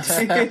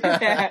 Dude.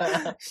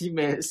 You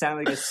made it sound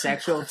like a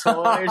sexual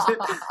toy.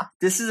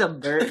 This is a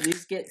bird.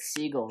 These get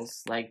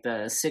seagulls.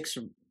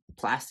 The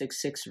plastic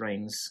 6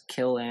 rings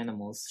kill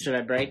animals. Should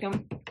I break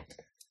them?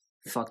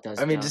 Fuck those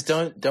ducks. Just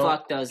don't.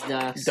 Fuck those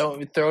ducks.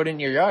 Don't throw it in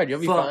your yard.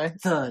 You'll be fine.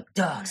 Fuck the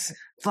ducks.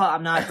 Fuck,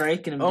 I'm not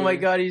breaking them. Oh my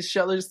god,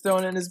 Shetler's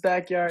throwing it in his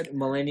backyard.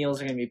 Millennials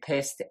are gonna be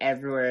pissed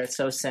everywhere. It's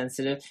so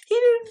sensitive. He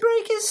didn't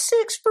break his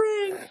 6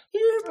 ring. He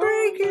didn't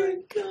break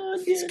it. God,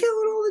 he's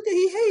killing all the day.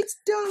 He hates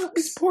ducks.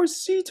 These poor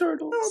sea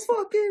turtles. Oh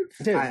fuck it.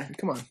 Dude,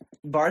 come on.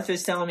 Barth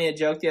was telling me a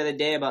joke the other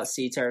day about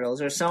sea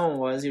turtles, or someone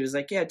was. He was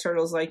like, "Yeah,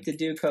 turtles like to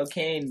do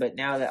cocaine, but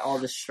now that all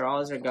the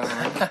straws are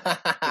gone,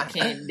 they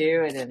can't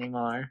do it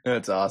anymore."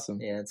 That's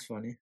awesome. Yeah, it's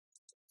funny.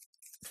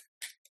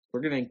 We're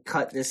gonna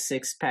cut this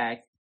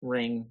 6-pack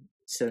ring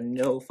so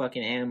no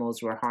fucking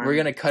animals were harmed. We're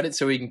gonna cut it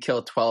so we can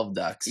kill 12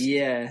 ducks.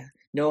 Yeah,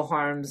 no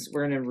harms.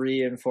 We're gonna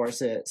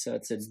reinforce it so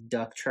it's a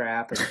duck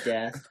trap of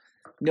death.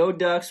 No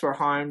ducks were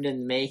harmed in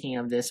the making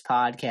of this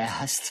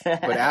podcast.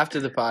 But after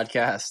the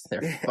podcast,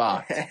 they're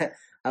fucked.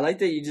 I like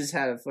that you just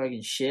had a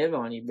fucking shiv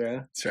on you,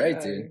 bro. That's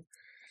right, dude.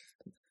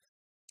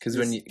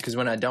 Because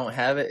when I don't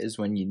have it is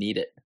when you need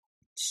it.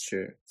 It's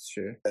true. It's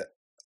true.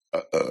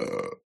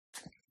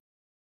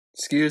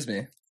 Excuse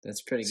me.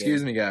 That's pretty good.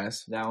 Excuse me,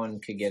 guys. That one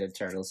could get a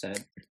turtle's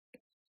head.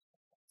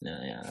 No,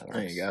 yeah. That works.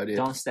 There you go, dude.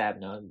 Don't stab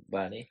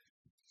nobody.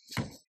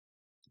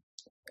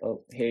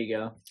 Oh, here you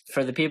go.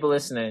 For the people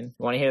listening,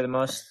 want to hear the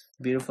most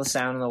beautiful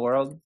sound in the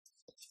world?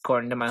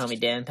 According to my homie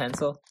Dan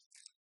Pencil.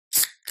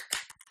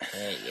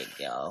 There you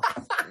go.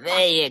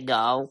 There you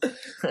go.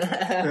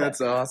 That's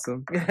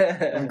awesome.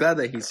 I'm glad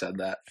that he said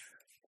that.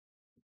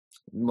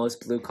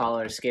 Most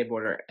blue-collar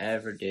skateboarder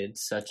ever, dude.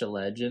 Such a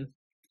legend.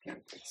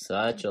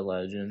 Such a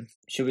legend.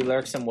 Should we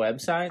lurk some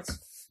websites?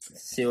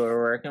 See what we're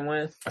working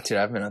with? Dude,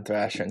 I've been on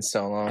Thrasher in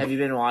so long. Have you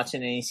been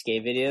watching any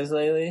skate videos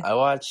lately? I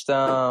watched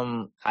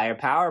Higher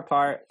Power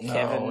Part. No,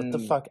 Kevin. what the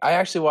fuck? I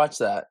actually watched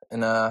that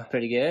and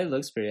Pretty good.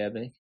 Looks pretty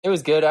epic. it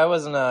was good. I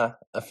wasn't a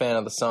fan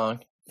of the song.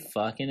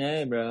 Fucking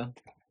A, bro.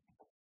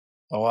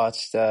 I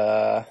watched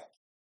Good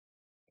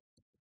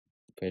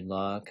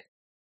luck.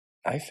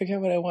 I forget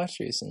what I watched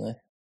recently.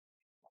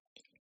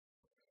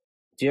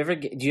 Do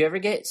you ever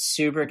get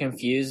super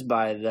confused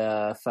by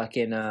the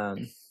fucking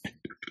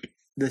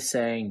the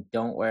saying,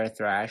 don't wear a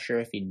Thrasher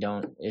if you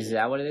don't... Is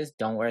that what it is?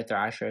 Don't wear a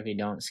Thrasher if you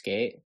don't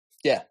skate?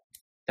 Yeah.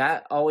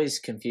 That always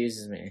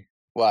confuses me.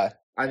 Why?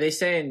 Are they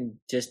saying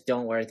just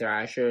don't wear a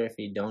Thrasher if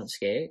you don't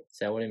skate? Is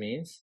that what it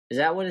means? Is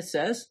that what it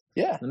says?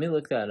 Yeah. Let me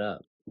look that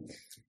up.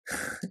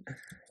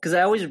 Because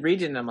I always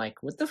read it and I'm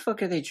like, what the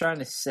fuck are they trying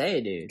to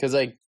say, dude? Because,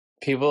 like,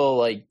 people,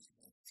 like,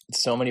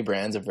 so many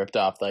brands have ripped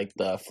off, like,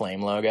 the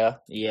Flame logo.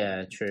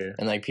 Yeah, true.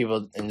 And, like,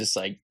 people, and just,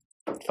 like,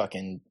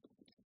 fucking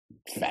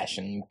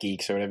fashion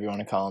geeks or whatever you want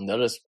to call them,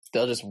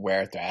 they'll just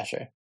wear a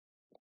Thrasher.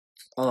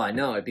 Oh, I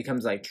know. It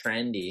becomes, like,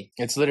 trendy.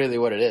 It's literally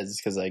what it is.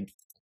 Because, like,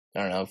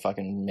 I don't know,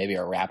 fucking maybe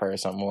a rapper or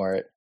something wore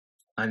it.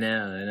 I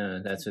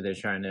know. That's what they're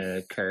trying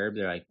to curb.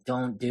 They're like,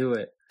 don't do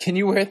it. Can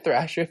you wear a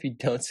Thrasher if you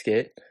don't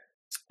skate?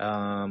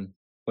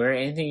 Wear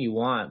anything you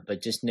want,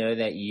 but just know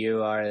that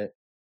you are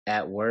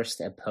at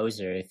worst a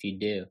poser if you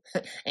do.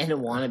 And a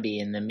wannabe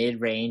in the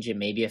mid-range and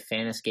maybe a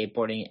fan of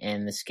skateboarding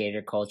and the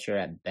skater culture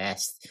at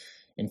best.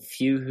 And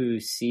few who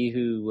see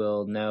who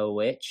will know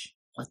which.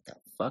 What the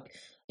fuck?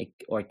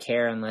 Or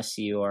care unless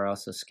you are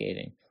also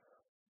skating.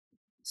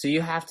 So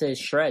you have to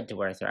shred to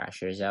wear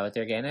Thrasher. Is that what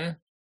they're getting at?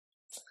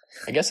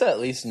 I guess I at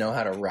least know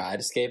how to ride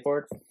a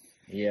skateboard.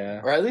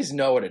 Yeah. Or at least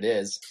know what it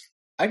is.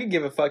 I could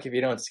give a fuck if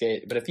you don't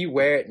skate, but if you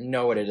wear it,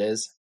 know what it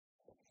is.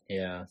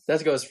 Yeah.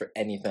 That goes for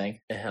anything.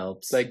 It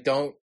helps. Like,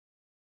 don't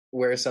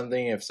wear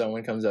something if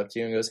someone comes up to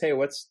you and goes, "Hey,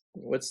 what's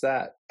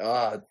that?"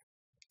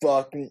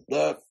 Fucking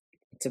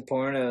it's a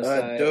porno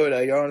site. dude,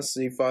 I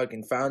honestly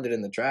fucking found it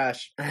in the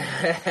trash.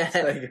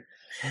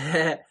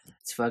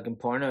 It's fucking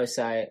porno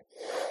site.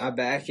 I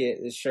back it.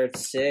 This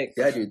shirt's sick.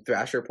 Yeah, dude,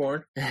 Thrasher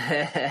porn.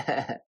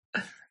 They're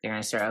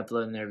gonna start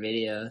uploading their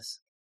videos.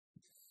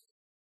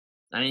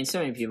 I mean, so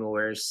many people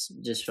wear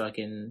just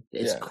fucking...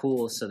 It's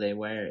cool, so they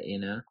wear it, you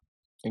know?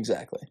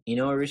 Exactly. You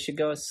know where we should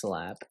go?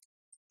 Slap.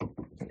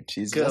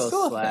 Jesus, Good that's old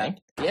still a Slap. thing.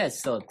 Yeah, it's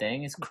still a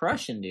thing. It's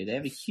crushing, dude. They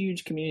have a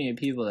huge community of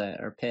people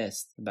that are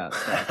pissed about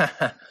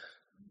stuff.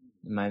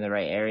 Am I in the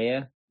right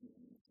area?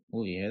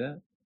 Ooh, you hear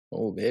that?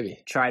 Oh,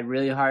 baby. Tried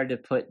really hard to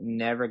put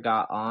never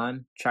got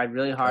on. Tried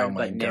really hard,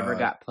 but never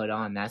got put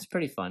on. That's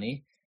pretty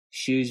funny.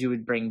 Shoes you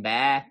would bring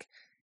back.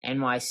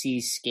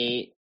 NYC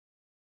Skate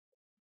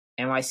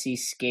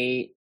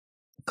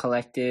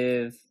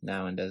Collective.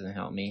 That one doesn't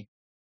help me.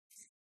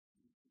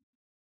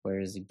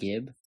 Where's the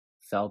Gib?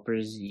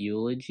 Phelper's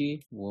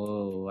Eulogy?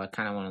 Whoa, I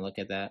kind of want to look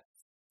at that.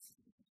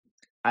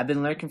 I've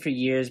been lurking for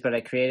years, but I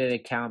created an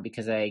account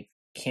because I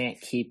can't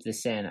keep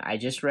this in. I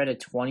just read a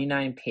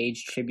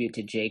 29-page tribute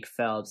to Jake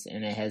Phelps,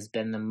 and it has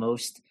been the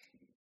most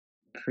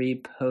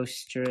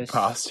preposterous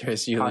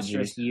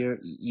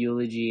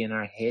eulogy in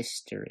our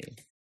history.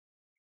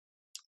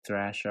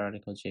 Thrash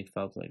article, Jake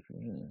Phelps, like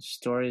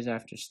stories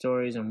after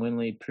stories, and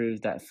Winley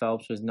proved that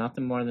Phelps was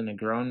nothing more than a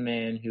grown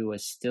man who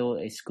was still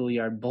a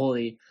schoolyard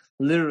bully.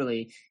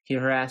 Literally, he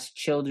harassed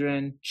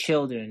children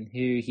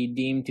who he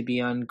deemed to be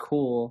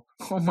uncool.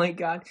 Oh my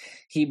god.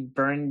 He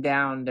burned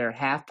down their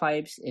half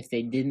pipes if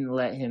they didn't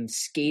let him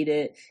skate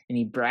it, and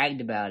he bragged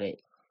about it.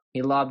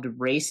 He lobbed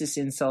racist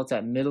insults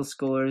at middle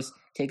schoolers.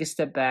 Take a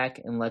step back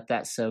and let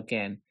that soak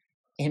in.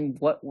 In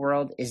what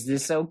world is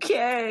this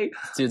okay?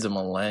 Dude's a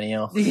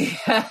millennial.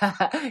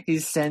 Yeah,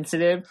 he's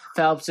sensitive.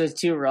 Phelps was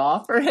too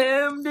raw for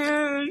him,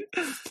 dude.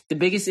 The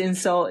biggest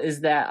insult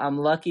is that I'm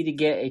lucky to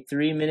get a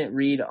 3-minute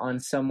read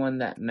on someone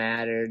that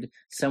mattered.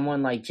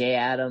 Someone like Jay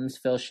Adams,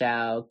 Phil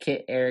Shao,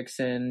 Kit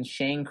Erickson,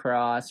 Shane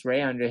Cross,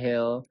 Ray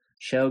Underhill,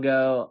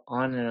 Shogo,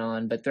 on and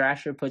on. But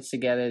Thrasher puts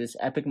together this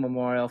epic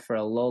memorial for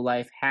a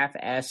low-life,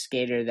 half-ass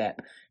skater that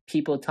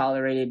people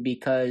tolerated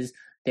because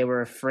they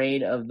were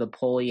afraid of the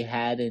pull he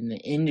had in the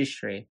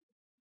industry.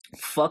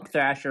 Fuck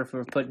Thrasher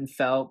for putting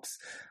Phelps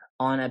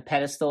on a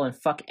pedestal, and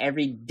fuck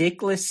every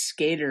dickless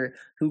skater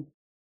who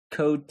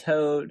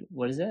kowtowed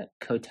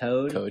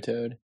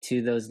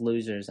to those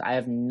losers. I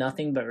have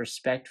nothing but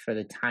respect for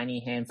the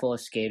tiny handful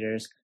of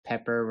skaters,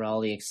 Pepper,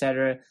 Raleigh,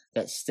 etc.,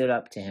 that stood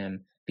up to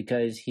him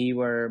because he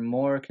were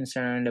more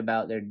concerned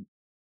about their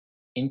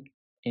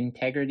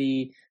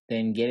integrity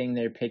than getting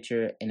their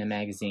picture in a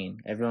magazine.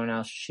 Everyone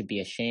else should be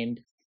ashamed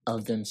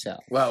of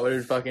themselves. Wow, what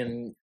did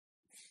fucking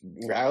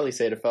Rowley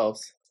say to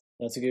Phelps?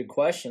 That's a good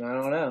question. I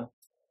don't know.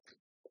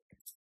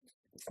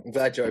 I'm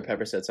glad Joey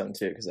Pepper said something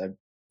too, because I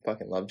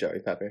fucking love Joey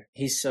Pepper.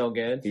 He's so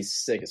good. He's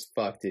sick as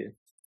fuck, dude.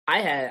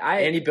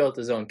 And he built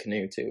his own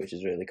canoe too, which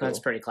is really cool. That's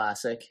pretty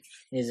classic.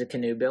 He's a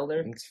canoe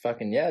builder. It's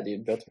fucking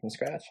dude, built it from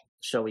scratch.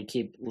 Should we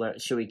keep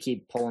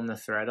pulling the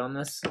thread on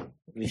this?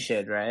 We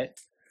should, right?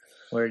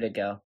 Where did it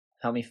go?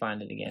 Help me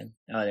find it again.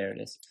 Oh, there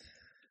it is.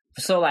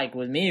 So, like,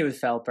 with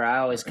Phelper, I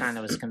always kind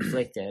of was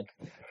conflicted.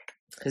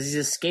 Because he's a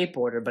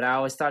skateboarder, but I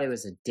always thought he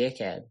was a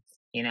dickhead,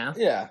 you know?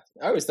 Yeah,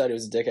 I always thought he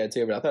was a dickhead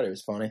too, but I thought he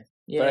was funny.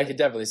 Yeah. But I could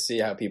definitely see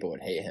how people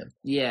would hate him.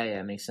 Yeah,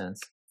 it makes sense.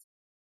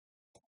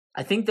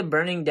 I think the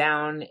burning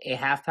down a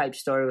half-pipe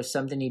story was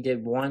something he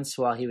did once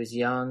while he was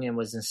young and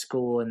was in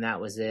school, and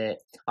that was it.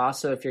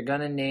 Also, if you're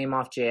going to name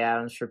off Jay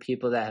Adams for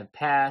people that have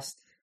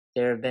passed,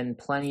 there have been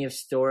plenty of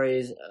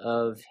stories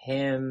of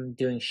him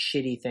doing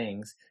shitty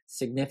things,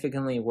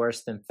 significantly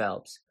worse than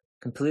Phelps.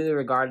 completely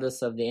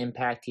regardless of the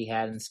impact he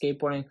had in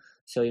skateboarding,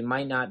 so he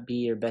might not be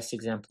your best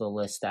example to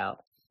list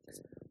out.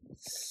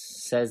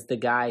 Says the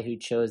guy who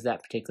chose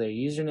that particular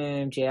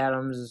username. Jay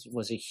Adams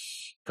was a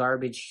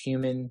garbage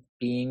human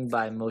being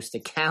by most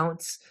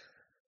accounts.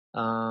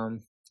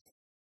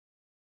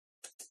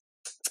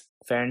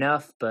 Fair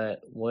enough, but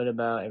what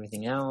about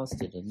everything else?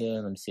 Let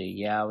me see.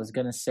 Yeah, I was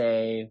gonna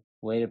say,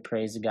 way to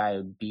praise a guy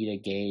who beat a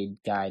gay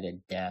guy to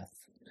death.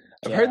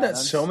 I've Jay heard that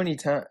Adams? so many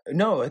times.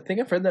 No, I think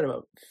I've heard that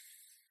about.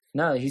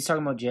 No, he's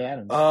talking about Jay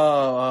Adams.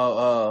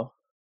 Oh.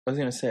 I was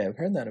gonna say I've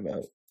heard that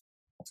about.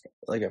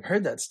 Like I've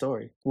heard that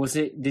story. Was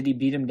it? Did he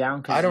beat him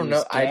down because I don't he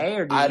was know. gay,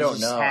 or did I he don't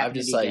just know. happen I've to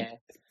just be like gay?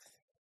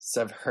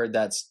 So I've heard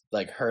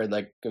heard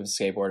a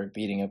skateboarder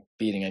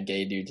beating a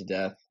gay dude to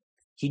death.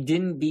 He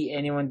didn't beat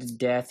anyone to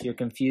death. You're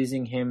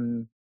confusing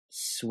him,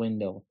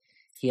 Swindle.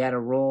 He had a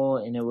role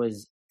and it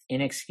was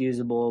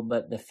inexcusable,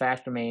 but the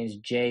fact remains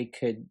Jay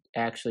could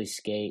actually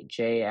skate.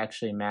 Jay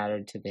actually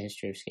mattered to the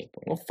history of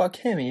skateboarding. Well, fuck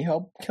him. He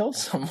helped kill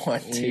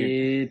someone,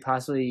 dude.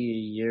 Possibly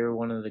you're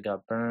one of the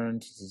got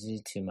burned.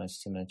 Too much.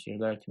 You're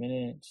left a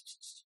minute.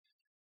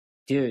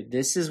 Dude,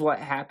 this is what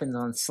happens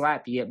on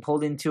Slap. You get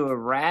pulled into a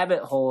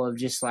rabbit hole of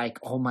just like,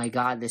 oh my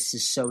god, this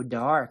is so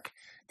dark.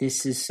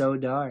 This is so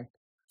dark.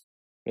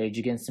 Rage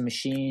Against the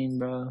Machine,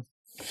 bro.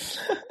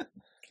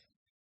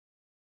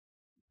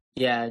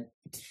 Yeah.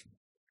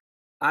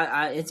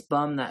 It's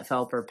bummed that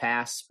Felper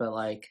passed, but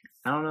like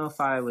I don't know if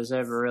I was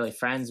ever really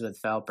friends with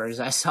Felpers.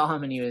 I saw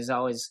him and he was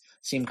always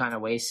seemed kind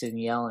of wasted and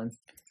yelling.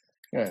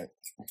 Right.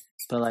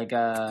 But like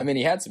I mean,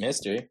 he had some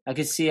history. I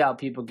could see how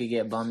people could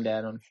get bummed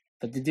at him.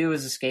 But the dude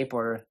was a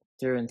skateboarder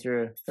through and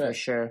through for Right.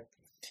 sure.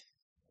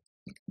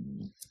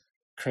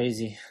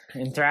 Crazy.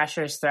 And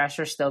Thrasher, is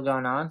Thrasher still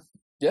going on?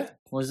 Yeah.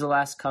 What was the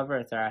last cover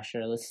of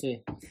Thrasher? Let's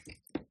see.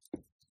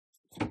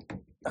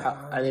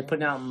 Are they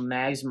putting out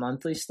mags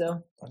monthly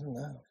still? I don't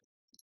know.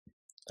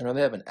 I know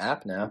they have an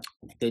app now.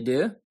 They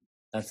do?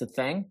 That's a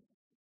thing?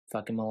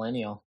 Fucking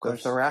millennial. The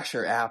Of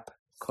Thrasher app.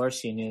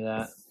 course you knew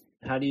that.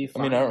 How do you I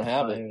mean, find I don't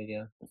have it. There we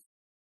go.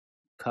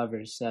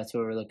 Covers. That's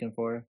what we're looking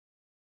for.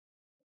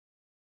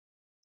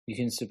 You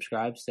can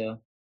subscribe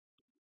still.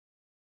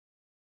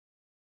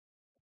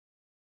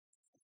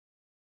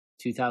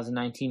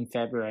 2019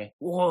 February.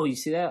 Whoa, you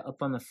see that?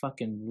 Up on the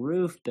fucking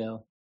roof,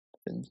 Bill.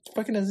 It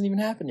fucking hasn't even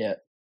happened yet.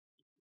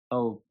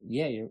 Oh,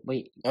 yeah,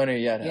 wait. Oh no,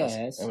 yeah, it has.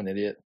 Yes. I'm an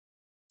idiot.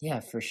 Yeah,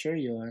 for sure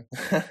you are.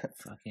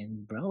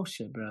 Fucking bro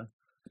shit, bro.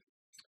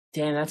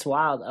 Damn, that's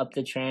wild. Up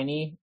the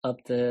tranny, up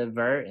the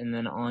vert, and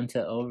then on to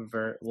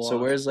oververt. Whoa. So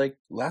where's like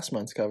last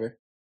month's cover?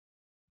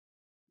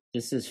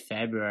 This is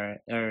February,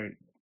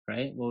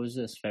 right? What was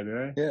this,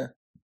 February? Yeah.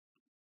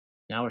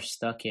 Now we're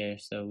stuck here,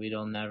 so we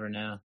don't never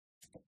know.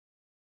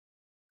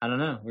 I don't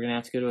know. We're gonna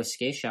have to go to a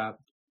skate shop.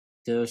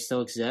 Do those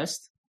still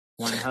exist?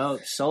 One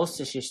hope.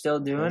 Solstice, you're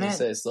still I doing was gonna it?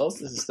 say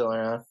Solstice is still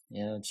around.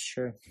 Yeah, that's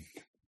true.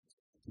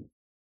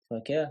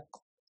 Fuck yeah.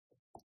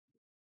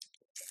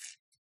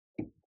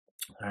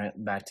 Alright,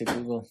 back to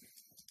Google.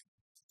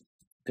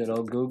 Good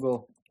old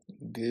Google.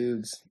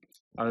 Googs.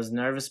 I was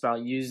nervous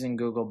about using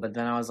Google, but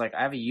then I was like,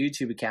 I have a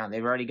YouTube account.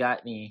 They've already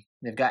got me.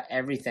 They've got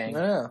everything.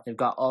 Yeah. They've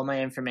got all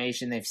my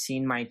information. They've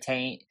seen my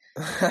taint.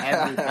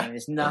 Everything.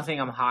 There's nothing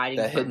I'm hiding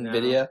That from hidden now.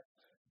 video.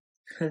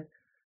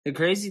 The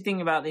crazy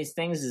thing about these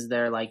things is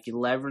they're like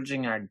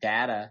leveraging our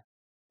data.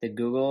 The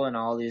Google and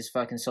all these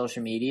fucking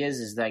social medias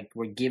is like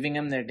we're giving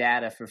them their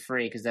data for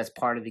free because that's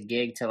part of the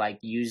gig to like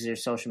use their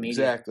social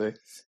media. Exactly.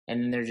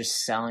 And then they're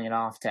just selling it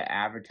off to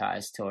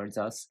advertise towards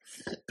us,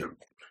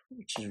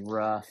 which is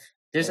rough.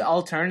 There's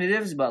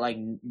alternatives, but like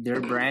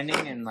their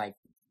branding and like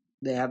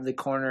they have the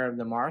corner of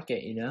the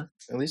market, you know?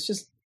 At least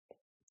just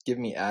give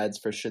me ads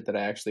for shit that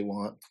I actually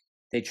want.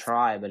 They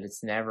try, but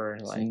it's never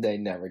like, They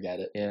never get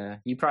it. yeah.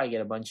 You probably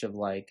get a bunch of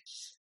like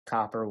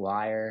copper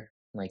wire,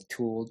 like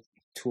tool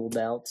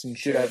belts and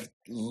shit. Dude, I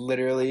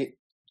literally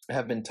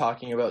have been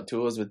talking about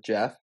tools with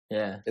Jeff,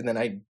 Yeah, and then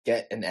I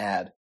get an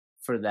ad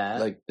for that.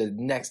 like the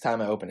next time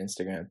I open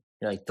Instagram.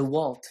 You're like,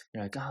 DeWalt.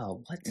 You're like,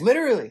 oh, what?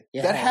 Literally,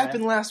 Yeah. that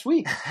happened last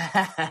week.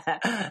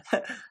 I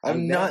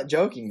I'm bet. not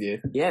joking,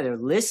 dude. Yeah, they're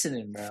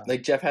listening, bro.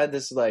 Like Jeff had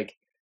this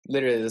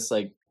literally this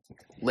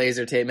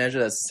laser tape measure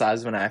that's the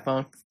size of an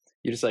iPhone.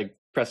 You just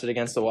press it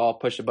against the wall,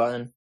 push a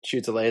button,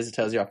 shoots a laser,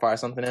 tells you how far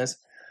something is.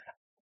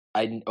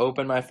 I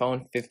opened my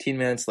phone 15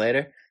 minutes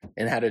later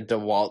and had a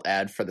DeWalt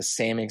ad for the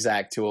same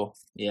exact tool.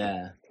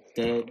 Yeah,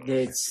 they're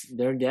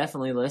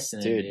definitely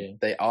listening, Dude, dude.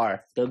 they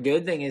are. The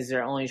good thing is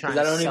they're only trying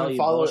Because to I don't sell even you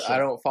follow. bullshit. I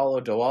don't follow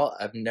DeWalt.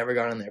 I've never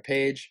gone on their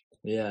page,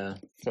 Yeah,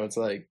 so it's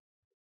like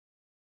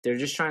they're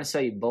just trying to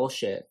sell you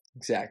bullshit.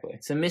 exactly.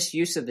 It's a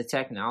misuse of the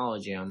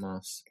technology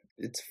almost.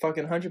 It's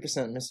fucking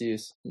 100%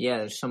 misuse. Yeah,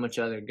 there's so much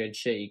other good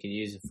shit you could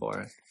use it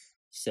for.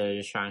 So they're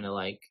just trying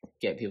to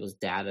get people's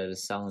data to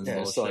sell them Yeah,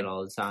 just bullshit to,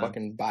 all the time.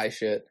 Fucking buy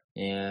shit.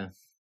 Yeah,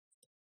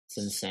 it's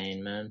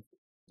insane, man.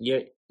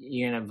 You're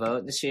gonna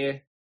vote this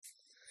year?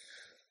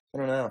 I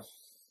don't know.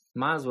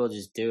 Might as well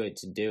just do it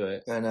to do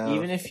it. I know.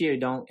 Even if you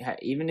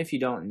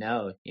don't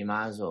know, you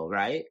might as well,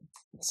 right?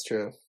 It's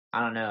true. I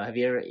don't know. Have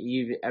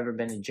you ever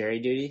been to jury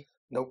duty?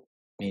 Nope.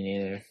 Me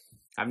neither.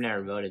 I've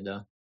never voted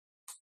though.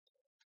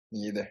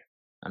 Neither.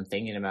 I'm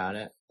thinking about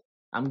it.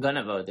 I'm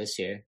gonna vote this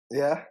year.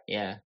 Yeah.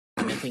 Yeah.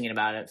 I've been thinking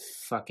about it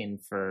fucking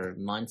for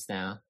months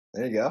now.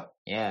 There you go.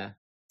 Yeah.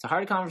 It's a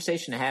hard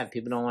conversation to have.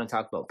 People don't want to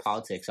talk about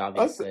politics,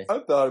 obviously.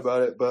 I've thought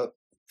about it, but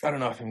I don't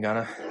know if I'm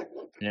gonna.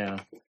 Yeah.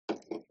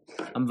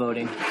 I'm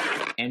voting.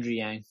 Andrew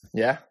Yang.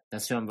 Yeah.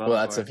 That's who I'm voting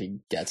Well, that's for. if he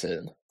gets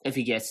it. If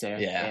he gets there.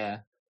 Yeah. Yeah.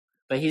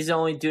 But he's the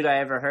only dude I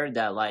ever heard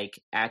that, like,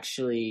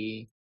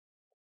 actually,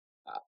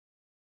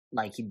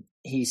 like,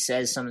 he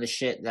says some of the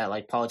shit that,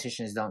 like,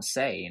 politicians don't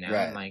say, you know?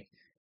 Right. Like,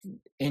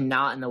 and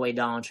not in the way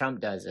Donald Trump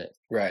does it.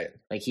 Right.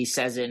 Like, he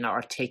says it in an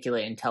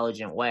articulate,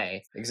 intelligent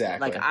way.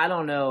 Exactly. Like, I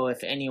don't know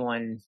if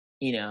anyone,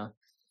 you know,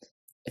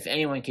 if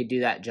anyone could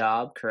do that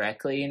job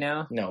correctly, you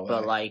know? No way.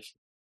 But, like,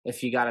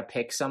 if you got to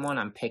pick someone,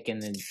 I'm picking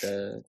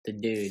the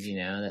dude, you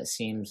know, that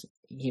seems,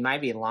 he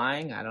might be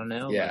lying. I don't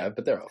know. Yeah,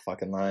 but they're all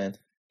fucking lying.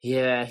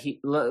 Yeah,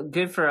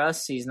 good for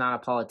us. He's not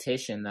a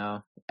politician,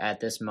 though, at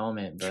this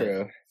moment. But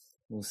True.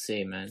 we'll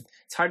see, man.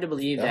 It's hard to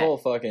believe That that whole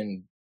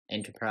fucking,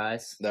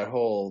 enterprise. that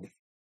whole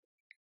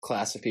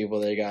class of people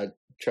they got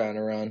trying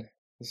to run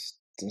is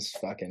just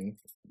fucking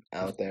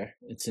out there.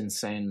 It's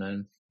insane,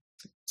 man.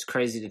 It's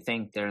crazy to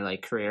think they're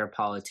like career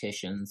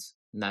politicians,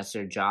 and that's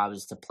their job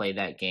is to play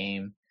that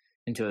game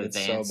and to It's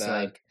so advance.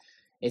 bad. Like,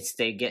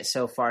 they get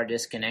so far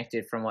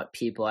disconnected from what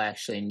people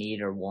actually need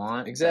or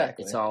want. that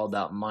Exactly. It's all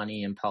about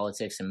money and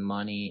politics and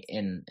money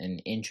and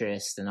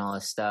interest and all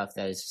this stuff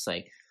that is just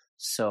like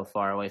so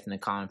far away from the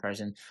common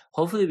person.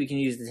 Hopefully we can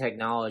use the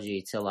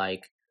technology to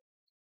like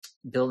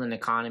build an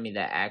economy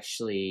that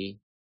actually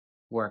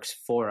works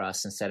for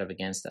us instead of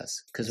against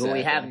us. Because what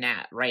we have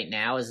right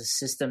now is a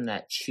system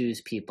that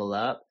chews people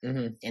up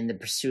Mm-hmm. in the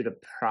pursuit of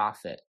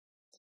profit.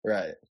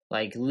 Right.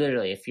 Like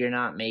literally, if you're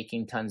not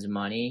making tons of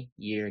money,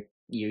 you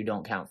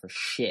don't count for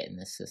shit in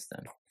this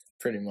system.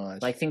 Pretty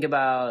much. Like think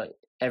about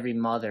every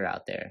mother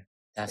out there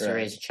that's to Right.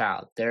 raise a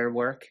child. Their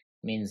work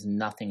means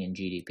nothing in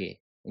GDP.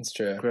 It's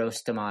true.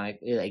 Gross GDP.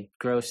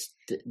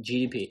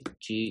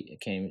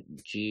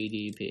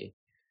 GDP.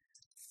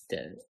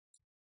 The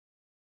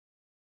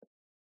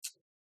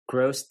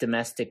gross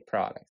domestic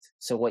product.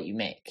 So what you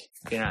make.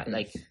 You're not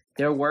like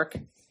their work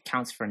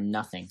counts for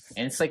nothing.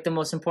 And it's like the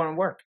most important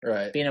work.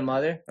 Right. Being a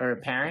mother or a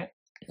parent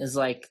is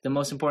like the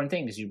most important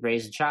thing because you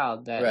raise a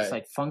child that's Right.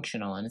 like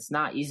functional, and it's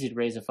not easy to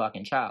raise a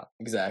fucking child.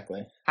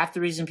 Exactly. Half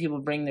the reason people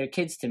bring their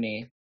kids to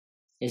me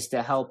is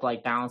to help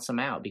like balance them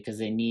out because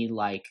they need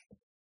like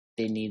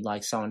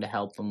someone to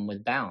help them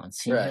with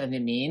balance. You Right. know what I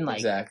mean? Like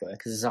Exactly.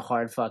 because it's a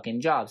hard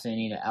fucking job, so they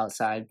need an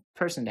outside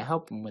person to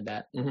help them with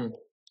that. Mm-hmm.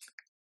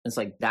 It's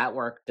like that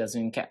work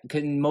doesn't count.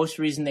 Cause most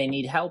reason they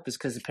need help is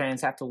because the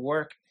parents have to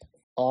work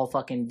all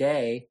fucking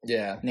day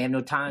Yeah. and they have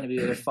no time to be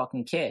with their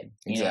fucking kid.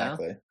 You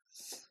Exactly. know?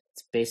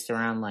 It's based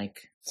around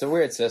like It's a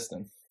weird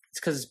system. it's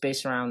because it's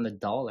based around the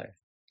dollar.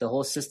 The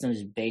whole system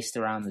is based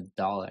around the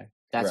dollar.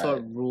 That's Right.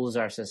 what rules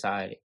our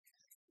society.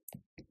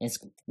 It's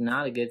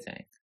not a good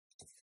thing.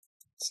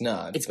 It's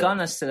not. It's but-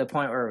 gotten us to the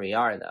point where we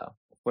are though.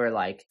 Where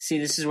like, see,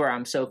 this is where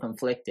I'm so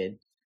conflicted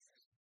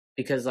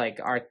because like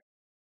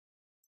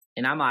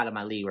and I'm out of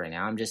my league right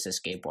now. I'm just a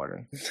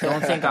skateboarder.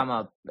 Don't think I'm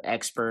a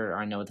expert or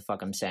I know what the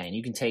fuck I'm saying.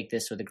 You can take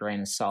this with a grain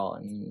of salt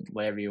and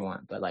whatever you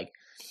want, but like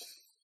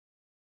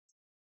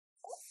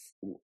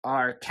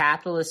our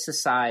capitalist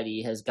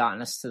society has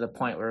gotten us to the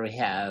point where we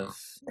have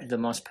the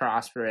most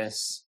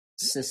prosperous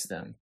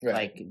system. Right.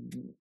 Like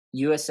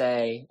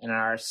USA and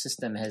our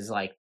system has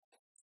like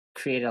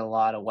created a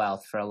lot of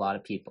wealth for a lot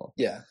of people.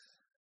 Yeah.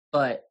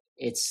 But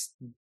it's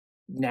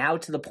now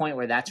to the point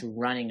where that's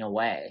running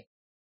away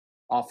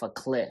off a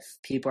cliff.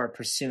 People are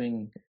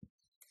pursuing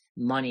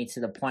money to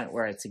the point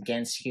where it's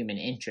against human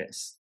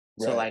interests.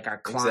 So Right. like our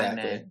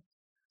climate,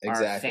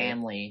 Exactly. our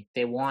family,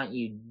 they want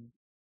you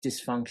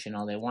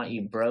dysfunctional. They want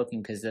you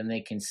broken because then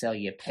they can sell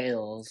you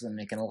pills and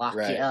they can lock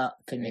Right. you up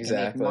and they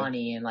Exactly. can make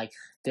money. And like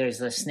there's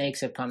the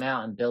snakes have come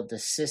out and built the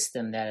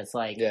system that it's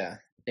like Yeah.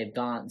 they've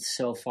gone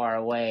so far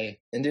away.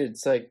 And dude,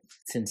 it's like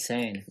It's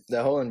insane.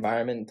 the whole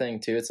environment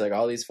thing too. It's like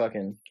all these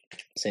fucking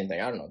same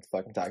thing. I don't know what the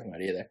fuck I'm talking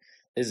about either.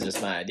 This is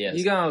just my ideas.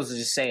 You can always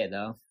just say it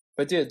though.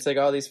 But dude, it's like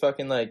all these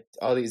fucking like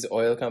all these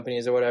oil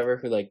companies or whatever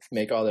who like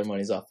make all their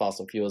monies off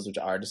fossil fuels, which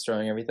are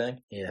destroying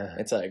everything. Yeah.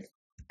 It's like,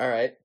 all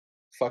right,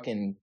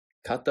 fucking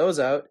cut those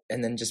out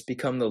and then just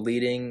become the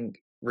leading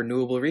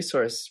renewable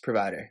resource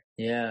provider.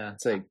 Yeah.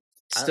 It's like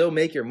still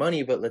make your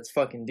money, but let's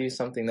fucking do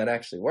something that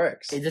actually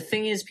works. The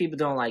thing is, people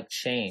don't like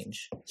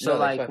change. So, No,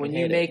 they like, fucking when you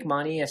hate it. make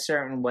money a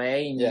certain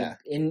way, and Yeah.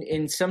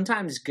 and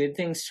sometimes good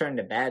things turn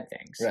to bad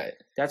things. Right.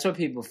 That's what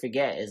people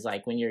forget is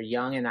like when you're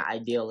young and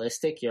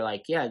idealistic, you're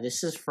like, yeah,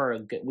 this is for a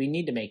good. We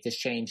need to make this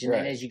change, and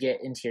then Right. as you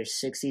get into your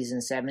 60s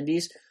and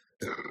 70s,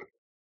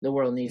 the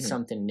world needs Mhm.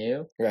 something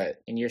new, Right.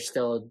 and you're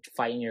still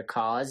fighting your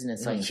cause, and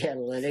it's like, yeah,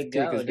 let it Dude,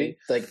 go, 'cause dude.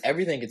 like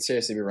everything could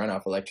seriously be run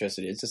off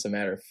electricity. It's just a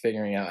matter of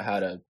figuring out how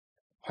to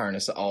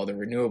harness all the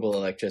renewable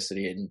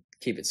electricity and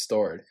keep it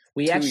stored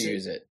We to actually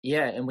use it.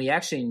 Yeah, and we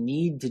actually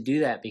need to do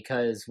that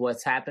because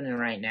what's happening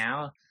right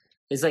now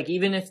is like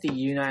even if the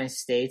United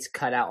States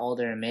cut out all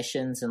their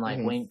emissions and like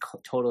Mhm. went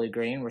totally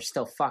green, we're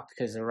still fucked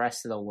because the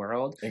rest of the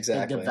world,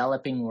 Exactly. the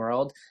developing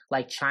world,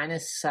 like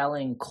China's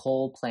selling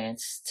coal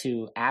plants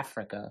to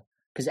Africa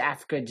because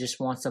Africa just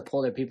wants to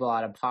pull their people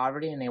out of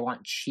poverty and they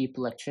want cheap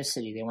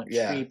electricity. They want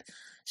Yeah. cheap,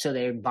 so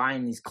they're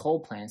buying these coal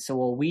plants. So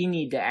what we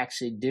need to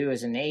actually do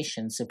as a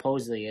nation,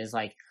 supposedly, is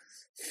like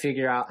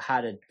figure out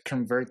how to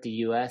convert the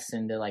U.S.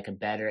 into like a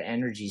better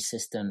energy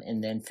system,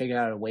 and then figure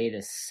out a way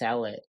to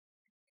sell it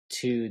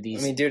to I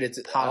these mean, dude, it's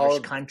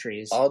impoverished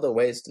countries. all the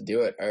ways to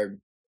do it are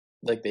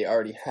like they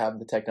already have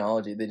the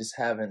technology. They just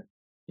haven't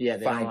Yeah,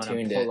 they don't want to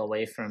fine-tuned pull it.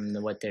 away from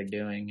what they're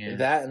doing. Yeah.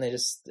 that, and they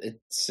just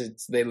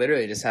they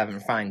literally just haven't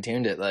fine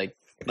tuned it. Like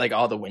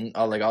all the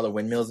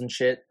windmills and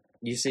shit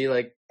you see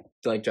like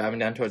driving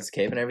down towards the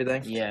Cape and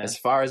everything. Yeah. As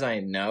far as I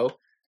know,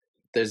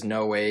 there's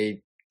no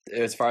way.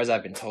 As far as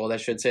I've been told, I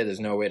should say, there's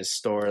no way to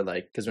store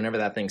because whenever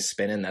that thing's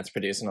spinning, that's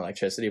producing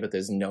electricity. But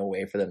there's no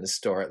way for them to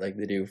store it like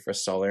they do for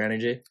solar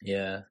energy.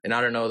 Yeah. And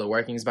I don't know the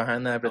workings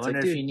behind that, I but it's wonder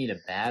like, if dude, you need a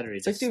battery.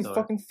 it's to like, dude, store.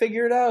 fucking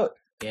figure it out.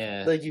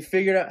 Yeah. Like you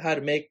figured out how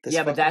to make this.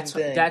 Yeah, but fucking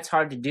thing. that's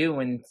hard to do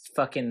when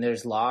fucking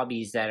there's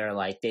lobbies that are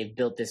like they've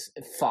built this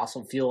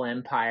fossil fuel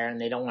empire and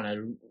they don't want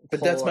to. But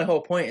that's my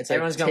whole point. It's like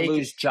Everyone's gonna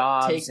lose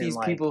jobs. take and these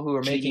like, people who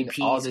are making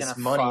GDP all is this gonna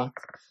money.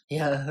 fuck.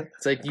 Yeah.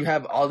 It's like you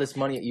have all this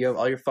money. You have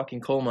all your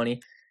fucking coal money.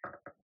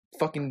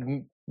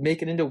 Fucking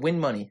make it into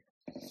wind money.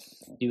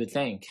 You would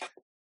think.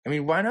 I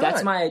mean, why not?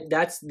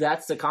 That's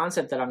the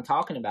concept that I'm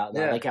talking about.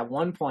 Though. Yeah. Like at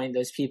one point,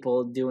 those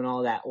people doing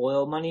all that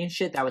oil money and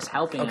shit that was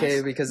helping us.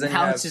 Okay, because then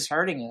Now you it's just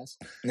hurting us.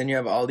 then you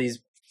have all these.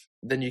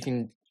 Then you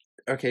can.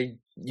 Okay,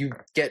 you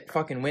get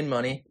fucking wind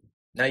money.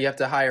 Now you have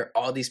to hire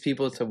all these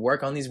people to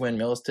work on these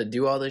windmills to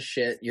do all this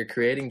shit. You're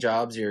creating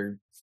jobs. You're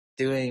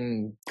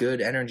doing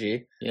good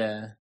energy.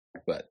 Yeah.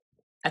 But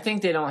I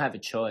think they don't have a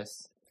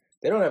choice.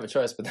 they don't have a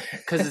choice. But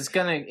Because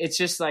it's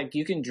just like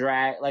you can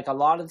drag, like a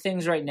lot of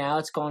things right now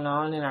that's going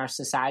on in our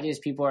society is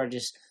people are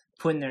just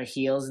putting their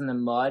heels in the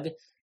mud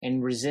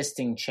and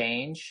resisting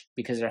change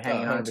because they're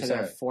hanging on to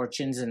their 100%.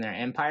 fortunes and their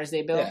empires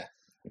they built. yeah,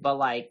 But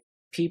like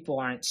people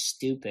aren't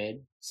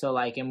stupid. So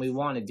like, and we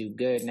want to do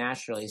good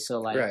naturally.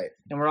 So like, right.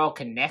 and we're all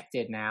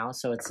connected now.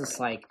 So it's just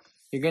like,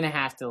 you're going to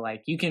have to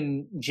like, you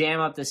can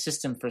jam up the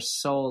system for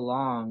so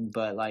long,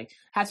 but like,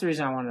 that's the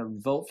reason I want to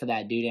vote for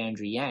that dude,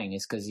 Andrew Yang,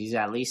 is because he's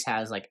at least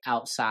has like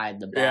outside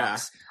the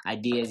box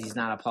ideas. He's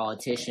not a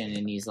politician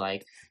and he's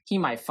like, he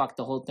might fuck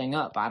the whole thing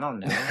up. I don't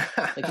know.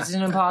 Like, it's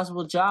an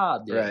impossible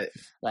job, dude. Right.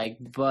 Like,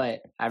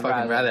 but I'd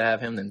Fucking rather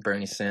have him than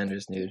Bernie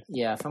Sanders, dude.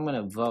 yeah, if I'm going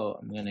to vote,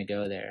 I'm going to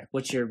go there.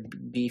 What's your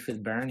beef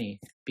with Bernie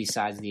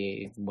besides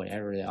the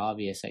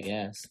obvious, I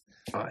guess?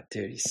 Oh,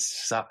 dude, he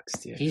sucks,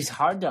 dude. He's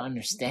hard to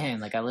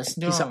understand. Like, I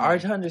listen to He's him.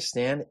 hard to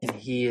understand, and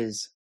he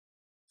is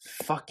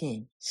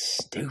fucking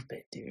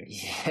stupid, dude.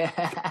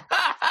 Yeah.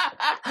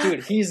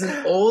 Dude, he's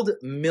an old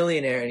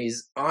millionaire, and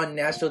he's on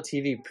national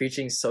TV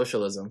preaching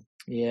socialism.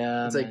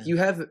 Yeah. It's like, you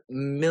have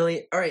all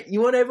right,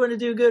 you want everyone to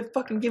do good?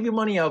 Fucking give your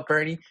money out,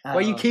 Bernie. What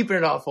are you Oh. keeping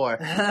it all for?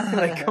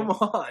 Like, come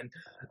on.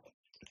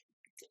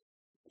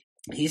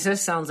 He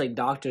just sounds like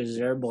Dr.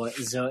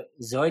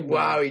 Zoidberg.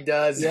 Wow, he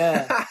does.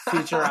 Yeah,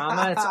 Futurama.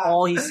 That's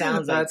all he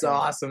sounds like. That's to me.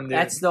 awesome, dude.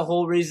 That's the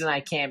whole reason I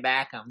can't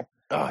back him.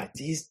 Oh,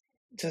 he's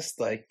just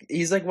like,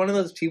 he's like one of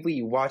those people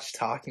you watch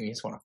talking, you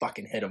just want to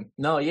fucking hit him.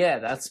 No, yeah,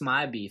 that's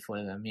my beef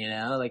with him, you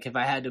know? Like, if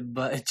I had to,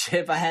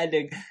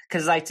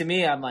 because, like, to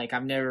me, I'm like,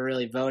 I've never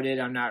really voted.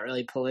 I'm not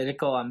really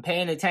political. I'm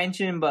paying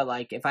attention, but,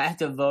 like, if I have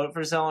to vote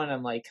for someone,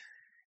 I'm like,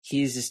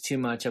 he's just too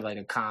much of, like,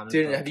 a comic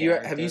Dude, book have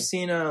character. you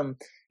seen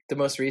the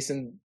most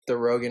recent the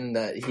Rogan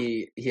that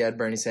he had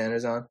Bernie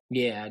Sanders on?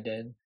 Yeah, I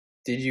did.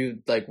 Did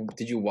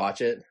you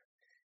watch it?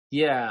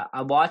 Yeah,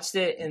 I watched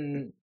it,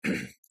 and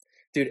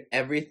Dude,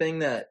 everything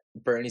that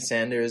Bernie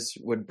Sanders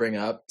would bring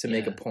up to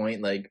make a Yeah.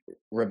 point, like,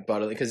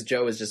 rebuttal, because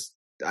Joe was just,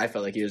 I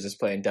felt like he was just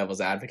playing devil's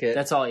advocate.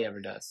 that's all he ever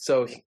does.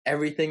 So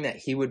everything that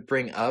he would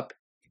bring up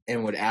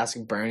and would ask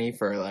Bernie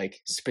for, like,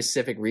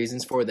 specific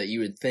reasons for that you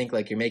would think,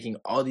 like, you're making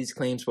all these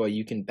claims for,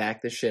 you can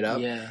back this shit up.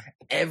 Yeah.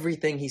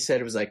 Everything he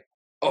said was like,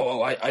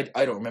 I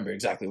don't remember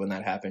exactly when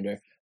that happened,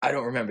 or I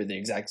don't remember the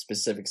exact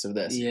specifics of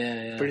this.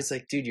 Yeah. But it's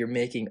like, dude, you're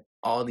making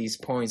all these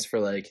points for,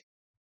 like,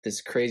 this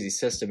crazy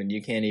system, and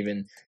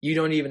you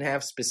don't even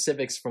have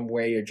specifics from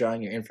where you're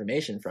drawing your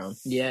information from.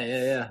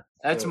 Yeah.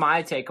 That's So-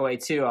 my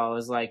takeaway too. I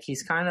was like,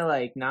 he's kind of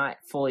like not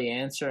fully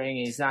answering.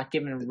 He's not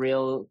giving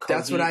real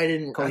That's what I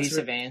didn't.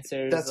 cohesive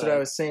answers. That's what I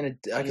was saying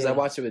because I Yeah.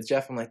 watched it with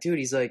Jeff. I'm like, dude,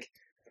 he's like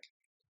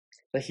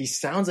he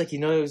sounds like he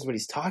knows what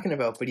he's talking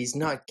about, but he's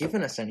not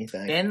giving us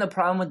anything. And the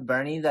problem with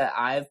Bernie that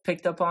I've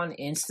picked up on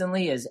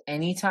instantly is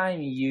anytime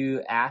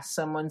you ask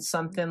someone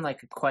something,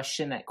 like a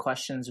question that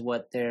questions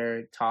what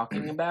they're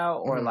talking about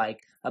or Mhm. like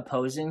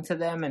opposing to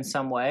them in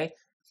some way,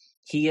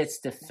 he gets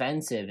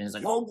defensive and is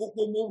like,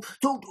 whoa,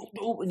 don't,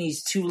 and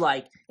he's too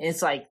like, and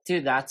it's like,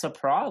 dude, that's a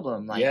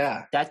problem. Like,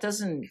 yeah, that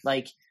doesn't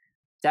like,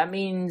 that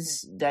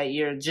means that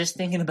you're just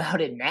thinking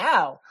about it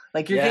now.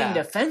 Like, you're getting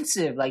Yeah.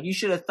 defensive. Like, you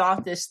should have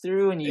thought this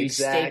through and you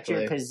staked your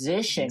Exactly.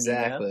 position. You know?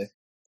 exactly.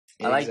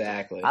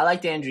 Exactly. I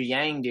liked Andrew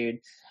Yang, dude.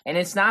 And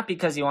it's not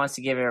because he wants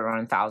to give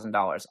everyone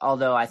 $1,000,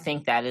 although I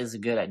think that is a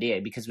good idea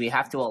because we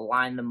have to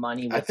align the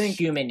money with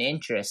human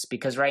interests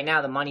because right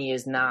now the money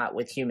is not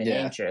with human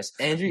interests.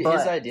 Andrew,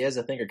 his ideas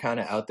I think are kind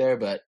of out there,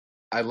 but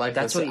I like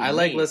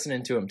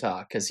listening to him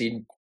talk because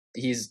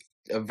he's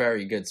a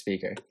very good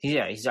speaker.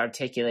 Yeah, he's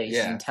articulate, he's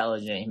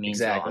intelligent. He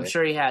means well. I'm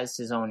sure he has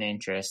his own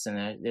interests,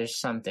 and there's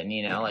something,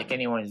 like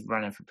anyone who's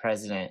running for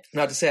president.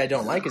 Not to say I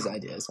don't like his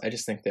ideas. I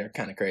just think they're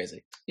kind of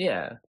crazy.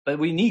 Yeah, but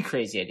we need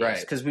crazy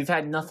ideas because we've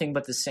had nothing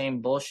but the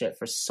same bullshit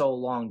for so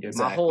long, dude.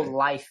 Exactly. My whole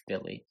life,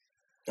 Billy.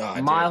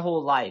 My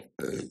whole life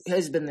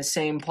has been the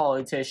same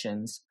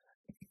politicians.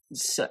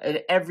 So,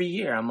 every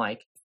year, I'm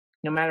like,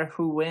 no matter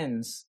who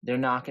wins, they're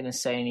not going to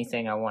say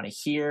anything I want to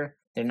hear.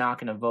 They're not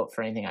going to vote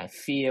for anything I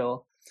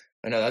feel.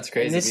 I know, that's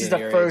crazy. And this is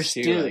the first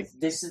dude.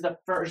 This is the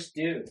first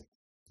dude.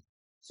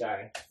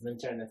 Sorry, I'm going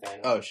to turn the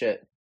fan on. Oh,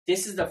 shit.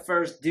 This is the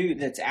first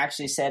dude that's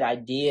actually said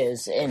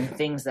ideas and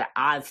things that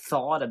I've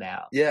thought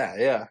about.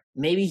 Yeah.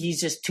 Maybe he's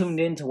just tuned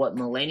into what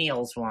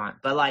millennials want.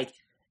 But,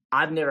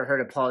 I've never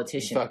heard a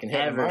politician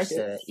ever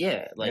say it.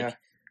 Yeah,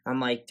 I'm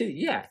like, dude,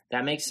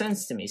 that makes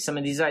sense to me. Some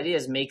of these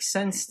ideas make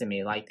sense to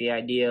me. Like the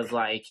idea of,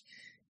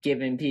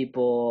 giving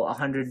people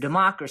 $100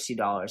 democracy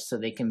dollars so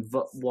they can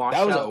wash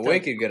out. That was a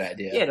wicked good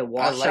idea. Yeah, to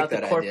wash out the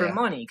corporate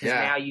money. Because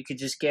now you could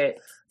just get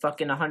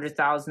fucking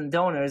 100,000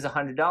 donors,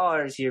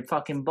 $100. You're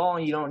fucking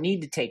balling. You don't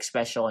need to take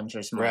special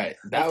interest money. Right.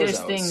 That was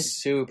a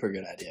super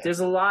good idea. There's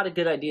a lot of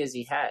good ideas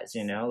he has,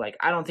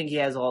 I don't think he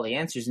has all the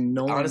answers.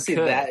 Honestly,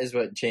 that is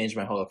what changed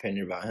my whole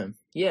opinion about him.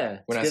 Yeah.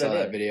 When I saw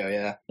that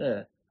video,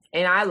 Yeah.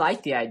 And I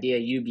like the idea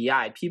of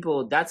UBI.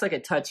 People, that's a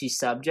touchy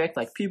subject.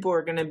 People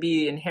are going to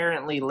be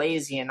inherently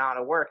lazy and out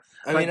of work.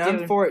 I mean,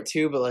 I'm for it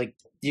too, but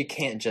you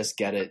can't just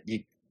get it.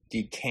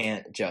 You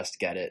can't just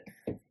get it.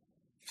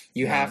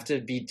 You have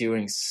to be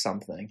doing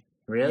something.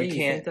 Really? You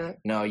can't. You think that?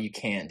 No, you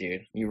can't,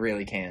 dude. You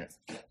really can't.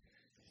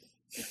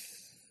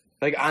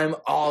 I'm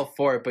all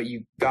for it, but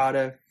you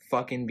gotta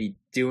fucking be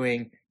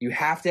doing. You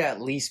have to at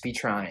least be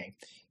trying.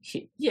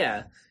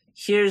 Yeah.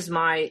 Here's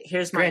my.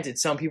 Granted,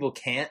 some people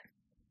can't.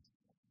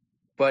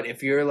 But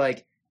if you're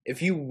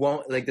if you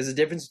won't, there's a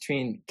difference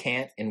between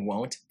can't and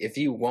won't. If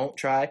you won't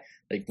try,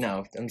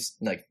 no,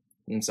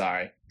 I'm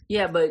sorry.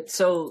 Yeah, but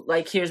so,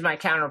 here's my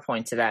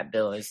counterpoint to that,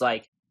 Bill, is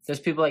there's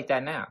people like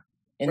that now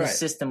in the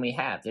system we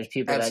have. There's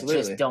people that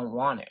just don't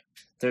want it.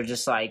 They're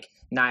just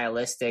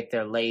nihilistic.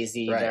 They're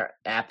lazy. Right. They're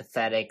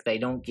apathetic. They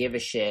don't give a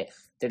shit.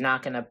 They're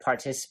not going to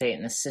participate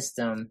in the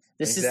system.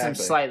 The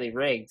system's slightly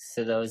rigged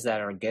to those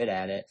that are good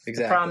at it.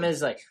 Exactly. The problem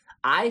is,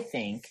 I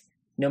think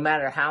no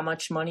matter how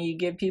much money you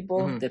give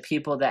people, the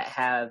people that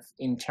have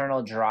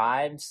internal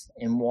drives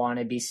and want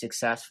to be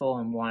successful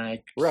and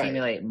want to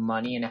accumulate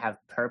money and have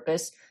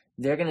purpose,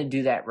 they're going to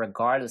do that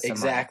regardless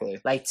of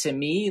money. To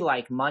me,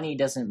 money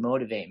doesn't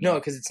motivate me. No,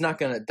 because it's not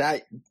going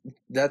to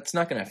that's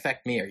not going to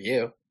affect me or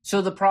you.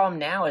 So the problem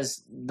now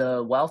is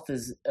the wealth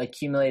is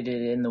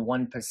accumulated in the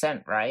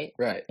 1%, right?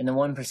 Right. And the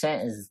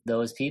 1% is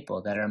those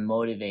people that are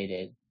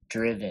motivated,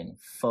 driven,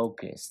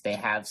 focused. They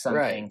have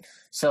something. Right.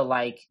 So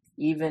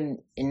even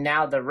and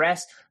now the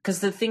rest, because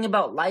the thing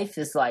about life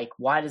is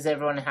why does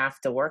everyone have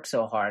to work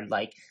so hard?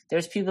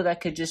 There's people that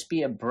could just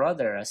be a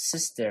brother, a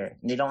sister,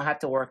 and they don't have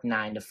to work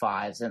 9 to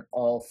 5s and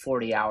all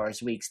 40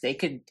 hours weeks. They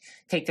could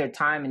take their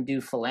time and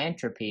do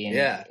philanthropy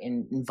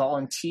and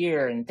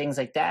volunteer and things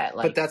like that.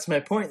 But that's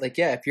my point.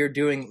 If you're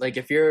doing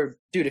if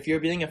you're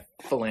being a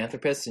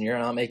philanthropist and you're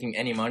not making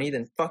any money,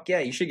 then fuck yeah,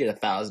 you should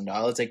get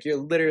 $1,000. You're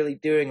literally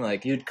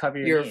doing you'd cover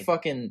your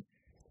need.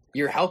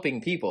 You're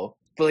helping people.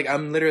 But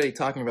I'm literally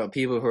talking about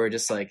people who are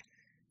just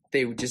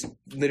they just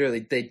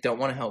literally they don't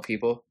want to help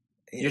people.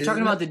 You're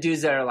talking about the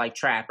dudes that are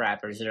trap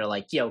rappers that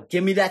are yo,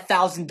 give me that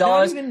 $1,000.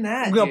 Not even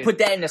that. We're gonna put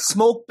that in a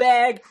smoke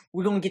bag.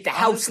 We're gonna get the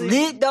house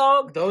lit,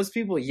 dog. Those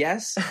people,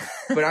 yes.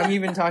 But I'm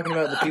even talking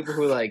about the people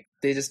who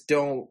they just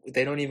don't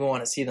even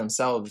want to see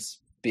themselves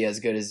be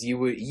as good as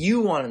you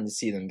want them to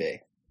see them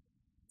be.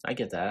 I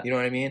get that. You know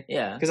what I mean?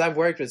 Yeah. Because I've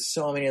worked with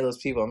so many of those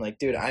people. I'm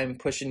dude, I'm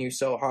pushing you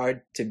so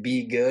hard to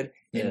be good,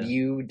 and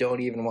you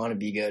don't even want to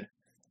be good.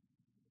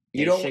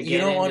 You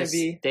don't want to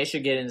be. They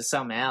should get into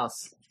something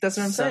else. That's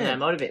what I'm saying. Something that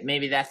motivate.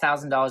 Maybe that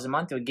 $1,000 a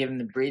month would give them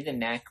the breathing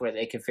neck where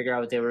they could figure out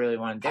what they really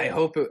want to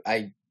do.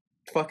 I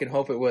fucking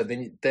hope it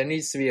would. There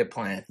needs to be a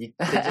plan. They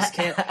just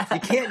can't. You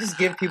can't just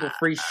give people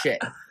free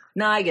shit.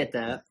 No, I get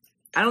that.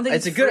 I don't think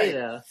it's free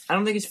though. I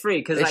don't think it's free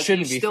because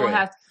you still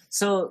have.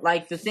 So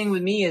the thing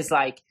with me is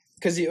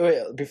because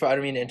before, I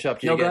don't mean to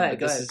interrupt you again, but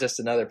this is just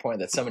another point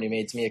that somebody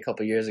made to me a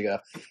couple years ago.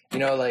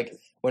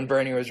 When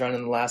Bernie was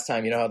running the last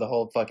time, how the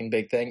whole fucking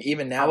big thing.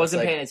 Even now, I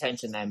wasn't paying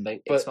attention then,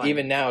 but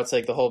even now, it's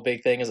the whole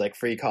big thing is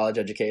free college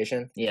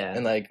education. Yeah,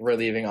 and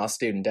relieving all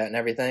student debt and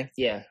everything.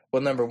 Yeah.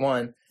 Well, number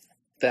one,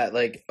 that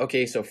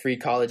okay, so free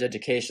college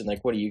education.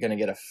 What are you going to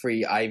get a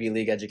free Ivy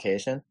League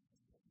education?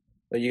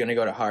 Are you going to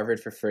go to Harvard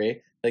for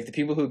free? Like, the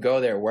people who go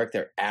there work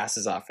their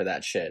asses off for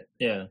that shit.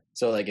 Yeah.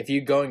 So, like, if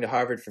you're going to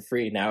Harvard for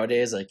free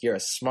nowadays, like, you're a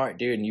smart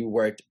dude and you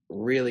worked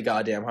really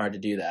goddamn hard to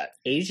do that.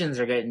 Asians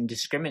are getting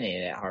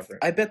discriminated at Harvard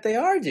I bet they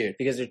are, dude.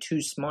 because they're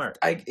too smart.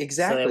 So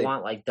Exactly. they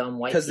want like dumb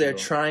white Because they're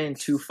people. trying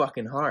too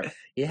fucking hard.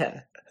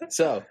 Yeah.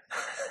 So,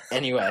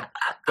 anyway,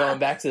 going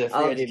back to the free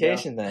I'll let you go.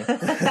 education thing.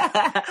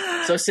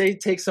 So, say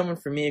take someone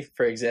for me,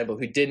 for example,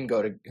 who didn't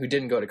go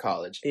to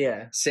college.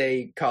 yeah.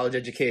 Say college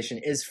education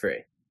is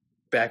free.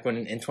 Back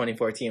when in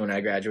 2014 when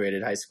I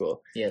graduated high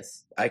school,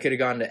 Yes. I could have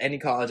gone to any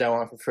college I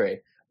want for free,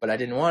 but I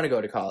didn't want to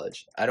go to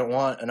college. I don't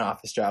want an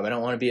office job. I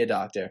don't want to be a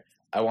doctor.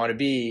 I want to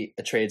be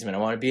a tradesman. I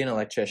want to be an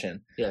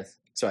electrician. Yes.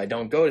 So I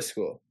don't go to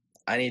school.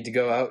 I need to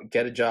go out,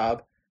 get a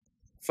job.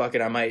 Fuck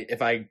it,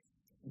 a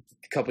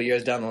couple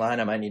years down the line,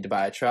 I might need to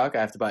buy a truck.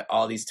 I have to buy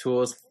all these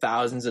tools,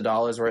 thousands of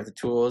dollars worth of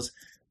tools.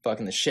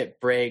 Fucking the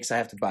shit breaks. I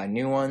have to buy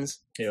new ones.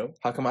 Yep.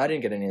 How come I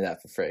didn't get any of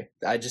that for free?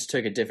 I just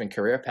took a different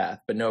career path,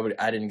 but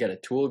I didn't get a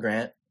tool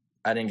grant.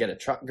 I didn't get a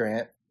truck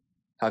grant.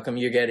 How come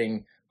you're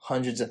getting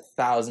hundreds of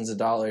thousands of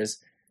dollars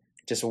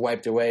just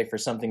wiped away for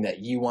something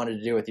that you wanted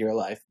to do with your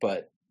life,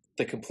 but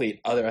the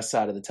complete other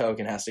side of the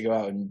token has to go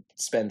out and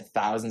spend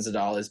thousands of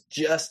dollars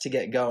just to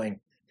get going?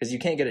 Because you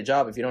can't get a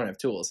job if you don't have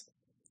tools.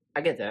 I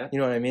get that. You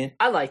know what I mean?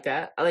 I like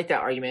that. I like that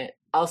argument.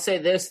 I'll say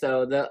this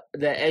though, the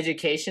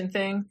education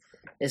thing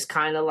is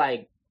kind of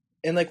like,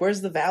 And like,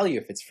 where's the value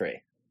if it's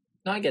free?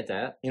 no, I get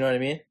that. You know what I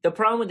mean? The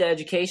problem with the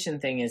education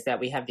thing is that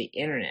we have the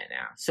internet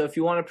now. So if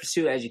you want to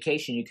pursue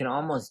education, you can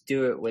almost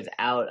do it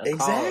without a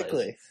college.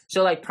 Exactly.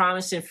 So like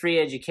promising free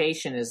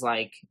education is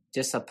like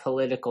just a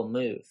political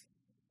move.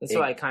 That's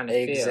what I kind of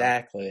feel.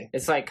 Exactly.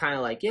 It's like kind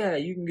of like, yeah,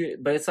 you can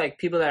get, but it's like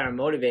people that are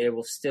motivated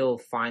will still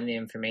find the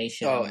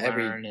information and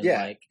learn and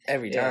like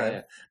every yeah, time.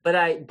 yeah.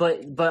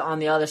 But on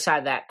the other side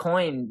of that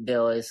coin,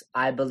 Bill, is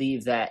I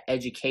believe that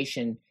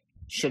education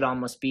should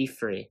almost be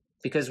free.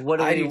 Because what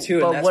do I we do too,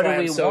 but and that's what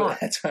why do we want?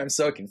 That's why I'm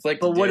so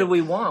conflicted. But what do dude.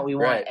 we want? We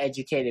want Right.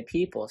 educated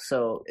people.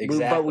 So, but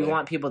Exactly. we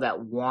want people that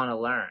want to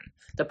learn.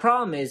 The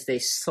problem is they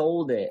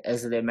sold it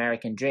as the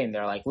American dream.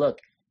 They're like, look,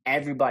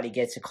 everybody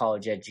gets a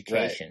college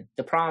education.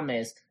 The problem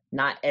is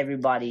not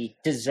everybody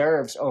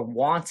deserves or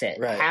wants it.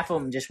 Right. Half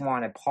of them just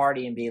want to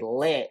party and be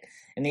lit,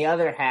 and the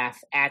other half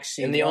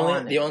actually And the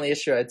want only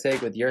issue I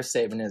take with your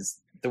statement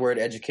is the word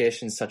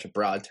education is such a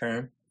broad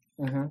term.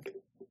 Mm-hmm.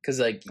 Because,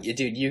 like,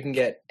 dude, you can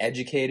get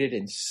educated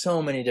in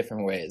so many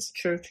different ways.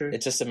 True.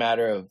 It's just a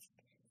matter of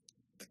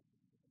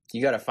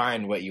you got to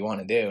find what you want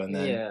to do, and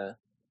then Yeah.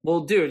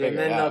 Well, dude, and figure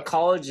it then the out.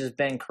 college has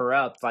been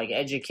corrupt. Like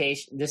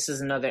education, this is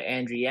another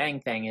Andrew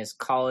Yang thing: is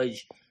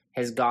college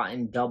has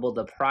gotten double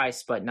the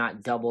price, but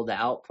not double the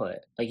output.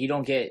 Like you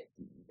don't get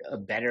a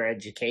better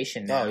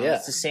education now. Oh, yeah.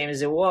 It's the same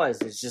as it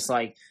was. It's just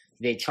like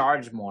they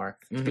charge more.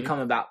 It's Mhm. become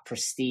about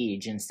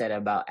prestige instead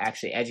of about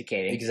actually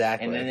educating.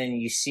 Exactly. And then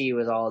you see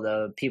with all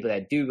the people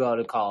that do go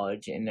to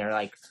college, and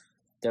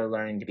they're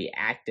learning to be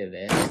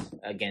activists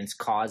against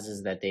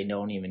causes that they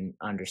don't even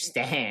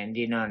understand.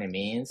 You know what I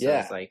mean? So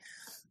Yeah. it's like,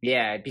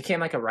 yeah, it became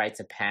like a rites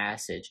of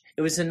passage.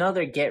 It was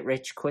another get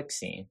rich quick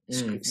scheme.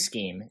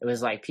 It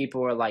was like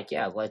people were like,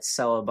 yeah, let's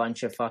sell a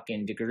bunch of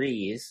fucking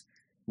degrees.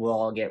 We'll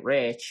all get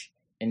rich.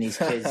 And these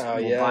kids Oh,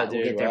 will, yeah, will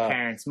dude, get their wow.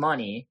 parents'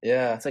 money.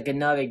 yeah. It's like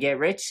another get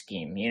rich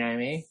scheme. You know what I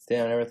mean?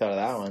 Damn, I never thought of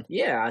that one.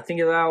 Yeah, I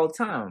think of that all the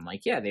time. I'm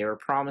like, yeah, they were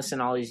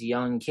promising all these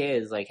young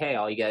kids, like, hey,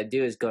 all you gotta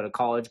do is go to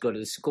college, go to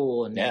the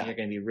school, and then Yeah. you're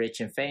gonna be rich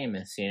and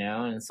famous, you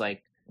know? And it's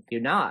like, you're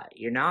not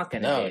gonna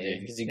No, be. dude,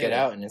 because you get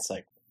out and it's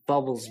like,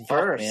 Bubbles Fuck,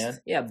 burst. man.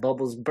 Yeah,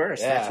 bubbles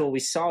burst. Yeah. That's what we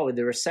saw with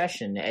the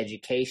recession, the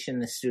education,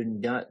 the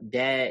student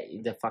debt,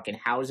 the fucking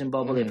housing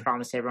bubble. They Mhm.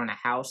 promised everyone a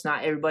house.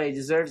 Not everybody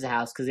deserves a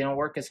house because they don't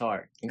work as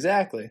hard.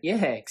 exactly.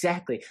 Yeah,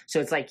 exactly. So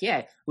it's like,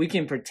 yeah, we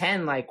can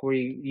pretend like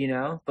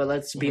but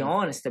let's be Mhm.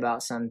 honest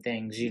about some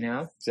things,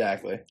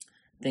 Exactly.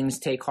 Things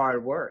take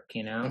hard work,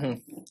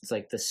 Mhm. It's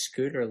like the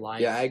scooter life.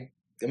 Yeah,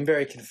 I'm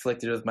very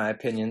conflicted with my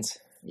opinions.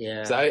 Yeah.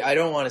 'Cause I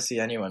don't want to see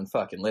anyone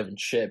fucking living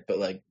shit, but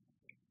like,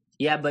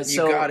 Yeah, but you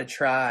so gotta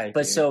try.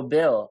 but dude. so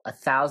Bill,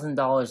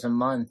 $1,000 a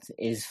month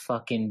is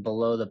fucking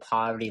below the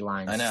poverty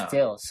line I know.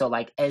 still. So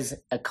like as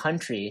a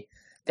country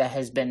that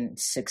has been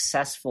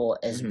successful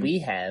as Mhm. we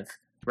have,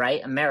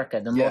 right? America,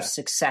 the Yeah. most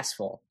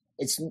successful.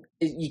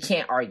 You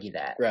can't argue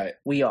that. right.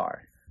 We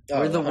are.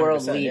 Oh, We're the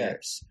world 100%, yeah.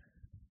 leaders.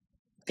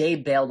 They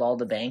bailed all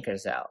the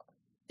bankers out.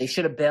 They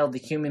should have bailed the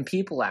human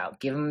people out.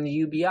 Give them the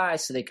UBI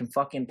so they can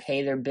fucking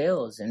pay their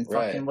bills and fucking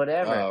Right.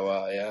 whatever. Oh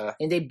well, yeah.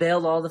 And they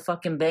bailed all the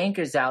fucking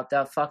bankers out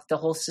that fucked the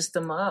whole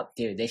system up,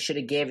 dude. They should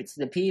have gave it to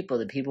the people.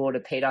 The people would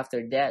have paid off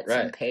their debts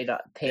and Right.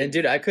 paid. And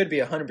dude, I could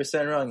be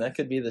 100% wrong. That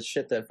could be the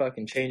shit that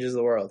fucking changes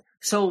the world.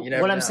 So you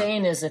never what I'm know.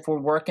 saying is, if we're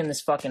working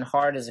this fucking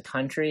hard as a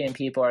country and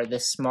people are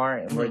this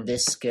smart and we're Mhm.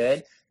 this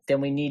good, then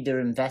we need to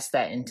invest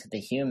that into the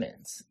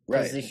humans.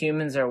 Because Right. the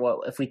humans are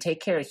what, if we take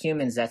care of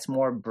humans, that's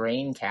more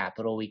brain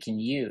capital we can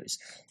use.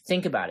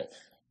 Think about it.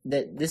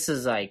 This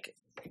is like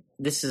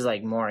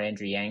more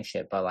Andrew Yang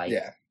shit, but like,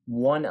 Yeah.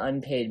 one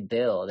unpaid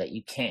bill that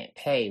you can't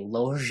pay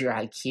lowers your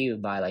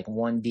IQ by like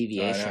one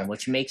deviation,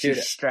 which makes you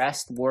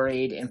stressed,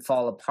 worried, and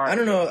fall apart. I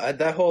don't know.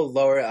 That whole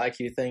lower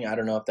IQ thing, I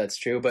don't know if that's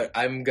true, but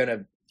I'm going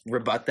to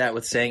rebut that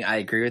with saying I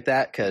agree with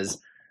that because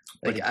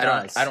like I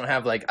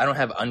don't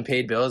have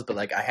unpaid bills, but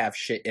like I have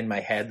shit in my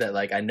head that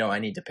like I know I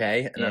need to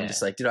pay, and I'm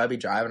just like, dude, I'll be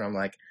driving, I'm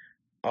like,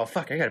 oh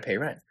fuck, I got to pay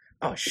rent.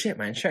 Oh shit,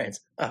 my insurance.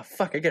 Oh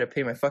fuck, I got to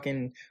pay my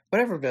fucking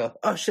whatever bill.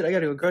 Oh shit, I got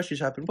to go grocery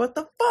shopping. What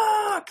the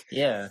fuck?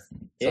 Yeah.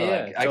 So,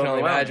 like, I can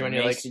only imagine when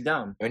you're like,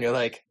 dumb. when you're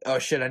like, oh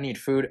shit, I need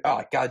food.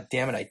 Oh god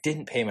damn it, I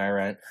didn't pay my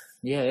rent.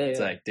 Yeah. It's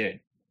like,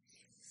 dude,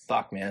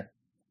 fuck, man.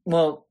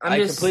 Well, I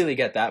completely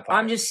get that part.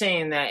 I'm just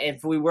saying that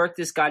if we work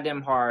this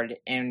goddamn hard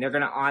and they're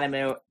gonna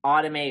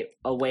automate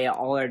away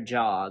all our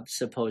jobs,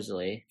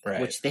 supposedly,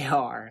 right. which they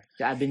are.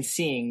 I've been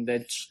seeing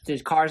the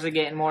cars are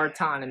getting more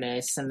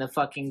autonomous, and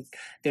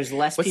there's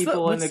less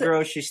people in the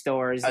grocery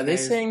stores. Are they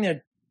saying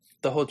that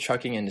the whole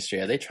trucking industry,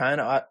 are they trying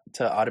to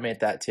automate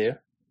that too?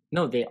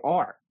 No, they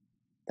are.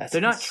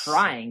 They're not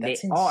trying. They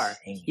are.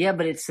 Yeah,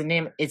 but it's the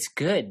name. It's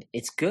good.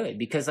 It's good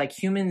because like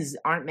humans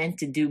aren't meant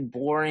to do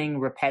boring,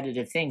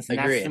 repetitive things, and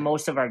that's the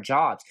most of our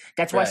jobs.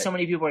 That's why so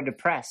many people are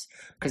depressed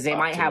because they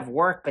might have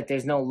work, but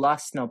there's no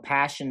lust, no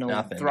passion, no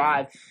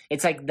drive. Man.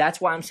 It's like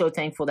that's why I'm so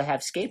thankful to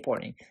have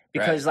skateboarding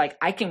because like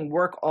I can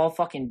work all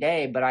fucking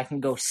day, but I can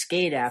go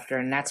skate after,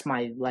 and that's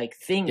my like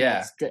thing.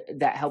 Yeah.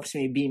 That helps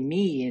me be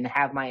me and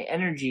have my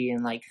energy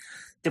and like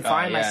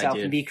define myself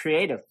and be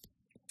creative.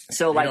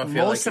 So, like,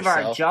 most of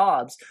our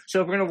jobs, so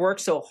if we're going to work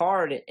so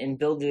hard and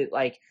build it,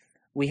 like,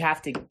 they're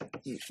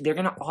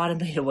going to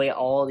automate away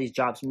all these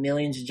jobs,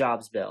 millions of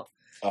jobs, Bill.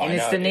 And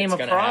it's the name of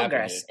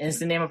progress. And it's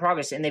the name of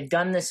progress. And they've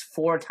done this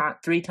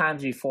 3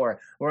 times before.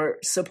 We're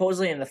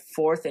supposedly in the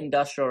 4th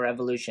industrial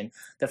revolution.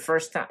 The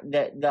first time,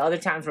 the other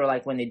times were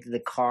like when they did the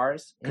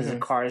cars, because the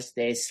cars,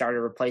 they started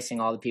replacing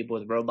all the people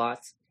with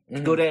robots.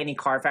 Go to any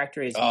car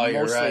factory, it's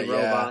mostly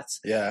robots.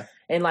 Yeah.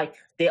 And like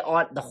the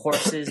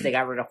horses, they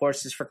got rid of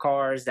horses for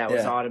cars. That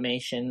was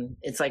automation.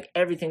 It's like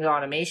everything's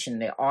automation.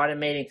 They're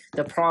automating.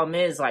 The problem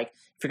is like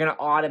if you're gonna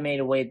automate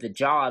away the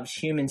jobs,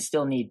 humans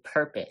still need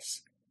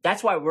purpose.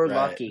 That's why we're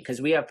lucky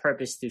because we have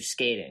purpose through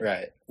skating.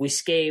 Right. We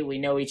skate. We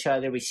know each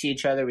other. We see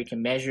each other. We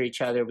can measure each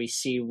other. We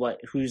see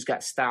who's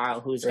got style,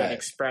 who's got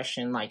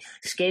expression. Like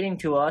skating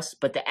to us,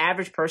 but the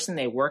average person,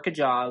 they work a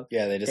job.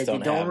 Yeah, they just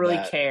don't really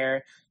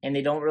care, and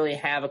they don't really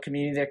have a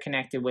community they're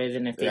connected with.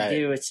 And if they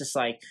do, it's just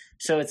like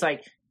so. It's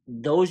like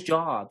those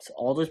jobs,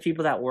 all those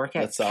people that work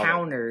at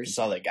counters, that's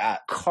all they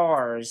got.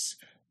 Cars,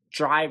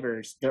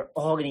 drivers, they're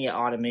all going to get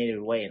automated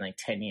away in like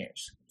 10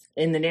 years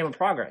in the name of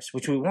progress,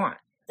 which we want.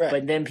 Right.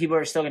 But then people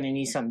are still going to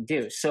need something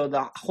to do. So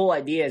the whole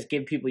idea is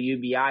give people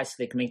UBI so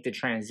they can make the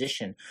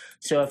transition.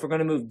 So if we're going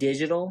to move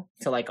digital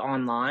to like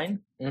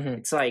online,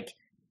 it's like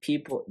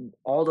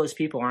all those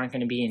people aren't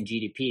going to be in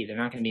GDP. They're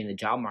not going to be in the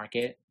job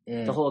market.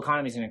 The whole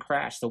economy is going to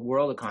crash. The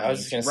world economy. I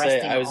was just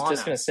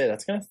going to say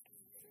that's going to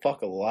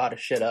fuck a lot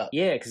of shit up.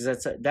 Yeah,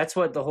 because that's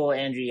what the whole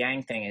Andrew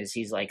Yang thing is.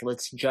 He's like,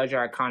 let's judge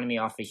our economy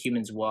off of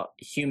human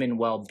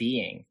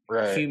well-being,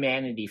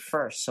 humanity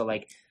first. So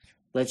like.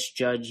 Let's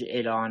judge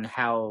it on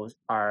how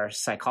our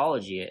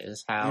psychology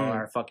is, how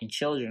our fucking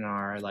children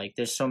are. Like,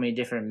 there's so many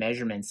different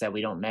measurements that we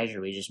don't measure.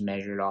 We just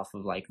measure it off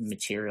of, like,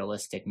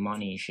 materialistic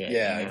money shit.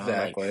 Yeah,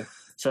 exactly. Like,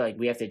 so, like,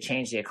 we have to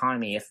change the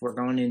economy. If we're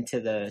going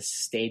into the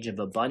stage of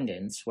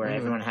abundance where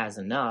everyone has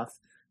enough,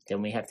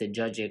 then we have to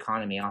judge the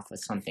economy off of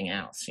something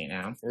else, you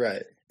know?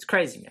 Right. It's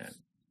crazy, man.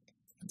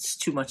 It's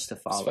too much to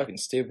follow. It's fucking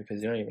stupid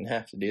because you don't even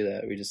have to do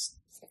that. We just...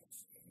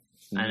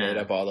 made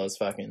up all those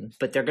fucking...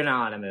 But they're going to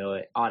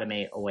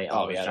automate away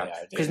all those jobs.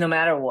 Because no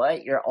matter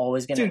what, you're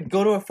always going to... Dude,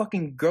 go to a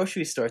fucking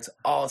grocery store. It's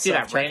all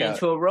self-checkout. Dude, I ran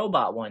into a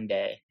robot one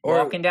day.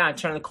 Walking down, I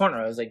turned the corner.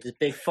 I was like, this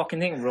big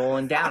fucking thing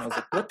rolling down. I was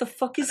like, what the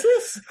fuck is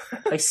this?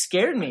 Like,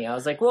 scared me. I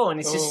was like, whoa,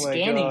 and it's just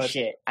scanning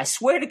shit. I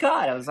swear to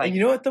God. I was like... And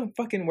you know what the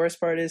fucking worst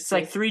part is? It's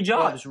like 3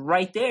 jobs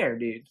right there,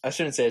 dude. I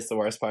shouldn't say it's the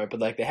worst part, but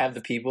like they have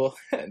the people...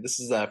 This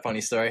is a funny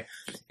story.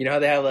 You know how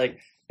they have like...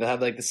 They'll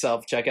have, like, the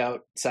self-checkout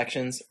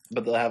sections,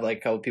 but they'll have, like,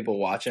 a couple people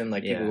watching,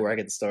 like, people who work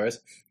at the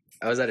stores.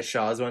 I was at a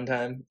Shaw's one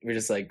time. We were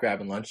just, like,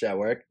 grabbing lunch at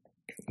work.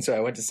 So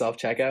I went to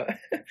self-checkout,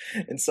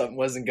 and something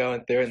wasn't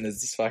going through, and there's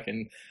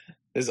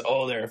this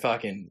older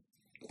fucking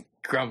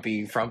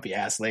grumpy,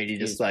 frumpy-ass lady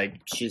just,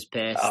 like... She was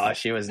pissed. Oh,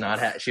 she was not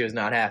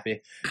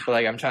happy. But,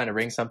 like, I'm trying to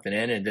ring something in,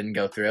 and it didn't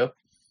go through.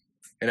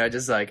 And I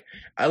just, like...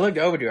 I looked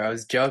over to her. I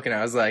was joking.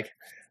 I was like,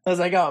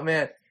 oh,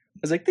 man... I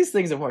was like, these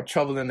things are more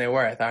trouble than they're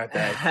worth, aren't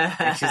they?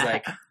 And she's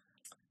like,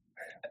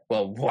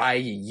 well, why are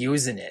you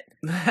using it?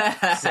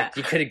 She's like,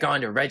 you could have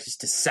gone to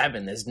register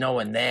 7. There's no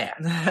one there.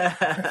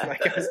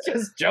 Like, I was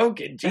just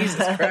joking.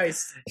 Jesus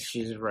Christ.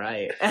 She's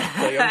right.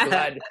 Like,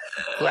 I'm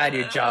glad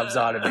your job's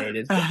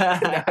automated. Now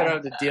I don't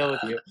have to deal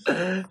with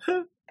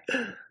you.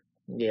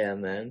 Yeah,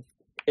 man.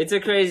 It's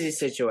a crazy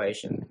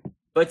situation.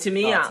 But to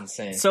me, it's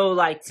insane. So,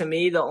 like, to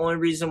me, the only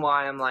reason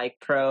why I'm, like,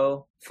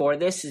 pro for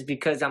this is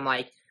because I'm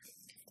like,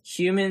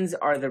 humans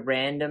are the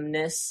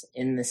randomness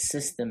in the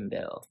system,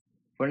 Bill.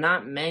 We're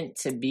not meant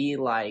to be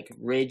like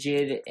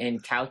rigid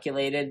and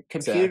calculated.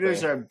 Computers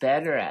Exactly. are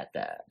better at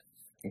that.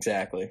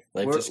 Exactly.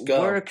 Like, We're, just go.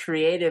 we're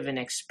creative and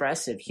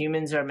expressive.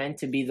 Humans are meant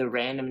to be the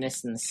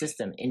randomness in the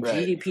system. And Right.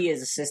 GDP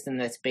is a system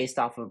that's based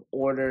off of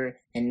order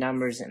and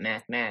numbers and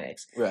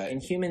mathematics. Right.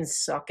 And humans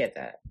suck at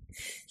that.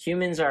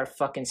 Humans are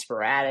fucking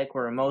sporadic.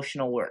 We're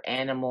emotional. We're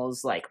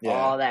animals. Like Yeah.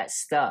 all that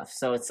stuff.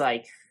 So it's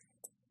like,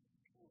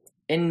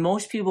 and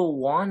most people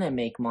want to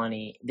make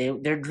money.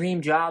 Their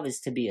dream job is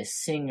to be a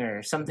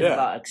singer, something Yeah.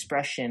 about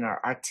expression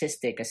or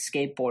artistic, a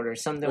skateboarder,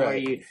 something where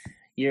Right.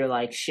 you're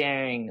like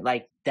sharing.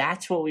 Like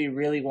that's what we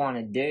really want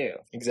to do.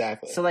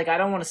 Exactly. So like I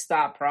don't want to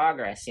stop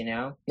progress, you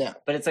know? No.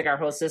 But it's like our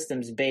whole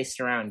system's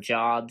based around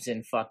jobs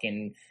and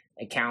fucking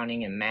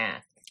accounting and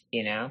math,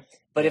 you know?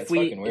 But Yeah, if it's we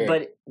fucking weird.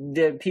 but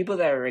the people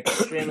that are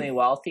extremely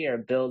wealthy are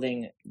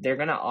building they're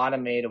gonna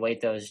automate away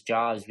those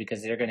jobs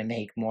because they're gonna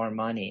make more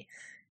money.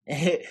 So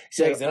Yeah,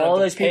 'cause they don't all have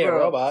to those pay people a are,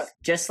 robot.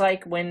 just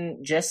like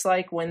when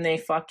they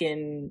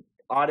fucking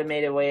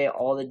automated away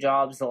all the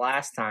jobs the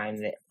last time,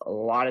 that a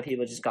lot of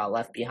people just got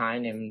left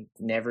behind and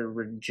never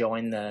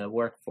rejoined the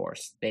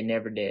workforce. They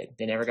never did.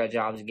 They never got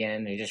jobs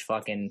again. They just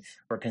fucking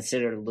were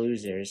considered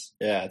losers.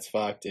 Yeah, it's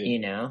fucked, dude. You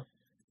know,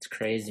 it's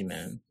crazy,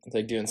 man. It's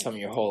like doing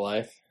something your whole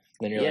life.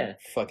 Then you're Yeah.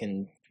 like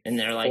fucking. And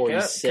they're like,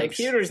 46.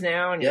 computers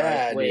now, and you're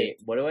Yeah, like, wait,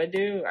 what do I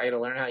do? I got to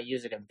learn how to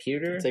use a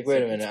computer. It's like, wait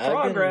a minute, it's I've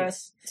been-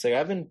 progress. It's like,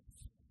 I've been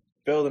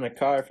building a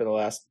car for the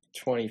last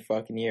 20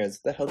 fucking years.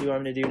 What the hell do you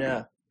want me to do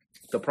now?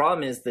 The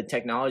problem is the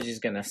technology is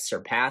going to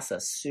surpass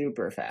us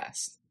super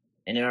fast,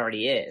 and it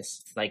already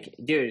is. Like,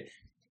 dude,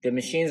 the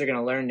machines are going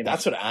to learn to.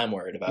 That's what I'm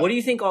worried about. What do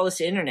you think all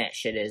this internet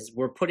shit is?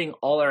 We're putting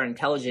all our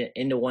intelligence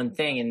into one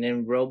thing, and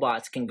then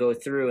robots can go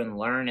through and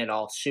learn it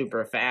all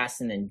super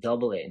fast, and then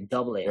double it and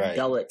double it Right. and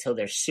double it till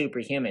they're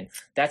superhuman.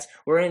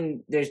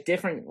 There's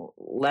different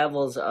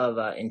levels of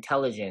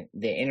intelligent.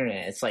 The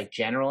internet, it's like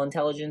general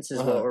intelligence is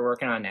Uh-huh. what we're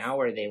working on now,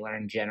 where they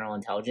learn general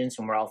intelligence,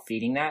 and we're all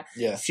feeding that.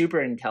 Yeah.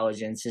 Super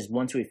intelligence is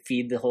once we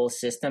feed the whole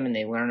system and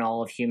they learn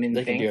all of human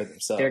They can things. do it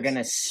themselves. They're going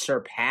to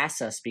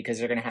surpass us because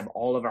they're going to have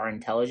all of our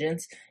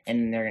intelligence,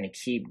 and they're going to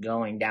keep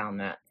going down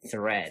that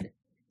thread.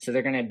 So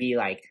they're going to be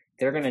like,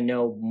 they're going to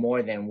know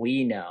more than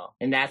we know.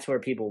 And that's where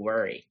people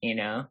worry, you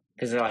know?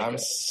 Because they're like, I'm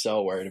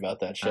so worried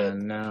about that I shit.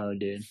 know,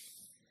 dude.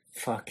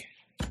 Fuck.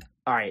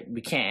 All right, we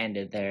can't end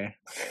it there.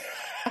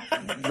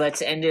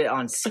 Let's end it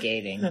on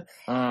skating.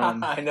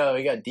 I know,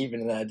 we got deep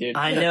into that, dude.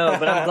 I know,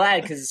 but I'm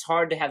glad because it's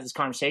hard to have this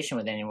conversation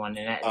with anyone.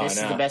 And Oh, this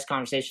is no. the best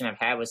conversation I've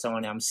had with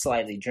someone. I'm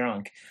slightly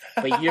drunk,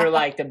 but you're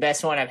like the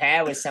best one I've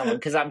had with someone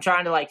because I'm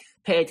trying to like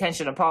pay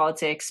attention to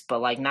politics, but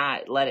like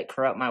not let it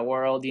corrupt my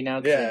world, you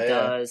know? 'Cause Yeah, it yeah.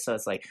 does. So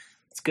it's like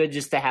it's good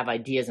just to have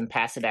ideas and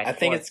pass it back. I and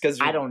think forth. it's because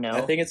I don't know.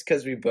 I think it's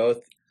because we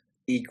both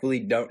equally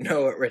don't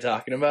know what we're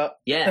talking about.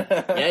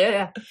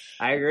 yeah.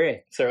 I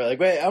agree. So we're like,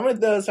 wait, I'm gonna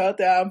throw this out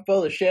there. I'm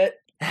full of shit.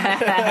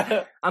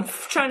 I'm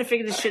trying to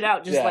figure this shit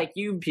out just Yeah. like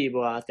you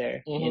people out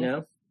there, you Mhm.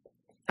 know?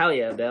 Hell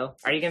yeah, Bill.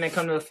 Are you going to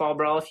come to the Fall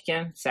Brawl if you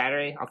can?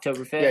 Saturday,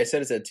 October 5th? Yeah, I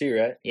said it's at 2,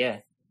 right?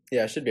 Yeah.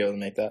 Yeah, I should be able to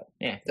make that.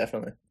 Yeah.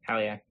 Definitely.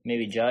 Hell yeah.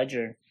 Maybe judge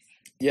or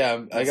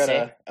Yeah, I Let's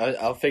gotta.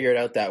 I'll figure it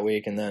out that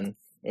week, and then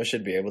we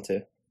should be able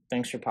to.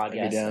 thanks for I'll be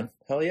podcasting. down.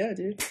 Hell yeah,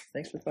 dude!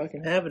 Thanks for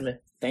fucking having me.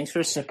 Thanks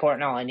for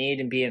supporting All I Need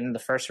and being the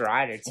first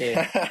rider, too.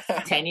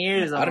 10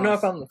 years I don't know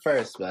if almost. I'm the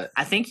first, but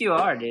I think you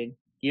are, dude.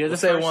 You're the we'll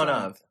say first one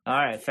of. All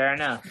right, fair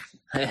enough.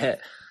 All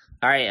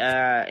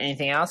right,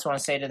 anything else you want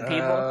to say to the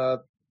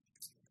people?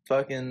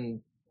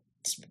 Fucking.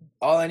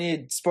 All I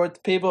need, support the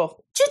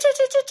people.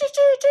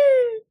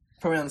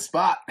 Put me on the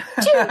spot.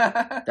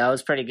 That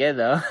was pretty good,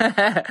 though.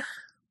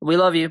 We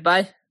love you.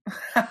 Bye.